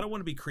 Yeah. Like, I don't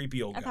want to be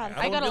creepy old I've guy. had-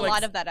 I don't got wanna a be lot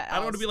like, of that at I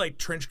don't want to Al's. be like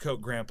trench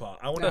coat grandpa.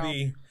 I want to No.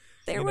 be.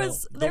 There you know,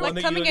 was- the there one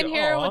Like that coming you in go,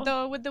 here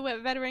 "Aw." with the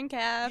veteran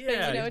cap, Yeah, and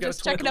he's you know, got a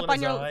just checking twinkle up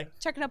in on his eye.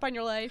 checking up on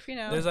your life, you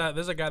know.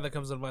 There's a guy that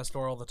comes into my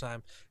store all the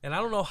time, and I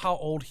don't know how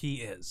old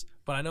he is,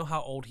 but I know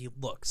how old he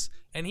looks,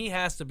 and he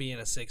has to be in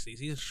his 60s.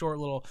 He's a short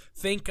little.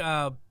 Think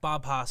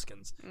Bob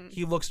Hoskins.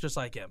 He looks just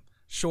like him,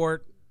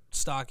 short,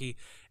 stocky,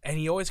 and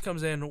he always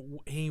comes in.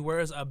 He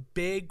wears a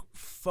big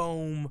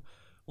foam,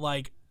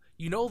 like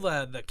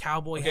the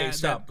cowboy Okay, hat.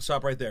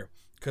 stop right there,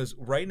 because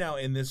right now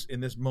in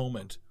this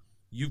moment,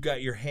 you've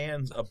got your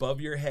hands above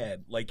your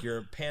head like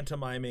you're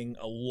pantomiming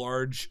a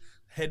large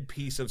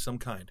headpiece of some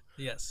kind.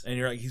 Yes. And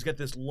you're like, he's got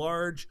this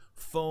large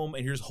foam,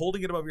 and you're just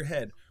holding it above your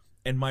head.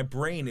 And my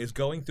brain is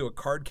going through a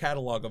card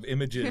catalog of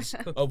images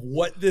of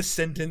what this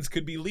sentence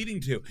could be leading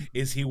to.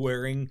 Is he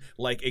wearing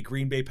like a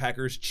Green Bay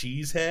Packers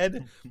cheese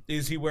head?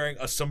 Is he wearing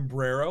a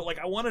sombrero? Like,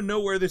 I want to know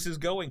where this is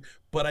going,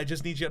 but I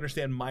just need you to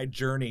understand my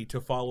journey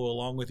to follow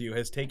along with you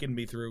has taken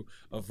me through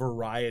a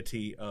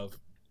variety of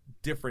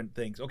different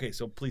things. Okay,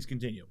 so please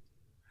continue.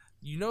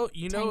 You know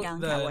 10-gallon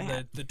cowboy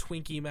hat. the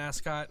Twinkie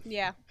mascot.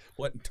 Yeah.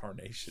 What in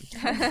tarnation?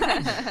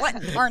 What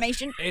in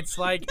tarnation? It's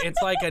like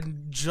a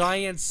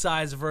giant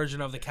size version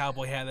of the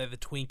cowboy hat that the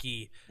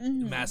Twinkie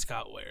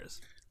mascot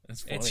wears. That's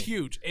funny. It's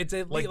huge. It's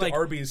a Like the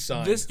Arby's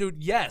sign. This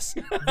dude, yes.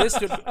 This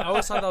dude. I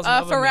always thought that was an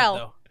oven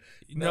Pharrell.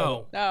 mitt,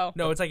 though.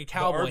 No, it's like a The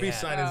cowboy Arby's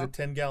hat. sign is a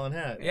 10-gallon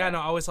hat. Yeah, no,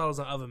 I always thought it was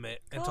an oven mitt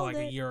until like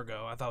Called a it. year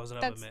ago. I thought it was an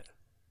That's- oven mitt.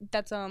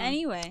 That's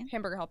Anyway.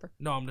 hamburger helper.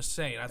 No, I'm just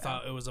saying. I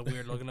thought it was a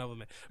weird looking oven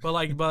mitt. But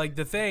like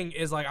the thing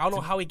is, like, I don't know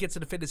how he gets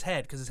it to fit his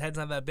head because his head's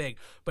not that big.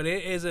 But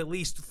it is at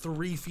least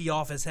 3 feet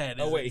off his head.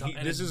 Oh, wait, And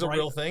this it's is a bright-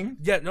 real thing?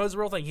 Yeah, no, it's a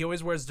real thing. He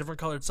always wears different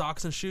colored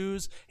socks and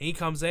shoes. And he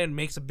comes in,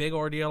 makes a big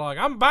ordeal, like,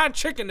 I'm buying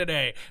chicken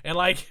today. And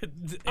like,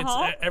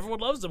 everyone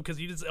loves him because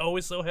he's just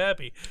always so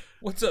happy.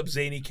 What's up,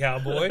 zany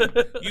cowboy?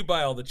 You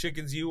buy all the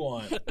chickens you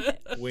want.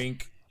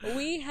 Wink.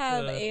 We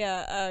have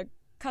a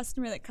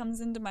customer that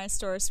comes into my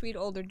store, a sweet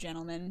older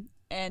gentleman,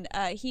 and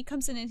he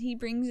comes in and he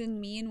brings in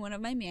me and one of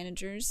my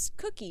managers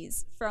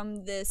cookies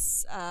from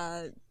this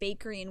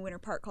bakery in Winter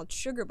Park called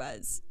Sugar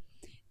Buzz.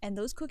 And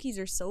those cookies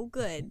are so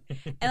good.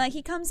 And like,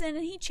 he comes in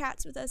and he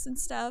chats with us and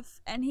stuff,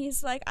 and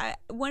he's like,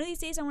 one of these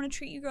days I want to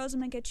treat you girls.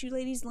 I'm gonna get you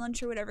ladies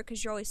lunch or whatever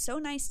because you're always so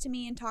nice to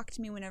me and talk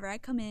to me whenever I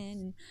come in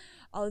and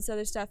all this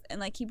other stuff. And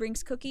like, he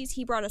brings cookies.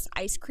 He brought us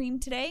ice cream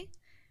today,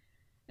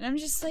 and I'm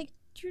just like,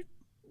 you're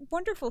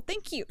wonderful,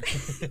 thank you.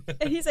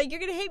 And he's like, you're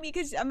gonna hate me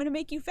because I'm gonna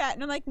make you fat,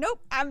 and I'm like, nope,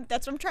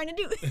 that's what I'm trying to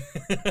do.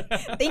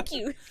 Thank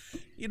you.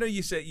 You know,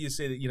 you say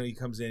that, you know, he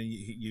comes in and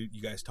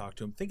you guys talk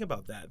to him. Think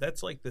about that.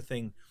 That's like the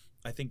thing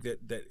I think that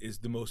is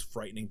the most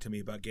frightening to me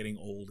about getting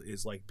old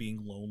is like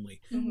being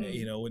lonely,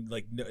 you know, and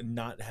like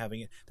not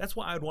having it. That's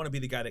why I'd want to be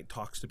the guy that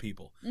talks to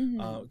people,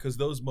 because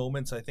those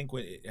moments, I think,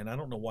 and I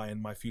don't know why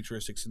in my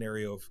futuristic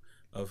scenario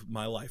of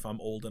my life I'm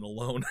old and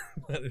alone,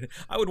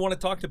 I would want to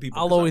talk to people.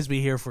 I'll always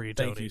be here for you,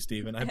 Tony. Thank you,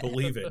 Stephen. I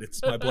believe it.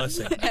 It's my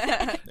blessing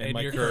and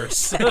my your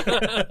curse.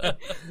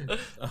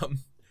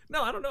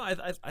 No, I don't know.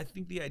 I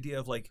think the idea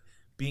of like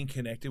being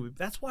connected with,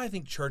 that's why I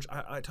think church,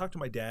 I talked to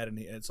my dad and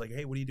it's like,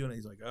 hey, what are you doing? And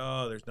he's like,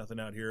 oh, there's nothing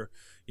out here,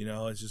 you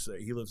know. It's just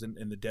he lives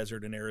in the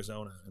desert in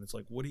Arizona, and it's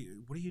like, what do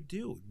you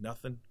do?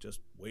 Nothing,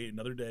 just wait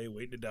another day,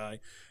 waiting to die.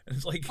 And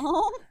it's like,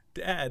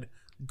 Dad,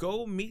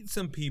 go meet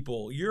some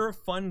people. You're a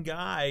fun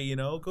guy, you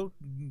know. Go,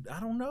 I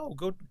don't know,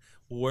 go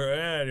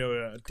where?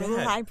 Dad, Go to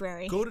the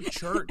library. Go to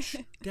church.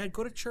 Dad,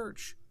 go to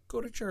church.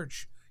 Go to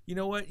church. You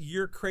know what?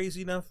 You're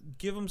crazy enough.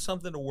 Give them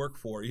something to work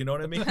for. You know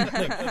what I mean?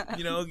 Like,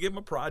 you know, give them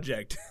a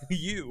project.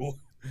 You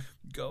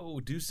go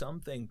do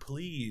something,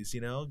 please.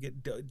 You know,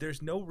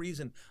 there's no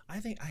reason. I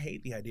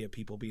hate the idea of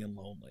people being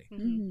lonely,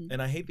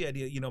 and I hate the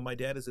idea. You know, my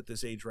dad is at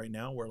this age right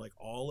now where like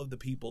all of the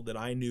people that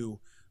I knew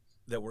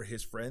that were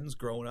his friends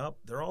growing up,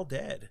 they're all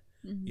dead.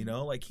 Mm-hmm. You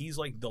know, like he's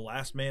like the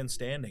last man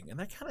standing, and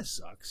that kind of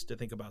sucks to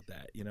think about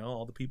that. You know,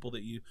 all the people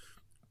that you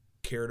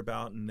cared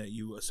about and that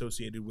you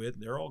associated with,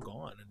 they're all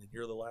gone, and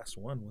you're the last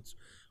one.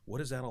 What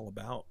is that all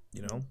about?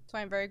 You know. So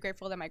I'm very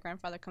grateful that my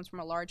grandfather comes from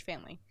a large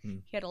family. He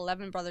had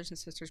 11 brothers and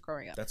sisters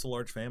growing up. That's a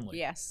large family.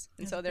 Yes,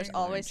 and so there's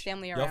always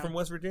family around. Y'all from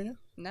West Virginia?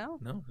 No.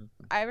 No.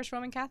 Irish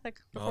Roman Catholic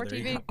before there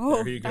you TV. go.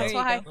 Oh, there you go. That's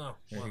why. Oh,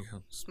 There you go.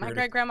 My Spiritus-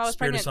 great grandma was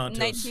Spiritus pregnant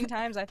Santos. 19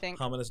 times, I think.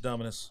 Hominis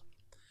Dominus.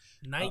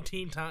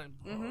 19 times.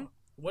 Mhm.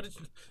 What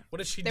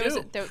did she There do?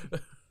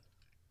 was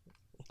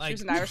Like, she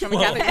was an Irish Roman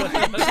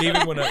Catholic.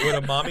 Stephen, when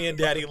a mommy and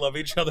daddy love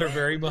each other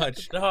very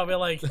much. No, I mean,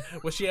 like,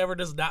 was she ever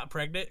just not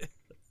pregnant?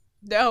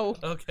 No.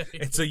 Okay.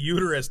 It's a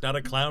uterus, not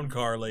a clown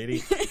car,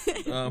 lady.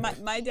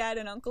 My dad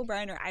and Uncle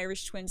Brian are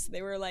Irish twins. So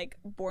they were like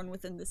born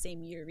within the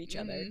same year of each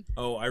other.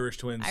 Oh, Irish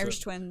twins.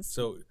 Irish twins.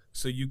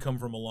 So you come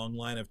from a long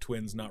line of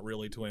twins, not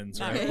really twins,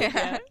 Not right? really,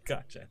 yeah.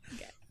 Gotcha.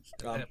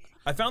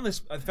 I found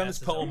this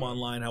poem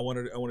online. I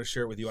want to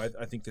share it with you.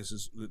 I think this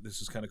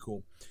is kind of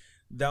cool.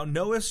 Thou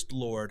knowest,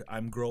 Lord,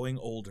 I'm growing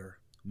older.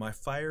 My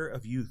fire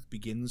of youth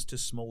begins to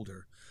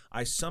smolder.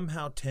 I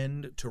somehow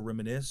tend to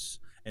reminisce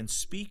and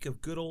speak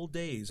of good old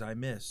days I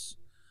miss.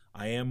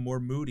 I am more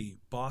moody,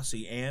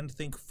 bossy, and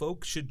think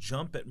folk should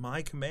jump at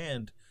my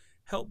command.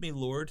 Help me,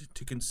 Lord,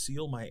 to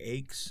conceal my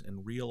aches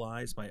and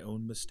realize my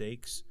own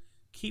mistakes.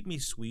 Keep me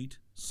sweet,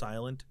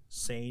 silent,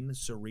 sane,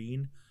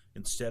 serene,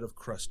 instead of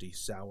crusty,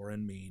 sour,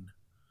 and mean.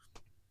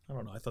 I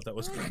don't know. I thought that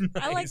was nice.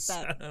 I like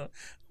that. I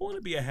want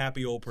to be a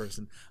happy old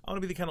person. I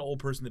want to be the kind of old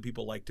person that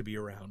people like to be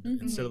around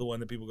instead of the one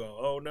that people go,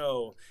 oh,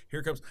 no,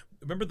 here comes.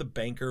 Remember the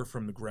banker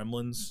from the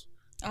Gremlins?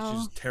 Oh. She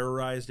just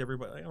terrorized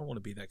everybody. I don't want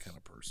to be that kind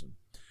of person.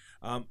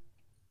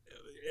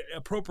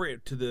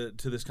 Appropriate to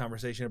this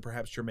conversation and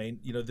perhaps germane,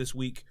 you know, this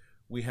week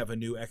we have a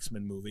new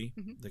X-Men movie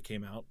that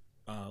came out,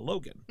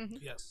 Logan.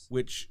 Yes.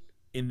 Which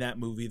in that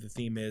movie the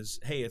theme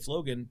is, hey, it's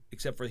Logan,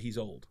 except for he's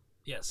old.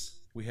 Yes.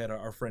 We had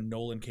our friend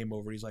Nolan came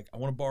over. He's like, I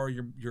want to borrow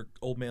your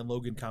Old Man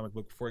Logan comic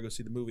book before I go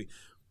see the movie.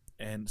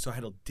 And so I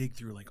had to dig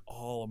through like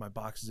all of my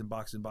boxes and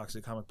boxes and boxes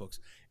of comic books.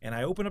 And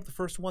I opened up the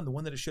first one, the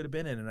one that it should have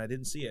been in, and I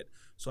didn't see it.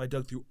 So I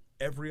dug through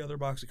every other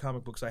box of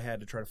comic books I had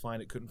to try to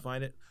find it. Couldn't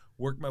find it.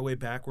 Worked my way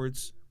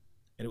backwards,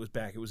 and it was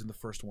back. It was in the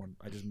first one.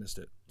 I just missed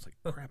it. It's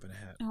like crap in a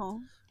hat.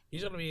 Oh.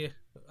 He's going to be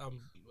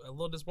a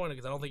little disappointed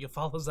because I don't think it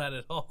follows that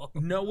at all.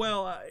 No,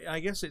 well, I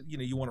guess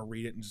you want to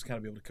read it and just kind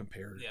of be able to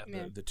compare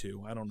Yeah. the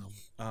two. I don't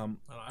know.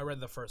 I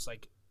read the first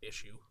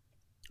issue.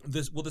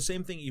 The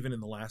same thing even in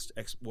the last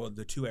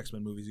the two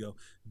X-Men movies ago,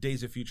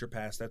 Days of Future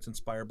Past. That's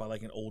inspired by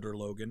like an older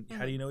Logan.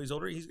 How do you know he's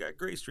older? He's got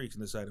gray streaks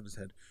in the side of his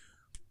head.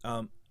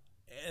 And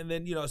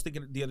then I was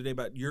thinking the other day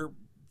about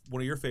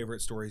one of your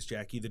favorite stories,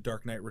 Jackie, The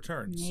Dark Knight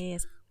Returns.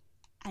 Yes.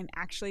 I'm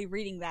actually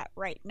reading that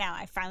right now.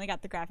 I finally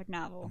got the graphic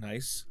novel.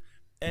 Nice.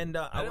 And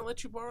I didn't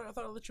let you borrow. I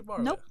thought I let you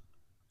borrow. Nope. It.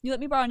 You let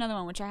me borrow another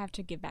one, which I have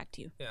to give back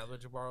to you. Yeah, I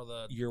let you borrow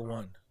the year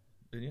one.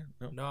 Did you?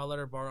 No, I let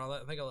her borrow.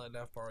 I think I let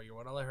Neff borrow year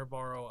one. I let her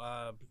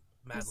borrow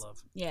Mad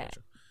Love. Yeah.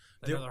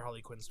 Another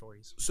Harley Quinn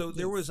stories. So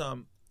there was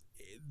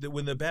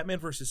when the Batman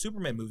versus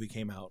Superman movie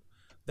came out,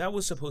 that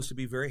was supposed to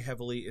be very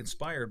heavily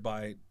inspired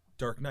by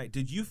Dark Knight.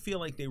 Did you feel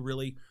like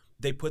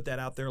they put that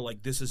out there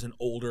like this is an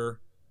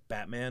older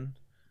Batman?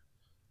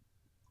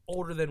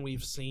 Older than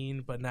we've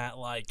seen, but not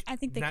like I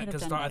think they could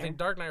have done better. I think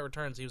Dark Knight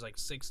Returns he was like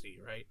 60,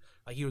 right?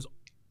 Like he was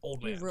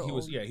old man. He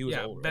was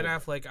old. Ben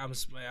Affleck, I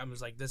was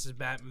like, this is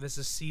Batman. This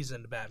is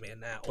seasoned Batman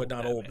now, but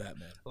not old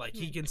Batman. Like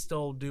he can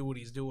still do what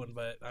he's doing,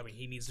 but I mean,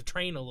 he needs to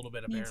train a little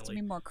bit. He Apparently, needs to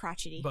be more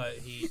crotchety. But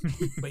he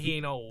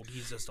ain't old.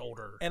 He's just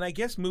older. And I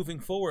guess moving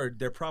forward,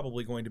 they're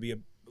probably going to be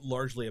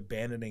largely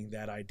abandoning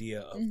that idea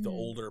of the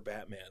older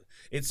Batman.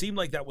 It seemed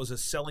like that was a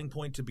selling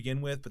point to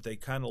begin with, but they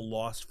kind of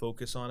lost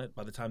focus on it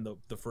by the time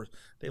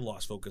they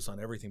lost focus on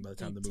everything by the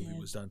time the movie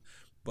was done.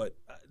 But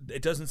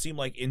it doesn't seem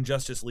like in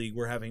Justice League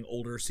we're having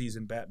older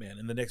seasoned Batman.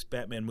 In the next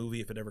Batman movie,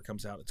 if it ever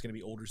comes out, it's going to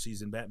be older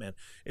seasoned Batman.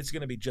 It's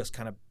going to be just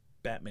kind of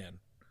Batman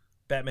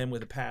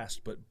with a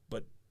past, but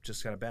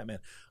just kind of Batman.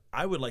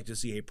 I would like to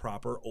see a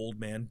proper old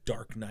man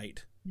Dark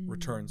Knight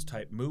Returns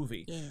type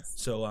movie. Yes.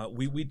 So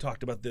we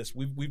talked about this.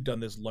 We've done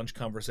this lunch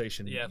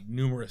conversation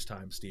numerous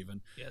times,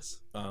 Stephen. Yes.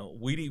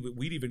 We'd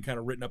even kind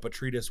of written up a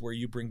treatise where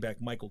you bring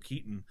back Michael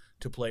Keaton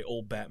to play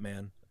old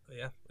Batman.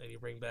 Yeah, and you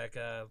bring back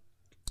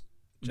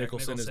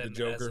Nicholson as the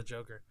Joker.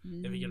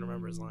 If you can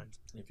remember his lines.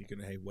 If you can,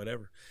 hey,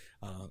 whatever.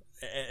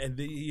 And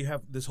you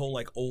have this whole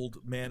like old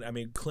man. I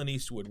mean, Clint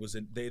Eastwood was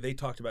in. They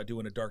talked about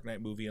doing a Dark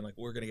Knight movie and like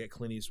we're gonna get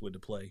Clint Eastwood to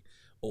play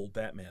old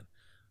Batman.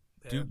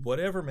 Yeah. Dude,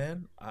 whatever,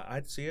 man.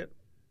 I'd see it.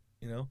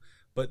 You know.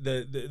 But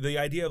the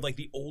idea of like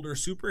the older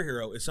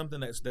superhero is something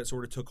that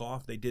sort of took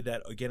off. They did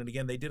that again and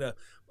again. They did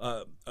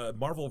a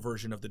Marvel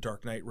version of the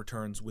Dark Knight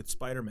Returns with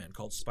Spider-Man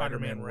called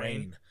Spider-Man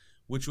Reign,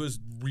 which was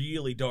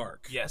really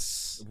dark.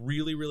 Yes.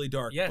 Really, really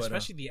dark. Yeah, but,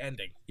 especially the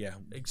ending. Yeah.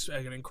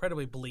 An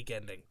incredibly bleak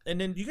ending.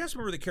 And then, do you guys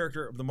remember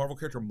the Marvel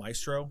character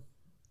Maestro?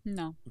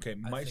 No. Okay,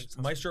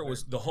 Maestro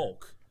was the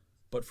Hulk,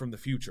 but from the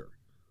future.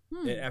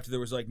 After there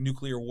was like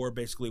nuclear war,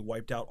 basically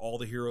wiped out all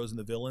the heroes and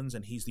the villains,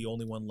 and he's the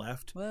only one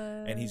left. What?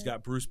 And he's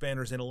got Bruce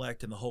Banner's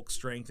intellect and the Hulk's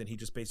strength, and he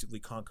just basically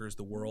conquers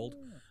the world.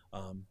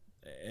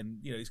 And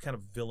he's kind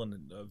of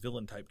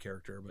villain type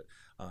character, but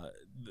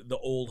the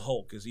old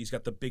Hulk he's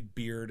got the big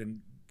beard, and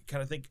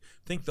kind of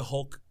think the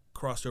Hulk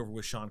crossed over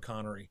with Sean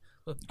Connery.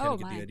 You kind of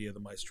get the idea of the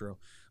maestro.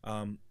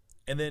 And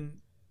then,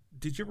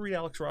 did you ever read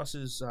Alex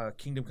Ross's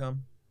Kingdom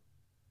Come?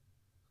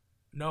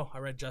 No, I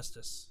read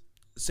Justice.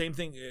 Same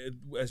thing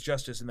as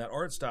Justice in that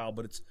art style,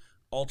 but it's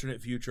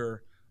alternate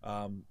future.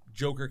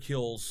 Joker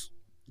kills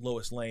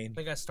Lois Lane. I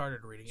think I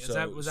started reading it.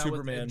 So Was that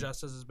Superman, what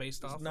Injustice is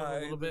based off of a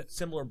little bit?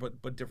 Similar,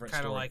 but different.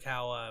 Kind of story. like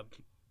how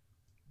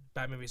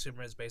Batman v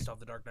Superman is based off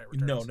The Dark Knight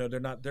Returns. No, they're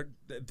not.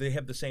 They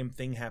have the same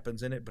thing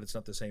happens in it, but it's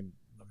not the same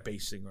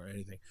basing or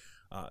anything.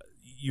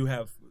 You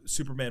have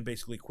Superman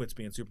basically quits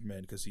being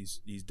Superman because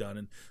he's done,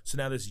 and so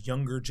now this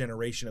younger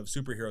generation of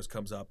superheroes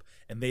comes up,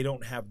 and they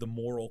don't have the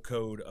moral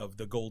code of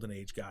the Golden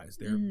Age guys.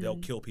 They'll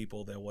kill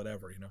people, they'll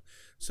whatever,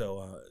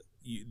 So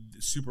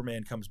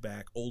Superman comes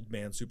back, old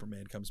man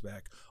Superman comes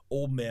back,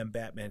 old man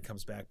Batman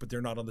comes back, but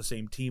they're not on the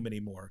same team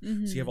anymore.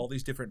 So you have all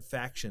these different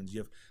factions. You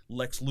have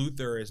Lex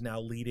Luthor is now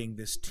leading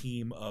this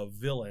team of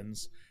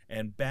villains,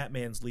 and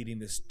Batman's leading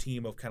this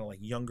team of kind of like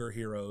younger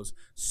heroes.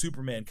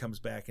 Superman comes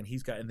back, and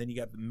then you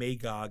got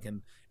Magog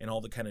and all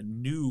the kind of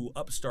new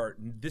upstart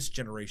this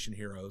generation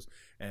heroes,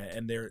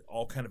 and they're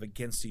all kind of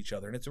against each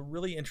other. And it's a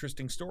really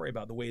interesting story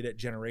about the way that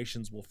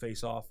generations will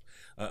face off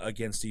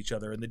against each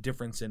other, and the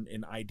difference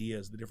in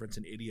ideas, the difference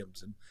in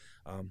idioms, and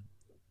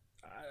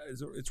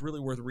it's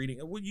really worth reading.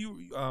 Would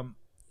you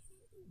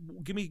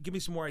give me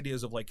some more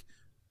ideas of like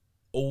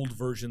old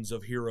versions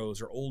of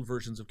heroes or old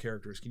versions of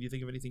characters? Can you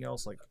think of anything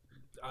else like?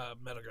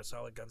 Metal Gear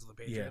Solid: Guns of the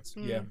Patriots.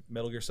 Yeah,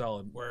 Metal Gear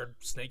Solid. Where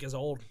Snake is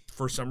old.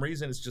 For some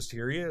reason, it's just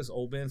here he is,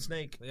 old man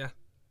Snake. Yeah.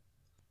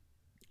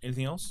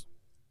 Anything else?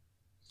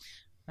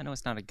 I know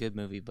it's not a good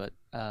movie, but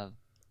the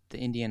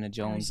Indiana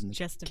Jones and the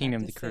just about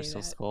Kingdom to of the say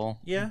Crystal that. Skull.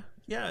 Yeah.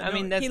 I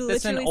mean, that's an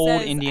literally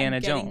old says, Indiana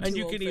 "I'm getting Jones. And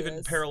you too could old for even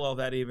this." parallel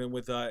that even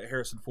with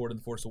Harrison Ford in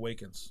The Force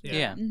Awakens.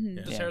 Yeah.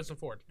 Just Harrison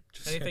Ford.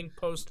 Anything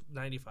post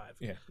 95.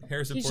 Yeah,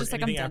 Harrison He's Ford. just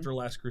like, Anything "I'm after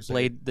Last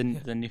Crusade.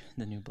 The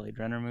new Blade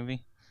Runner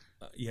movie.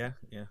 Yeah.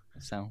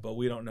 So, But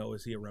we don't know.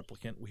 Is he a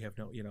replicant? We have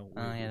no. yeah, who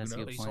that's a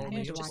good knows? point.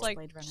 need to just watch like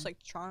Blade Runner.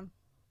 Tron.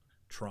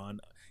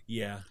 Tron.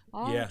 Yeah.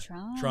 Oh, yeah.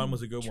 Tron.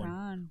 was a good one.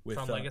 Tron. With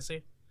Tron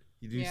Legacy.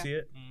 Did you Yeah. see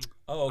it? Mm.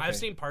 Oh, okay. I've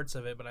seen parts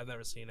of it, but I've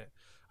never seen it.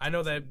 I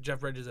know that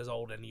Jeff Bridges is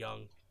old and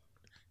young.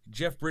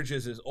 Jeff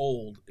Bridges is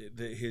old.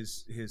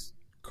 His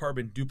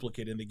carbon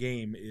duplicate in the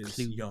game is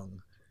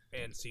young.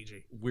 And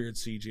CG. Weird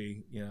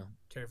CG. Yeah.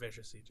 Carrie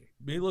Fisher CG.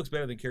 He looks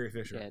better than Carrie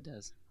Fisher. Yeah, it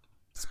does.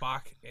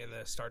 Spock in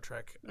the Star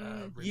Trek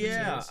reboot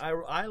Yeah,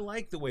 series. I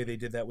like the way they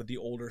did that with the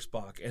older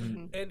Spock,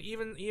 and And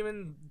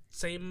even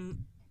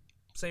same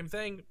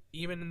thing.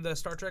 Even in the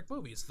Star Trek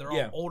movies, they're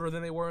Yeah. all older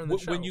than they were in the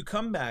show. when you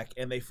come back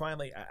and they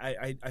finally,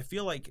 I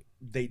feel like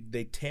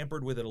they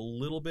tampered with it a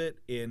little bit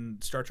in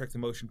Star Trek: The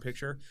Motion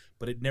Picture,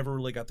 but it never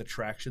really got the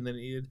traction that it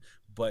needed.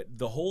 But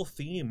the whole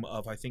theme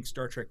of I think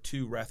Star Trek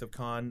II: Wrath of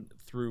Khan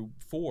through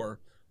 4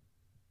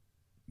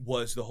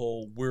 was the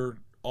whole we're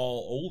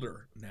all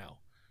older now.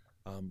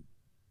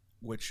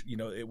 Which,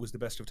 it was the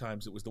best of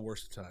times, it was the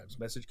worst of times.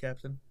 Message,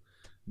 Captain?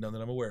 None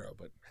that I'm aware of,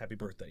 but happy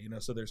birthday.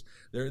 So there's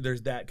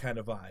that kind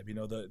of vibe.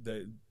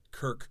 The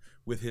Kirk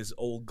with his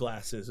old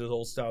glasses, his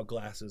old style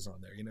glasses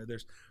on there.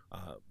 There's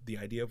the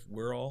idea of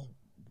we're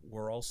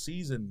all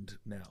seasoned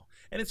now,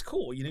 and it's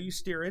cool. You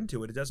steer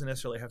into it. It doesn't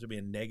necessarily have to be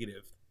a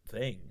negative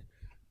thing.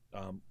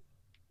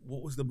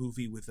 What was the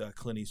movie with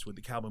Clint Eastwood,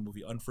 the cowboy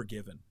movie,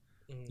 Unforgiven?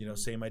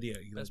 Same idea.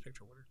 Best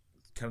picture winner.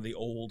 Kind of the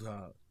old.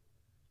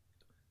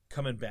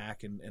 Coming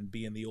back and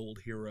being the old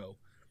hero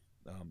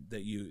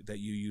that you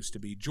used to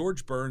be.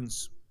 George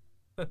Burns.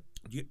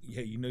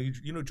 You know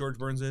who George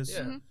Burns is?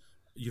 Yeah.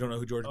 You don't know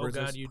who George Burns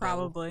is? You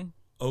Probably. Devil.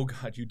 Oh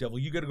God, you devil!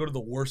 You got to go to the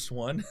worst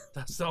one.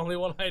 That's the only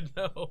one I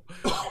know.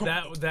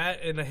 that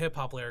and a hip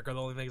hop lyric are the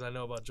only things I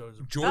know about George.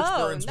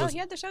 Burns no, was. he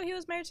had the show. He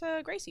was married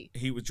to Gracie.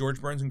 He was George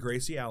Burns and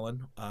Gracie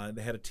Allen.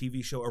 They had a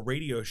TV show, a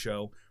radio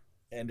show,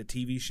 and a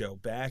TV show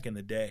back in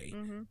the day,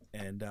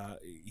 and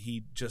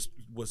he just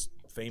was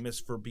famous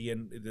for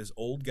being this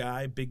old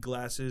guy, big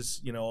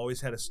glasses,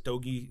 always had a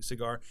stogie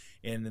cigar.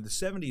 And in the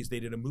 70s,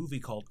 they did a movie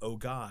called Oh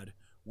God,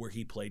 where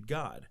he played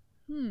God.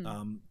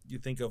 You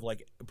think of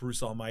like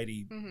Bruce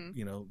Almighty,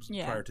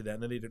 prior to that.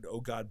 And then they did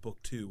Oh God Book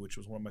 2, which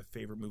was one of my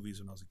favorite movies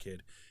when I was a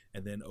kid.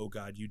 And then Oh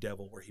God, You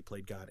Devil, where he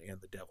played God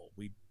and the devil.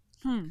 We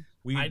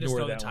I just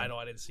know the that title.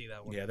 one. I didn't see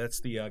that one. Yeah, that's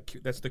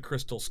the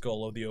Crystal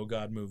Skull of the Oh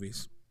God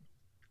movies.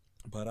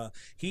 But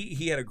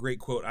he had a great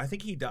quote. I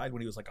think he died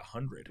when he was like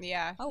 100.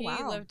 Yeah. Oh, he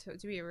wow. lived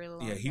to be a really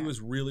long Yeah, he time.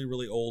 was really,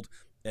 really old.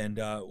 And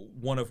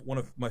one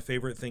of my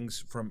favorite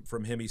things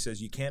from him, he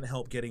says, "You can't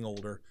help getting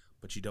older,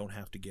 but you don't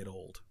have to get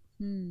old."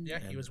 Yeah,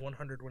 he And was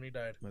 100 when he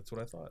died. That's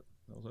what I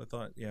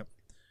thought. Yeah.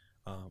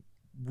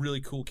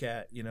 Really cool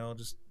cat.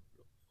 Just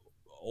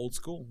old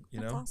school.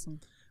 That's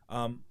awesome.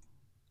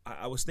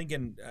 I was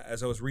thinking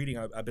as I was reading,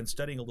 I've been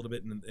studying a little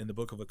bit in the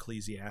book of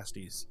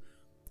Ecclesiastes,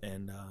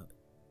 and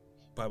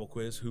Bible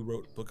quiz: who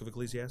wrote Book of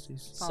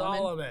Ecclesiastes?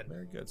 Solomon.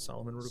 Very good.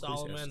 Solomon wrote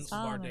Solomon, Ecclesiastes.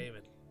 Bar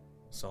David.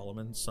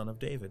 Solomon, son of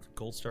David.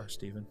 Gold star,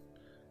 Stephen.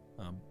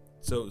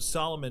 So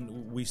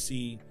Solomon, we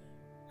see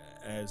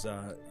as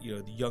the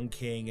young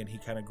king, and he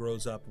kind of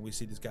grows up, and we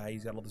see this guy.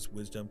 He's got all this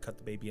wisdom. Cut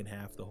the baby in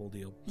half, the whole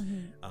deal.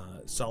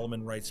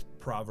 Solomon writes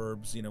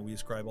proverbs. We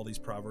ascribe all these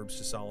proverbs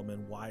to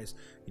Solomon.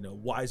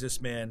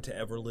 Wisest man to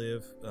ever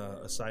live,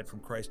 aside from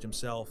Christ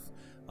himself.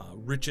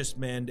 Richest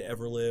man to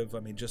ever live. I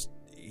mean, just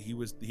he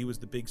was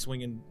the big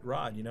swinging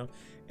rod,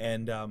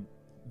 And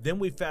then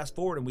we fast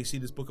forward and we see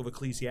this book of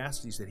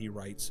Ecclesiastes that he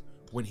writes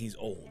when he's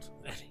old.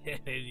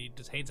 He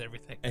just hates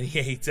everything. And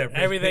he hates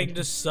everything. Everything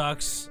just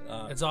sucks.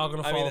 It's all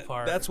going to fall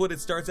apart. That's what it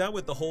starts out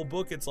with. The whole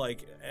book, it's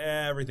like,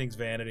 everything's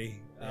vanity.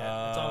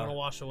 Yeah, it's all going to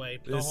wash away.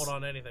 Don't hold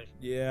on to anything.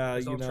 Yeah,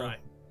 just don't try.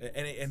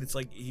 And it's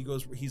like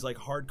he's like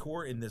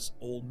hardcore in this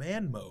old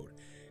man mode.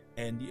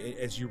 And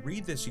as you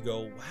read this, you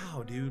go,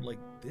 wow, dude, like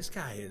this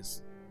guy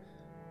is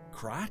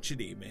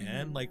crotchety,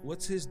 man. Like,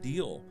 what's his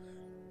deal?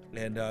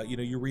 And,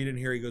 you read in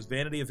here, he goes,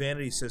 vanity of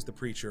vanities, says the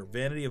preacher.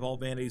 Vanity of all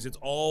vanities. It's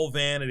all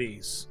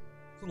vanities.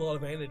 It's a lot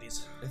of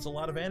vanities. It's a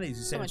lot of vanities.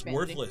 He's saying it's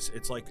vanity. worthless.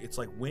 It's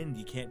like wind.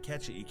 You can't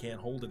catch it. You can't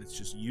hold it. It's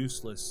just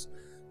useless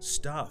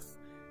stuff.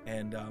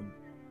 And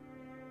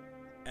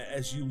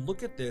as you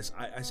look at this,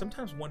 I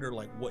sometimes wonder,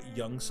 like, what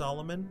young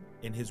Solomon,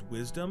 in his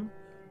wisdom,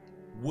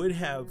 would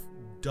have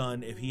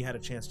done if he had a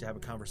chance to have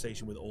a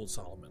conversation with old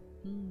Solomon.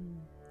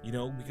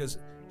 Because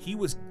he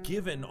was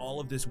given all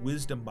of this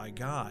wisdom by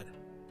God.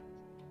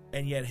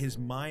 And yet his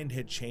mind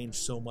had changed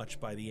so much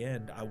by the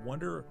end. I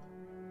wonder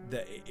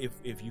that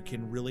if you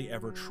can really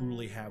ever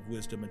truly have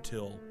wisdom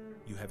until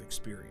you have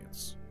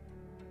experience.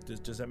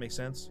 Does that make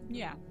sense?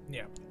 Yeah.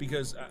 Yeah.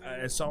 Because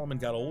as Solomon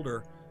got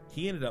older,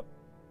 he ended up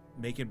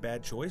making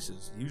bad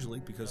choices, usually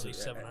because... At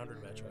least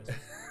 700 bad choices.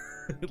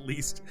 At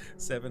least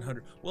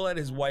 700. Well, at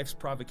his wife's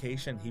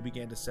provocation, he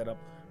began to set up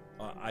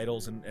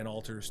idols and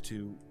altars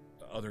to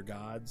other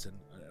gods and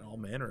all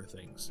manner of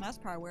things. That's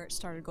probably where it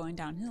started going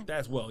downhill.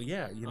 That's,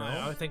 yeah,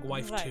 I think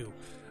wife Right. 2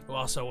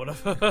 also would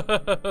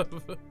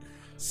have.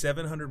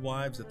 700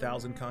 wives,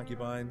 1,000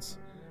 concubines.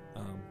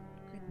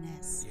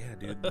 Goodness. Yeah,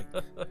 dude.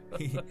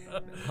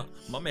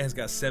 My man's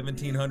got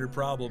 1,700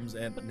 problems,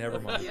 and never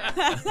mind.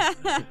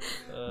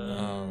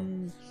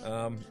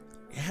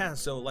 Yeah,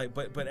 so like,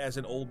 but as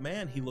an old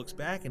man, he looks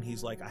back and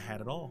he's like, I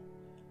had it all,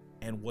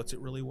 and what's it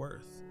really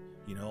worth?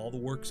 All the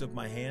works of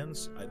my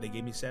hands, they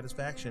gave me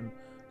satisfaction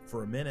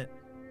for a minute,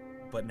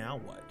 but now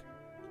what?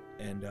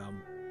 And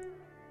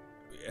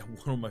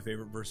one of my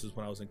favorite verses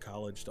when I was in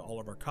college, to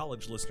all of our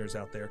college listeners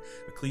out there,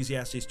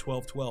 Ecclesiastes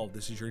 12:12.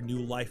 This is your new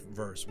life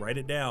verse. Write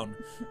it down.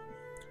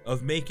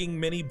 Of making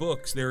many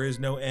books there is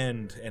no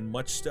end, and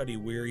much study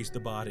wearies the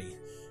body.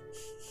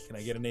 Can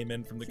I get an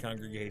amen from the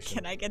congregation?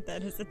 Can I get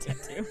that as a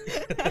tattoo?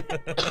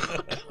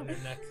 On your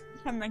neck.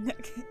 On my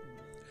neck.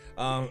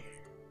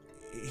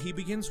 He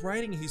begins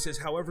writing. He says,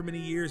 however many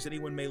years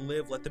anyone may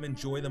live, let them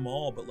enjoy them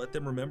all, but let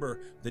them remember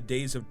the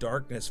days of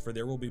darkness, for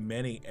there will be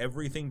many.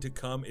 Everything to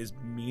come is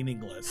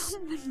meaningless.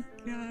 Oh my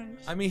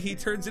gosh. I mean, he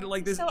turns into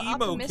like this So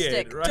emo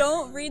optimistic. kid, right?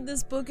 Don't read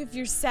this book if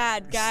you're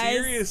sad, guys.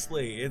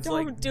 Seriously, it's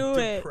Don't like do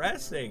it.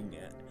 depressing.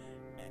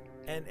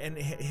 And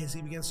as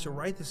he begins to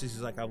write this,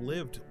 he's like, I've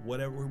lived.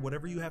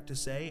 Whatever you have to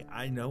say,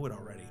 I know it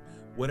already.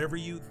 Whatever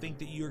you think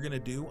that you're going to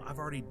do, I've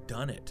already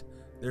done it.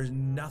 There's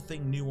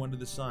nothing new under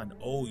the sun.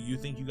 Oh, you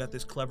think you got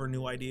this clever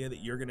new idea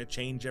that you're going to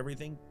change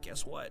everything?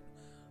 Guess what?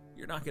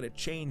 You're not going to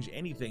change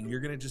anything. You're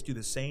going to just do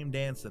the same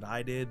dance that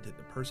I did, that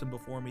the person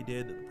before me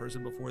did, that the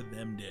person before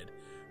them did.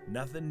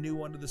 Nothing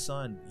new under the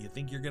sun. You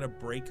think you're going to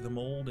break the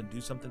mold and do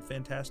something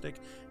fantastic?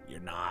 You're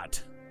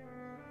not.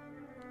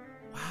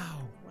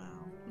 Wow.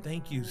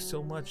 Thank you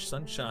so much,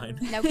 sunshine.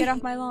 Now get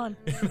off my lawn.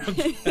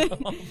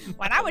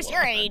 When I was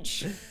your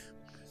age.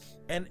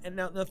 And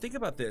now think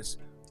about this.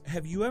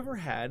 Have you ever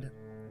had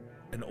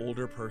an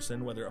older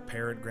person, whether a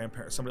parent,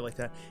 grandparent, somebody like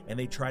that, and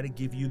they try to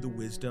give you the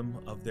wisdom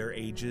of their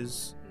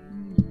ages,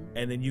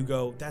 and then you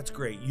go, that's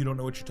great, you don't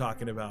know what you're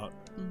talking about.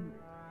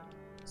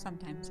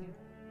 Sometimes,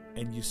 yeah.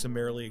 And you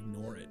summarily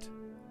ignore it.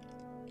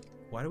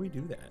 Why do we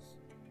do that?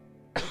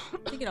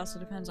 I think it also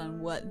depends on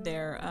what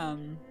they're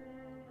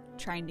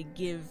trying to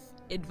give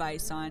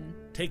advice on.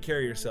 Take care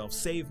of yourself,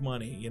 save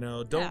money,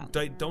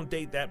 don't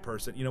date that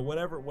person,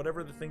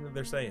 whatever the thing that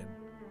they're saying.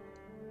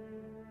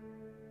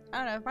 I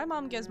don't know. If my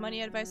mom gives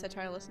money advice, I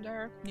try to listen to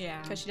her. Yeah.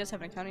 Because she does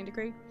have an accounting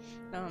degree.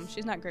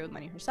 She's not great with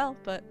money herself,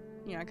 but,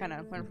 I kind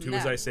of learn from Do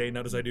that. as I say,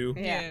 not as I do.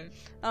 Yeah.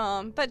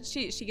 But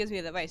she gives me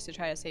the advice to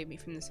try to save me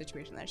from the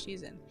situation that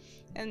she's in.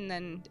 And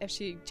then if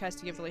she tries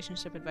to give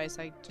relationship advice,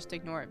 I just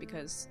ignore it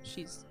because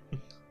she's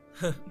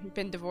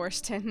been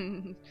divorced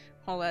and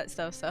all that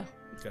stuff, so.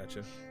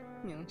 Gotcha.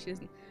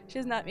 She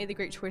has not made the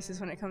great choices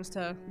when it comes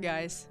to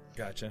guys.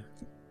 Gotcha.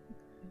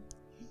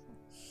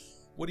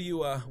 What do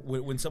you,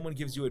 when someone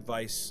gives you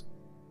advice,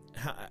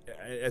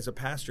 as a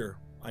pastor,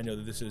 I know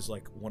that this is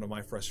like one of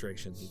my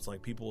frustrations. It's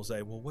like people will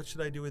say, well, what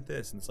should I do with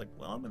this? And it's like,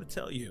 well, I'm going to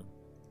tell you.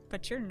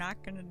 But you're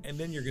not going to. And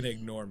then you're going to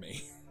ignore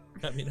me.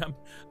 I mean,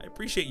 I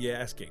appreciate you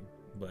asking,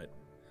 but.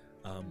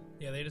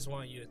 Yeah, they just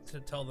want you to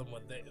tell them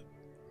what they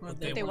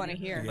want to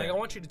hear. Like, I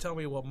want you to tell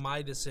me what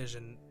my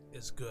decision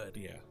is good.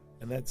 Yeah.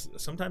 And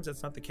sometimes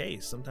that's not the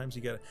case. Sometimes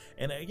you gotta,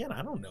 and again,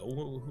 I don't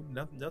know.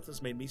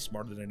 Nothing's made me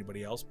smarter than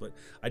anybody else, but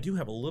I do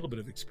have a little bit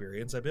of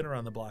experience. I've been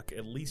around the block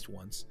at least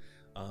once.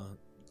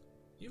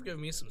 You've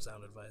given me some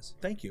sound advice.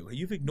 Thank you.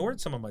 You've ignored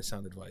some of my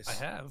sound advice.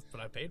 I have, but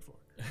I paid for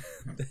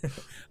it.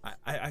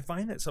 I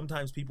find that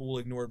sometimes people will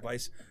ignore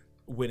advice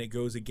when it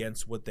goes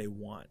against what they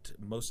want.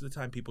 Most of the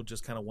time, people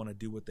just kind of want to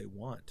do what they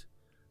want.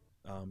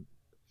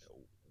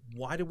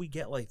 Why do we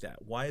get like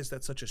that? Why is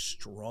that such a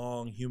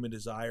strong human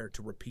desire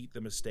to repeat the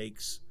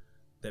mistakes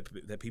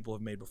that people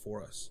have made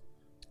before us?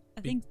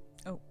 I think.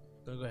 Go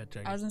ahead,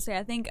 Jackie. I was gonna say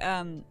I think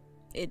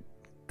it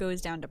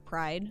goes down to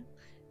pride.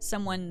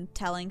 Someone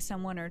telling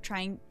someone or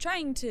trying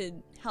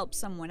to help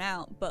someone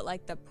out, but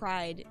like the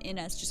pride in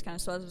us just kind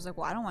of swells. It was like,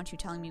 well, I don't want you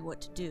telling me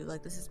what to do.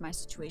 Like, this is my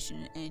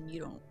situation, and you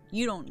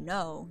don't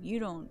know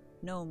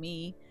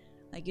me.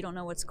 Like, you don't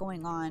know what's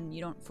going on.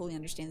 You don't fully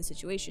understand the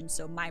situation.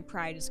 So my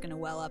pride is going to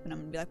well up, and I'm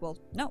going to be like, well,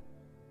 no,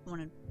 not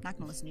going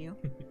to listen to you.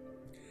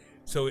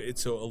 So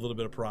it's a little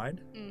bit of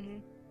pride? Mm-hmm.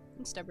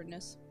 And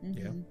stubbornness.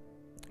 Mm-hmm.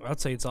 Yeah.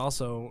 I'd say it's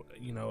also,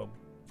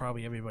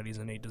 probably everybody's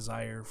innate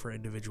desire for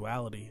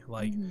individuality.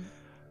 Like,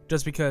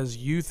 just because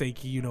you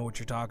think you know what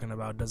you're talking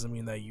about doesn't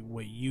mean that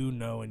what you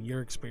know in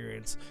your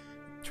experience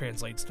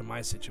translates to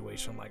my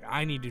situation. Like,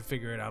 I need to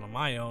figure it out on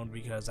my own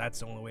because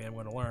that's the only way I'm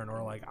going to learn.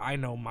 Or like, I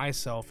know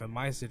myself and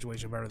my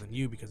situation better than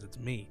you because it's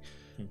me.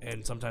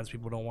 And sometimes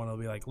people don't want to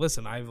be like,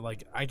 listen,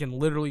 I can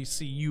literally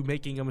see you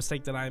making a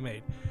mistake that I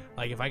made.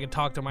 Like, if I could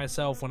talk to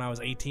myself when I was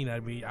 18,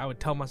 I would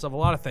tell myself a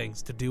lot of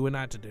things to do and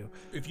not to do.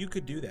 If you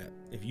could do that,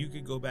 if you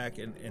could go back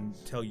and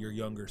tell your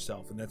younger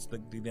self, and that's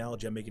the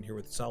analogy I'm making here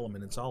with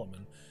Solomon,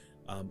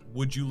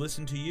 would you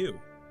listen to you?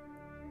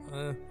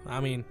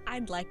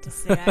 I'd like to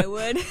say I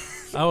would.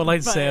 I would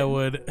like to say I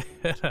would.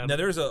 Now,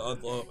 there's a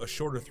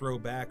shorter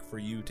throwback for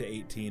you to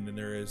 18 than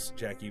there is,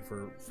 Jackie,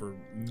 for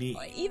me.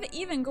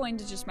 Even going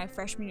to just my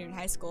freshman year in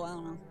high school, I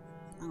don't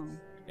know.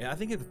 Yeah, I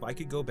think if I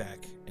could go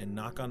back and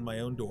knock on my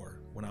own door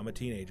when I'm a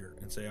teenager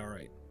and say, all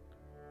right,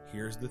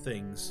 here's the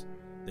things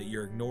that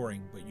you're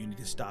ignoring, but you need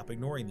to stop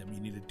ignoring them. You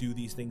need to do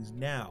these things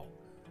now.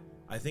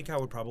 I think I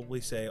would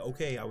probably say,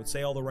 okay, I would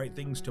say all the right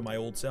things to my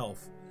old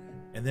self.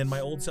 And then my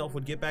old self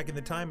would get back in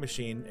the time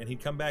machine, and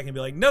he'd come back and be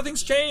like,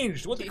 nothing's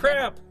changed. What the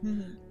crap?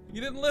 You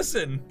didn't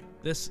listen.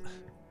 This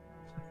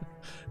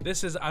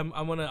is I'm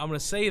gonna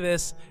say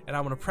this, and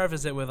I'm gonna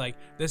preface it with like,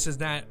 this is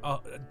not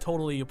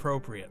totally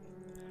appropriate.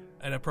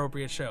 An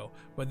appropriate show,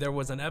 but there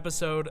was an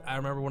episode I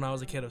remember when I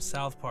was a kid of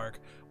South Park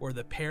where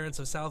the parents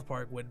of South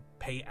Park would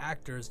pay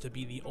actors to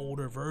be the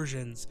older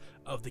versions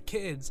of the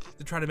kids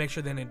to try to make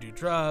sure they didn't do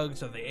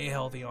drugs or they ate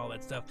healthy, all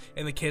that stuff,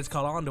 and the kids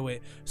caught on to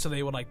it, so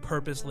they would like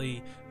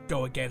purposely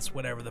go against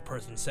whatever the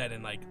person said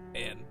and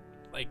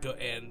go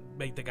and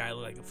make the guy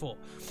look like a fool.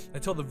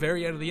 Until the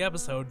very end of the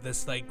episode,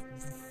 this like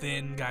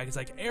thin guy is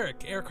like,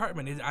 Eric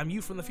Hartman, I'm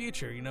you from the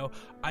future.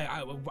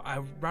 I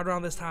right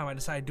around this time I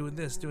decided doing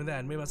this, doing that,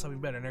 and made myself be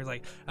better. And Eric's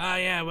like,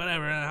 yeah,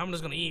 whatever. I'm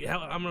just gonna eat.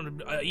 I'm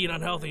gonna eat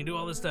unhealthy and do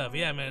all this stuff.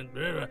 Yeah,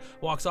 man.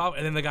 Walks off,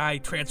 and then the guy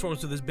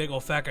transforms to this big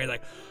old fat guy. He's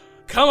like,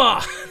 come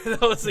on.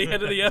 That was the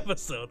end of the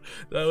episode.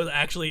 That was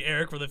actually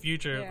Eric from the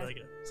future. Yeah. Like,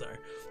 sorry,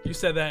 you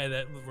said that, and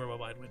that's where my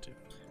mind went to.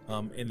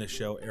 In the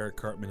show, Eric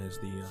Cartman is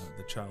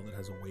the child that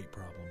has a weight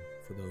problem,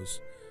 for those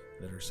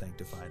that are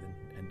sanctified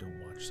and don't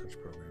watch such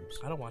programs.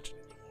 I don't watch it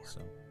anymore. So,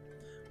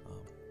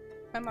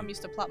 my mom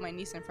used to plop my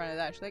niece in front of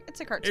that. She's like, it's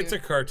a cartoon. It's a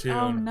cartoon.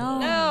 Oh, no.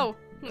 No.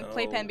 No.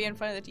 Playpen be in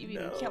front of the TV.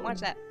 No. You can't watch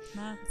that.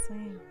 Not the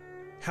same.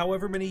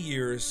 However many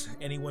years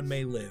anyone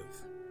may live,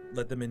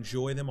 let them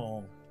enjoy them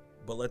all,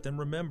 but let them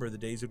remember the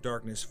days of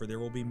darkness, for there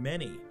will be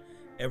many.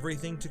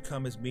 Everything to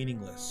come is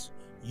meaningless.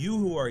 You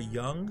who are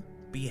young,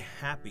 be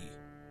happy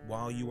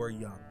while you are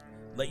young.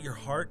 Let your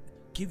heart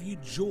give you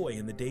joy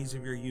in the days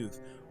of your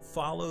youth.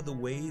 Follow the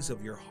ways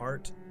of your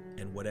heart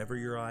and whatever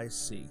your eyes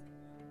see.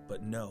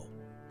 But know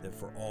that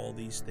for all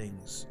these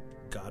things,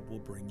 God will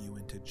bring you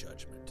into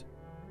judgment.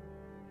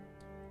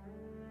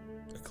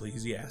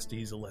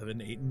 Ecclesiastes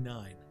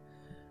 11:8-9.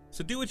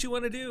 So do what you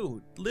want to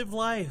do. Live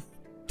life.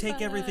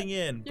 Take everything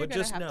in. You're But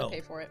just gonna have know to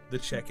pay for it. the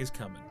check is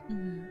coming.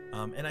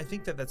 Mm-hmm. And I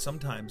think that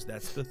sometimes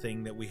that's the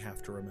thing that we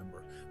have to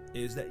remember,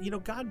 is that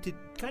God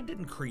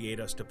didn't create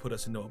us to put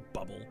us into a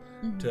bubble,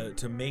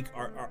 to make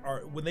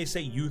our when they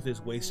say youth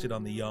is wasted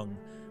on the young,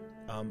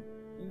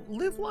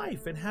 live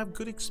life and have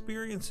good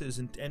experiences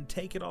and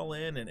take it all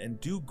in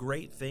and do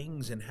great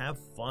things and have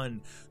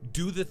fun.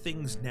 Do the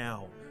things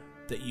now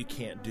that you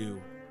can't do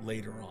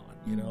later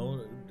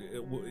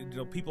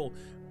on. People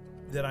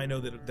that I know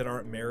that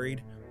aren't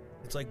married,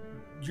 it's like,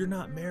 you're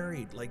not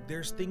married. Like,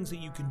 there's things that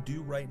you can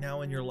do right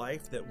now in your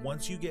life that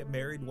once you get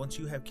married, once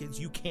you have kids,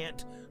 you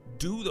can't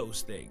do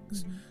those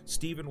things.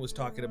 Stephen was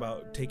talking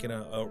about taking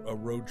a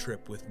road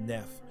trip with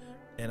Neff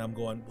And I'm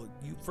going, well,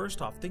 you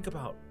first off, think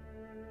about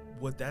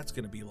what that's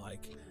going to be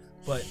like.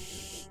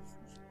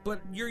 But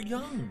you're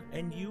young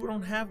and you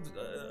don't have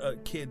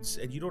kids,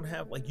 and you don't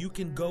have, like, you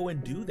can go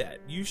and do that.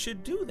 You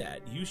should do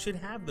that. You should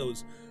have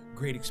those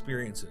great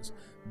experiences.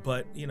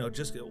 But, you know,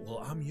 just,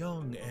 well, I'm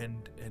young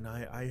and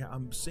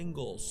I'm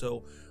single,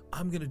 so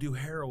I'm going to do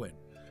heroin.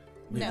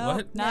 Wait, No,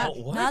 what? not-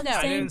 what? not the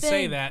I same didn't say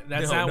thing. that.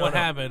 That's No, not no, what no.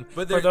 happened.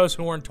 But For there- those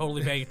who weren't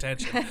totally paying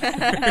attention.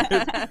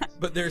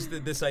 But there's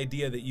this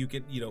idea that you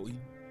can, you know,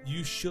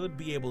 you should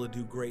be able to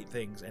do great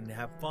things and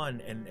have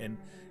fun and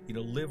you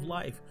know, live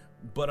life,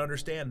 but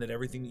understand that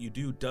everything that you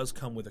do does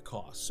come with a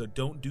cost. So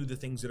don't do the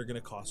things that are going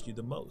to cost you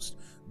the most.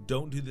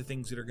 Don't do the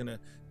things that are going to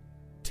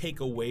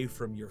take away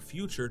from your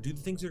future. Do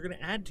the things that are going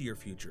to add to your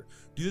future.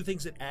 Do the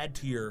things that add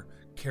to your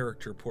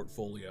character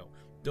portfolio.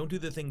 Don't do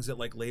the things that,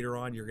 like, later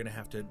on you're going to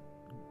have to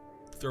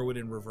throw it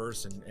in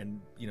reverse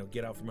and you know,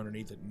 get out from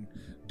underneath it and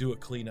do a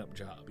cleanup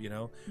job, you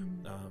know.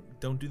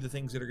 Don't do the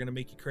things that are going to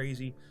make you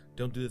crazy.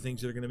 Don't do the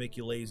things that are going to make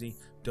you lazy.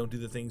 Don't do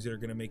the things that are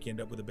going to make you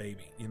end up with a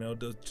baby, you know.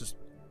 Just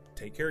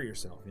take care of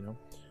yourself, you know.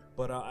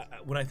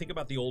 But when I think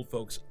about the old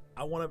folks,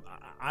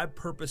 I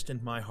purposed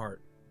in my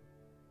heart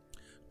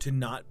to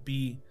not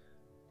be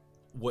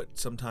what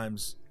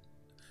sometimes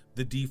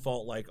the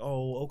default, like,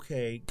 oh,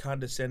 okay,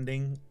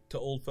 condescending to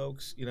old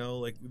folks, you know,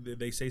 like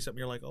they say something,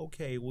 you're like,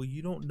 okay, well,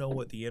 you don't know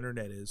what the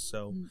internet is,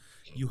 so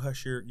you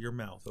hush your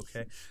mouth,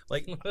 okay?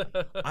 Like,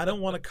 I don't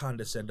want to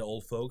condescend to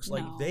old folks.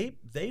 Like, No.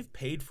 they've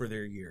paid for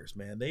their years,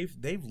 man.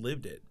 They've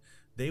lived it.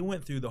 They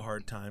went through the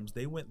hard times.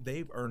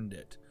 They've earned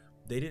it.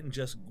 They didn't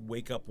just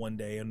wake up one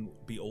day and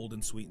be old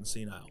and sweet and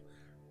senile.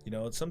 You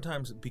know, it's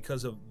sometimes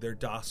because of they're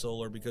docile,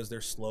 or because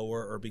they're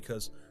slower, or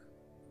because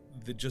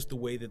just the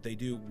way that they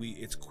do,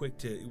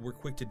 we're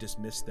quick to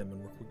dismiss them,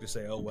 and we're quick to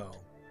say, oh,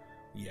 well,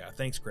 yeah,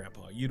 thanks,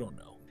 Grandpa, you don't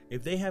know.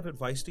 If they have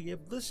advice to give,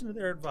 listen to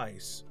their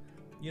advice,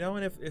 you know.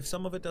 And if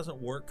some of it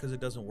doesn't work because it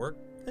doesn't work,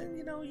 then,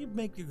 you know, you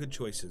make your good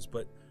choices,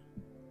 but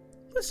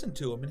listen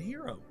to them and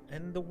hear them.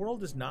 And the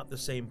world is not the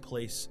same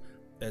place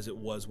as it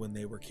was when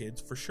they were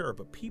kids, for sure,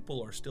 but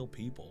people are still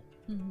people.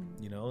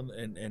 You know,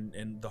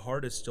 and the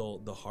heart is still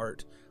the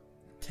heart.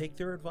 Take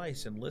their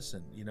advice and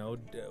listen. You know,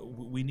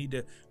 we need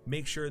to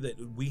make sure that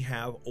we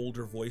have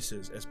older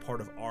voices as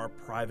part of our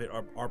private,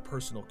 our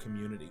personal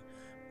community.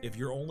 If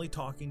you're only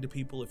talking to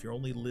people, if you're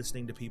only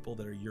listening to people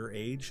that are your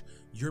age,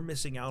 you're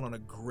missing out on a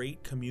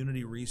great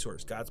community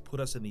resource. God's put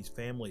us in these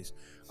families.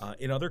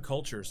 In other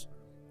cultures,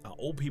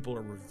 old people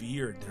are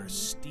revered, they're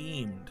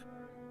esteemed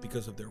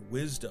because of their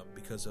wisdom,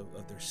 because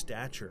of their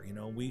stature. You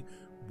know,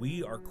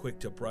 we are quick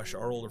to brush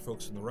our older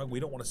folks in the rug. We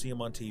don't want to see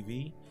them on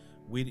TV.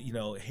 You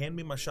know, hand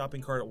me my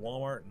shopping cart at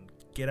Walmart and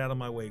get out of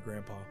my way,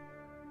 Grandpa.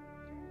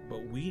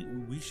 But we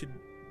should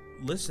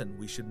listen.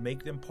 We should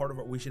make them part of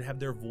it. We should have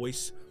their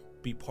voice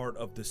be part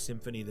of the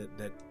symphony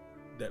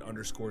that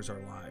underscores our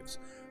lives.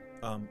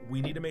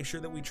 We need to make sure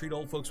that we treat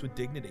old folks with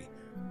dignity.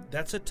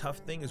 That's a tough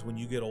thing, is when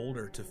you get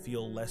older, to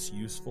feel less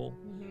useful,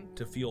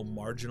 to feel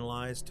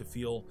marginalized, to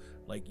feel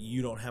like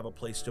you don't have a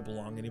place to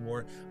belong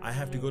anymore. I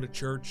have to go to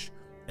church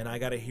and I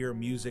got to hear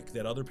music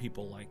that other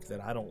people like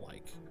that I don't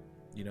like.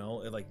 You know,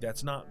 like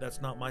that's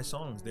not my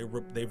songs.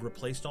 They've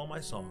replaced all my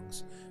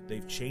songs.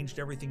 They've changed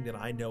everything that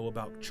I know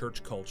about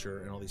church culture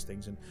and all these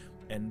things,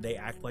 and they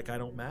act like I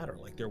don't matter,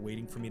 like they're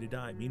waiting for me to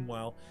die.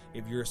 Meanwhile,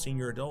 if you're a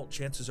senior adult,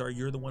 chances are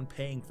you're the one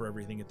paying for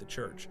everything at the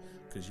church,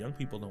 because young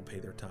people don't pay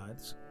their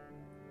tithes.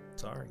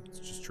 Sorry, it's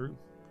just true.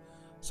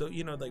 So,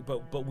 you know, like,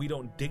 but we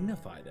don't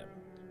dignify them.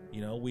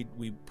 You know, we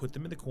put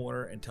them in the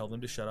corner and tell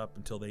them to shut up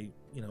until they,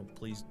 you know,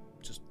 please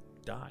just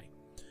die.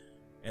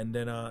 And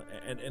then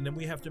and then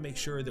we have to make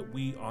sure that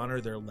we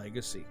honor their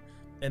legacy,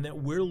 and that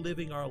we're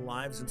living our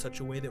lives in such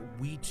a way that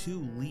we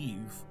too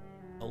leave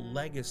a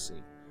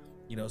legacy.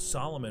 You know,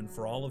 Solomon,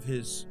 for all of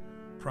his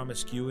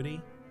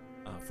promiscuity,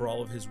 for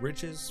all of his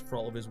riches, for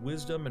all of his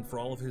wisdom, and for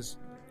all of his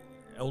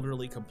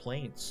elderly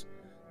complaints,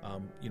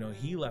 you know,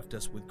 he left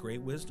us with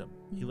great wisdom.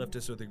 He left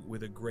us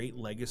with a great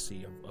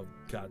legacy of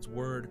God's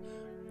word,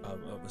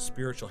 of a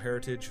spiritual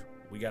heritage.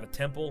 We got a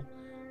temple.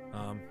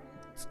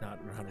 It's not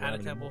Had a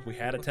temple. We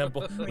had a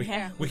temple. we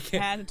can't.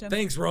 had a temple.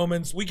 Thanks,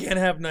 Romans. We can't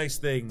have nice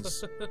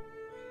things.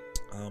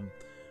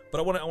 But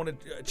I want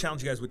to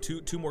challenge you guys with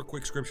two more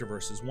quick scripture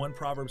verses. One,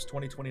 Proverbs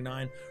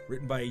 20:29,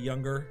 written by a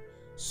younger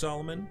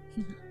Solomon,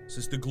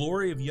 says, "The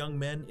glory of young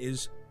men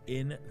is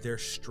in their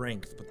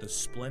strength, but the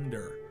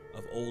splendor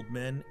of old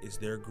men is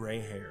their gray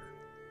hair."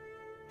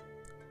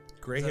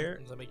 Gray hair?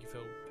 Does that make you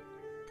feel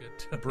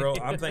good? Bro,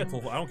 I'm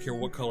thankful. I don't care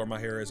what color my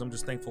hair is. I'm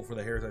just thankful for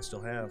the hairs I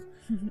still have.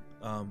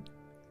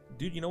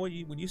 Dude, you know what?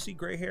 When you see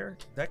gray hair,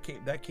 that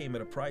came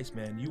at a price,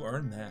 man. You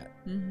earned that.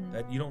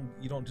 That you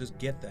don't just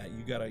get that.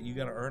 You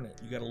gotta earn it.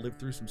 You gotta live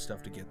through some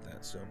stuff to get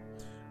that. So,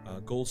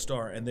 gold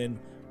star. And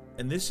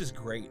this is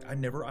great. I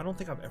don't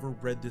think I've ever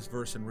read this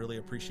verse and really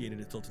appreciated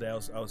it till today. I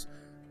was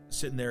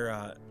sitting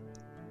there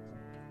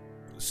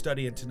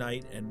studying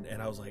tonight,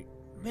 and I was like,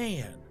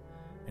 man.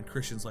 And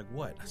Christian's like,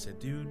 what? I said,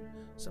 dude,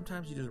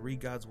 sometimes you just read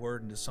God's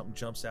word and just something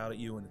jumps out at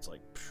you, and it's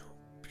like, pew,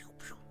 pew,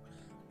 pew.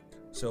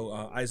 So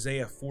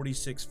Isaiah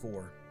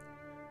 46:4,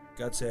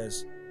 God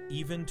says,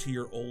 "Even to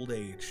your old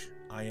age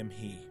I am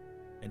He,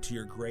 and to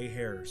your gray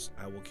hairs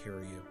I will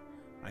carry you.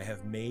 I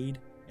have made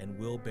and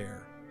will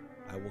bear.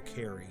 I will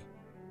carry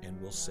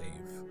and will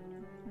save."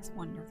 That's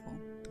wonderful.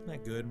 Isn't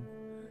that good?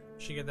 You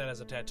should get that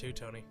as a tattoo,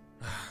 Tony.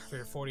 For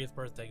your 40th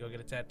birthday, go get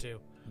a tattoo.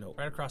 Nope.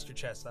 Right across your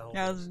chest. That whole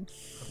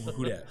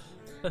Who dat?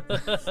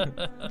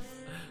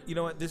 You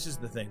know what? This is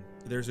the thing.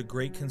 There's a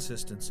great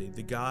consistency.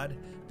 The God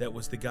that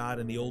was the God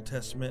in the Old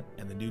Testament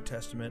and the New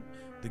Testament,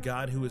 the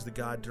God who was the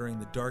God during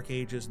the Dark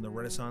Ages and the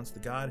Renaissance, the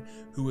God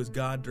who was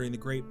God during the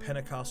great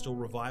Pentecostal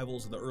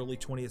revivals of the early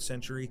 20th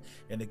century,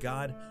 and the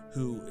God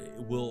who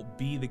will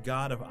be the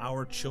God of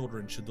our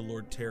children should the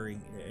Lord tarry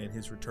in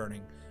His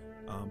returning.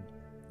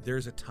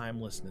 There's a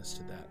timelessness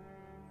to that.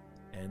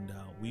 And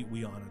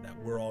we honor that.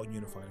 We're all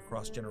unified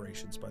across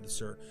generations by the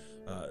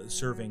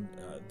serving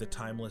the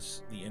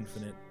timeless, the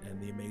infinite, and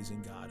the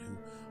amazing God who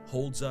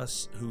holds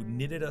us, who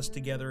knitted us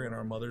together in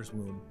our mother's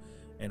womb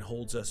and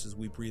holds us as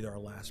we breathe our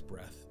last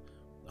breath.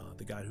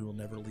 The God who will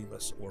never leave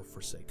us or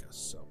forsake us.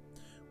 So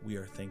we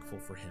are thankful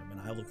for Him.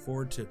 And I look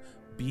forward to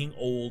being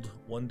old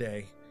one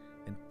day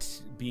and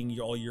being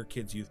all your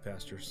kids' youth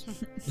pastors.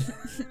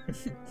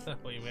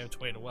 Well, you may have to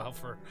wait a while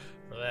for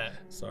that.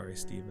 Sorry,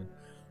 Stephen.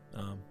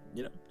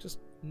 Just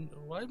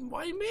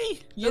why me?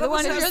 You're the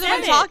one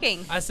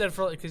talking. I said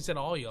because you said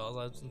all y'all.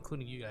 I was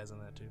including you guys on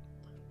that too.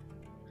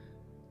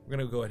 We're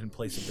gonna go ahead and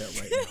place a bet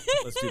right now.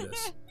 Let's do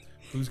this.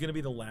 Who's gonna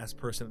be the last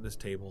person at this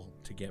table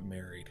to get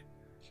married?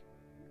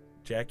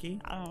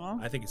 Jackie? I don't know.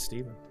 I think it's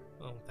Stephen.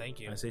 Oh,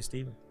 thank you. I say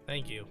Stephen.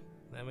 Thank you.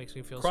 That makes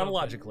me feel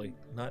chronologically,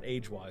 not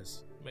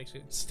age-wise. Makes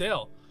me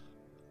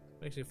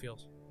feel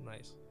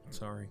nice.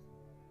 Sorry.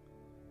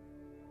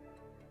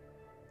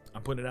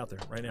 I'm putting it out there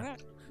right now.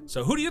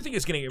 So who do you think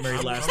is going to get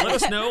married last? Let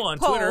us know on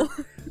Twitter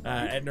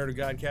at Nerd of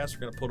Godcast.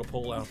 We're going to put a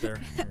poll out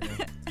there.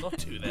 Don't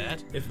do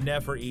that. If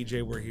Neff or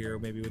EJ were here,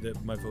 maybe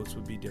my votes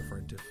would be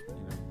different. If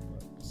we'll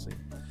see.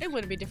 It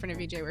wouldn't be different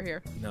if EJ were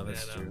here. No,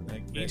 that's true.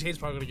 EJ's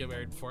probably going to get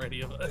married before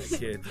any of us.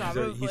 Kid.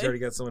 He's already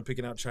got someone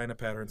picking out China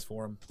patterns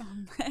for him.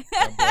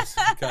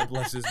 God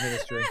bless his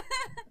ministry.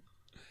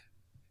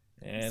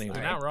 Anyway,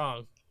 you're not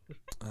wrong.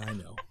 I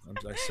know.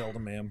 I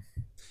seldom am.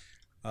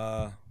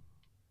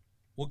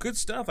 Well, good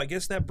stuff. I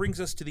guess that brings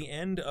us to the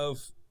end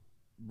of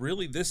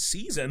really this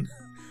season.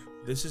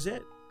 This is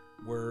it.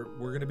 We're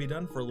going to be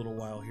done for a little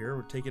while here.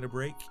 We're taking a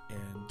break,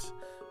 and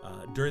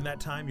during that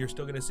time, you're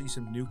still going to see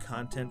some new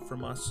content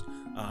from us,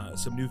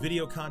 some new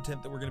video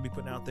content that we're going to be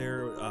putting out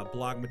there,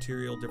 blog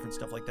material, different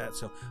stuff like that.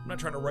 So I'm not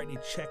trying to write any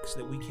checks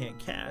that we can't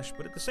cash,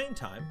 but at the same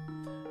time,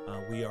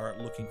 we are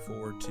looking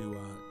forward to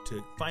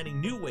finding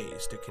new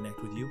ways to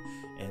connect with you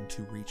and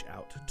to reach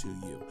out to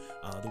you.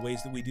 The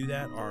ways that we do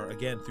that are,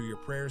 again, through your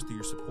prayers, through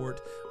your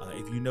support.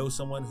 If you know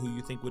someone who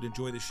you think would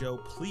enjoy the show,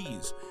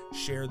 please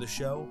share the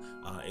show.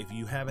 If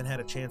you haven't had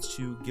a chance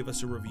to give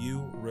us a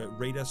review,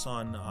 rate us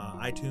on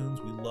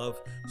iTunes. We love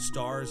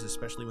stars,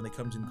 especially when they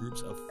come in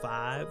groups of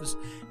 5s.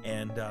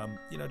 And,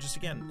 just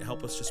again,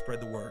 help us to spread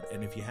the word.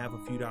 And if you have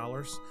a few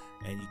dollars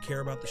and you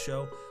care about the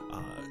show,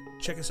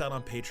 check us out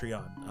on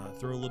Patreon.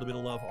 Throw a little bit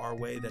of love our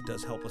way. That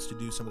does help us to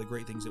do some of the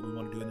great things that we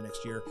want to do in the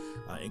next year,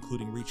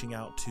 including reaching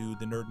out to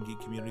the Nerd and Geek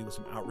community with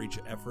some outreach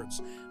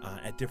efforts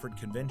at different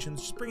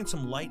conventions, just bringing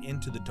some light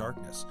into the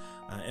darkness.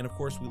 And of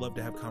course, we love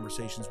to have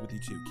conversations with you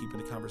too. Keeping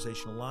the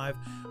conversation alive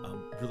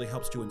really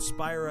helps to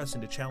inspire us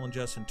and to challenge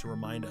us and to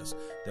remind us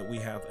that we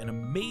have an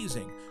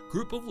amazing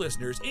group of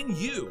listeners in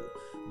you,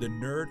 the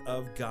Nerd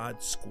of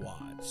God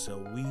Squad. So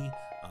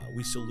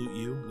we salute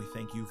you. We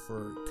thank you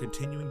for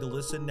continuing to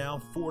listen. Now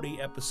 40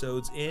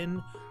 episodes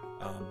in.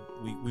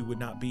 We would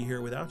not be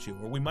here without you,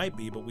 or we might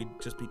be, but we'd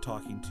just be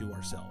talking to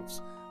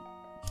ourselves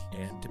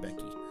and to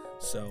Becky.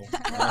 So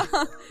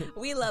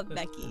we love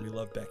Becky. We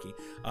love Becky.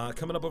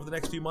 Coming up over the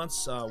next few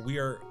months, we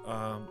are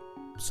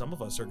some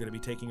of us are going to be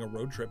taking a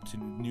road trip to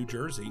New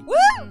Jersey. Woo!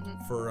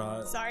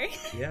 For sorry.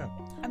 Yeah.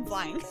 I'm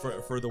flying.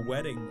 For the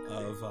wedding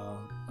of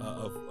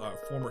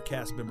former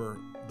cast member,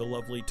 the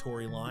lovely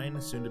Tori Line,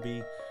 soon to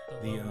be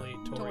the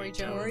Tori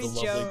Jones. Jones.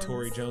 The lovely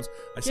Tori Jones.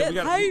 I said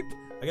I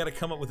got to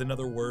come up with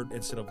another word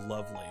instead of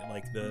lovely,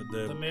 like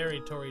the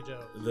married Tori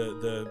Jones.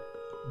 The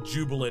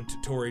jubilant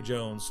Tori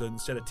Jones. So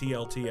instead of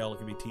TLTL, it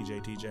can be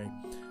TJ.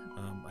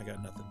 I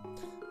got nothing.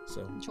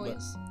 So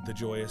joyous. The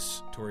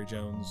joyous Tori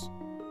Jones.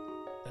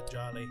 The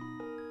jolly.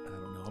 I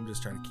don't know. I'm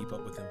just trying to keep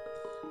up with him.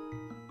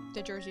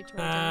 The Jersey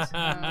Tori Jones.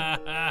 Thank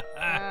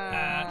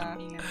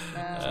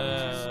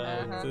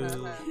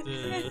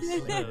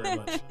you very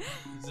much.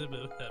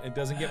 It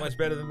doesn't get much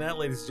better than that,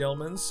 ladies and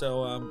gentlemen.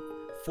 So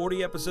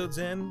 40 episodes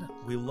in.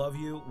 We love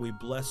you. We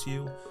bless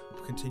you.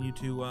 Continue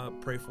to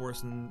pray for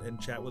us and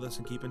chat with us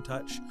and keep in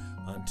touch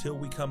until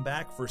we come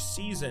back for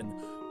season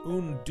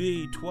 1,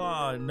 2,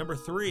 3, number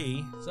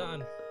 3.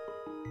 Son.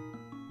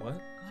 What?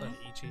 Son.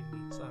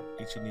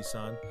 Ichi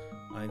Nissan.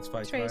 1,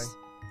 2, 3.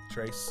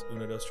 Trace. 1,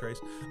 2, 3.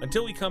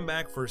 Until we come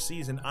back for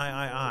season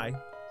I.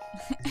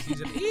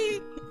 Season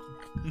E.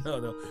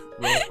 No.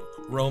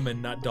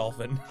 Roman, not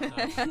dolphin.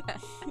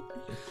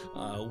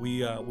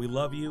 We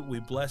love you. We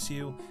bless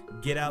you.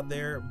 Get out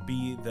there.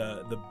 Be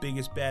the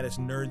biggest, baddest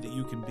nerd that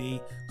you can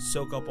be.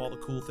 Soak up all the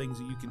cool things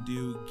that you can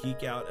do.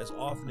 Geek out as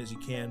often as you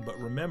can. But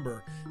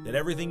remember that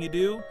everything you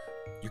do,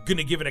 you're going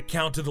to give an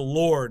account to the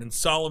Lord. And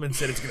Solomon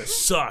said it's going to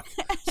suck.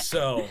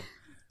 So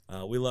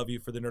we love you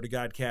for the Nerd of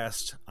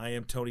Godcast. I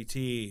am Tony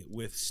T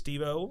with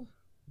Steve-O.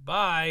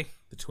 Bye.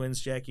 The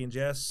twins, Jackie and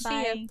Jess.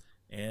 Bye.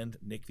 And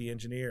Nick the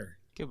engineer.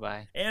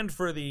 Goodbye. And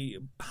for the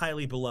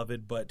highly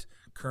beloved but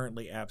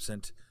currently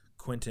absent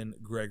Quentin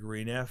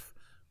Gregory Neff,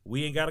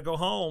 we ain't got to go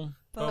home.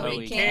 But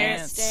we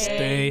can't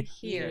stay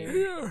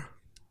here.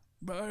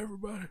 Bye,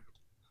 everybody.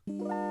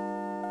 Oh,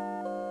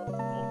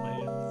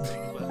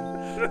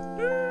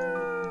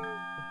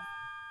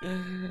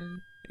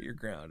 man. You're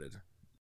grounded.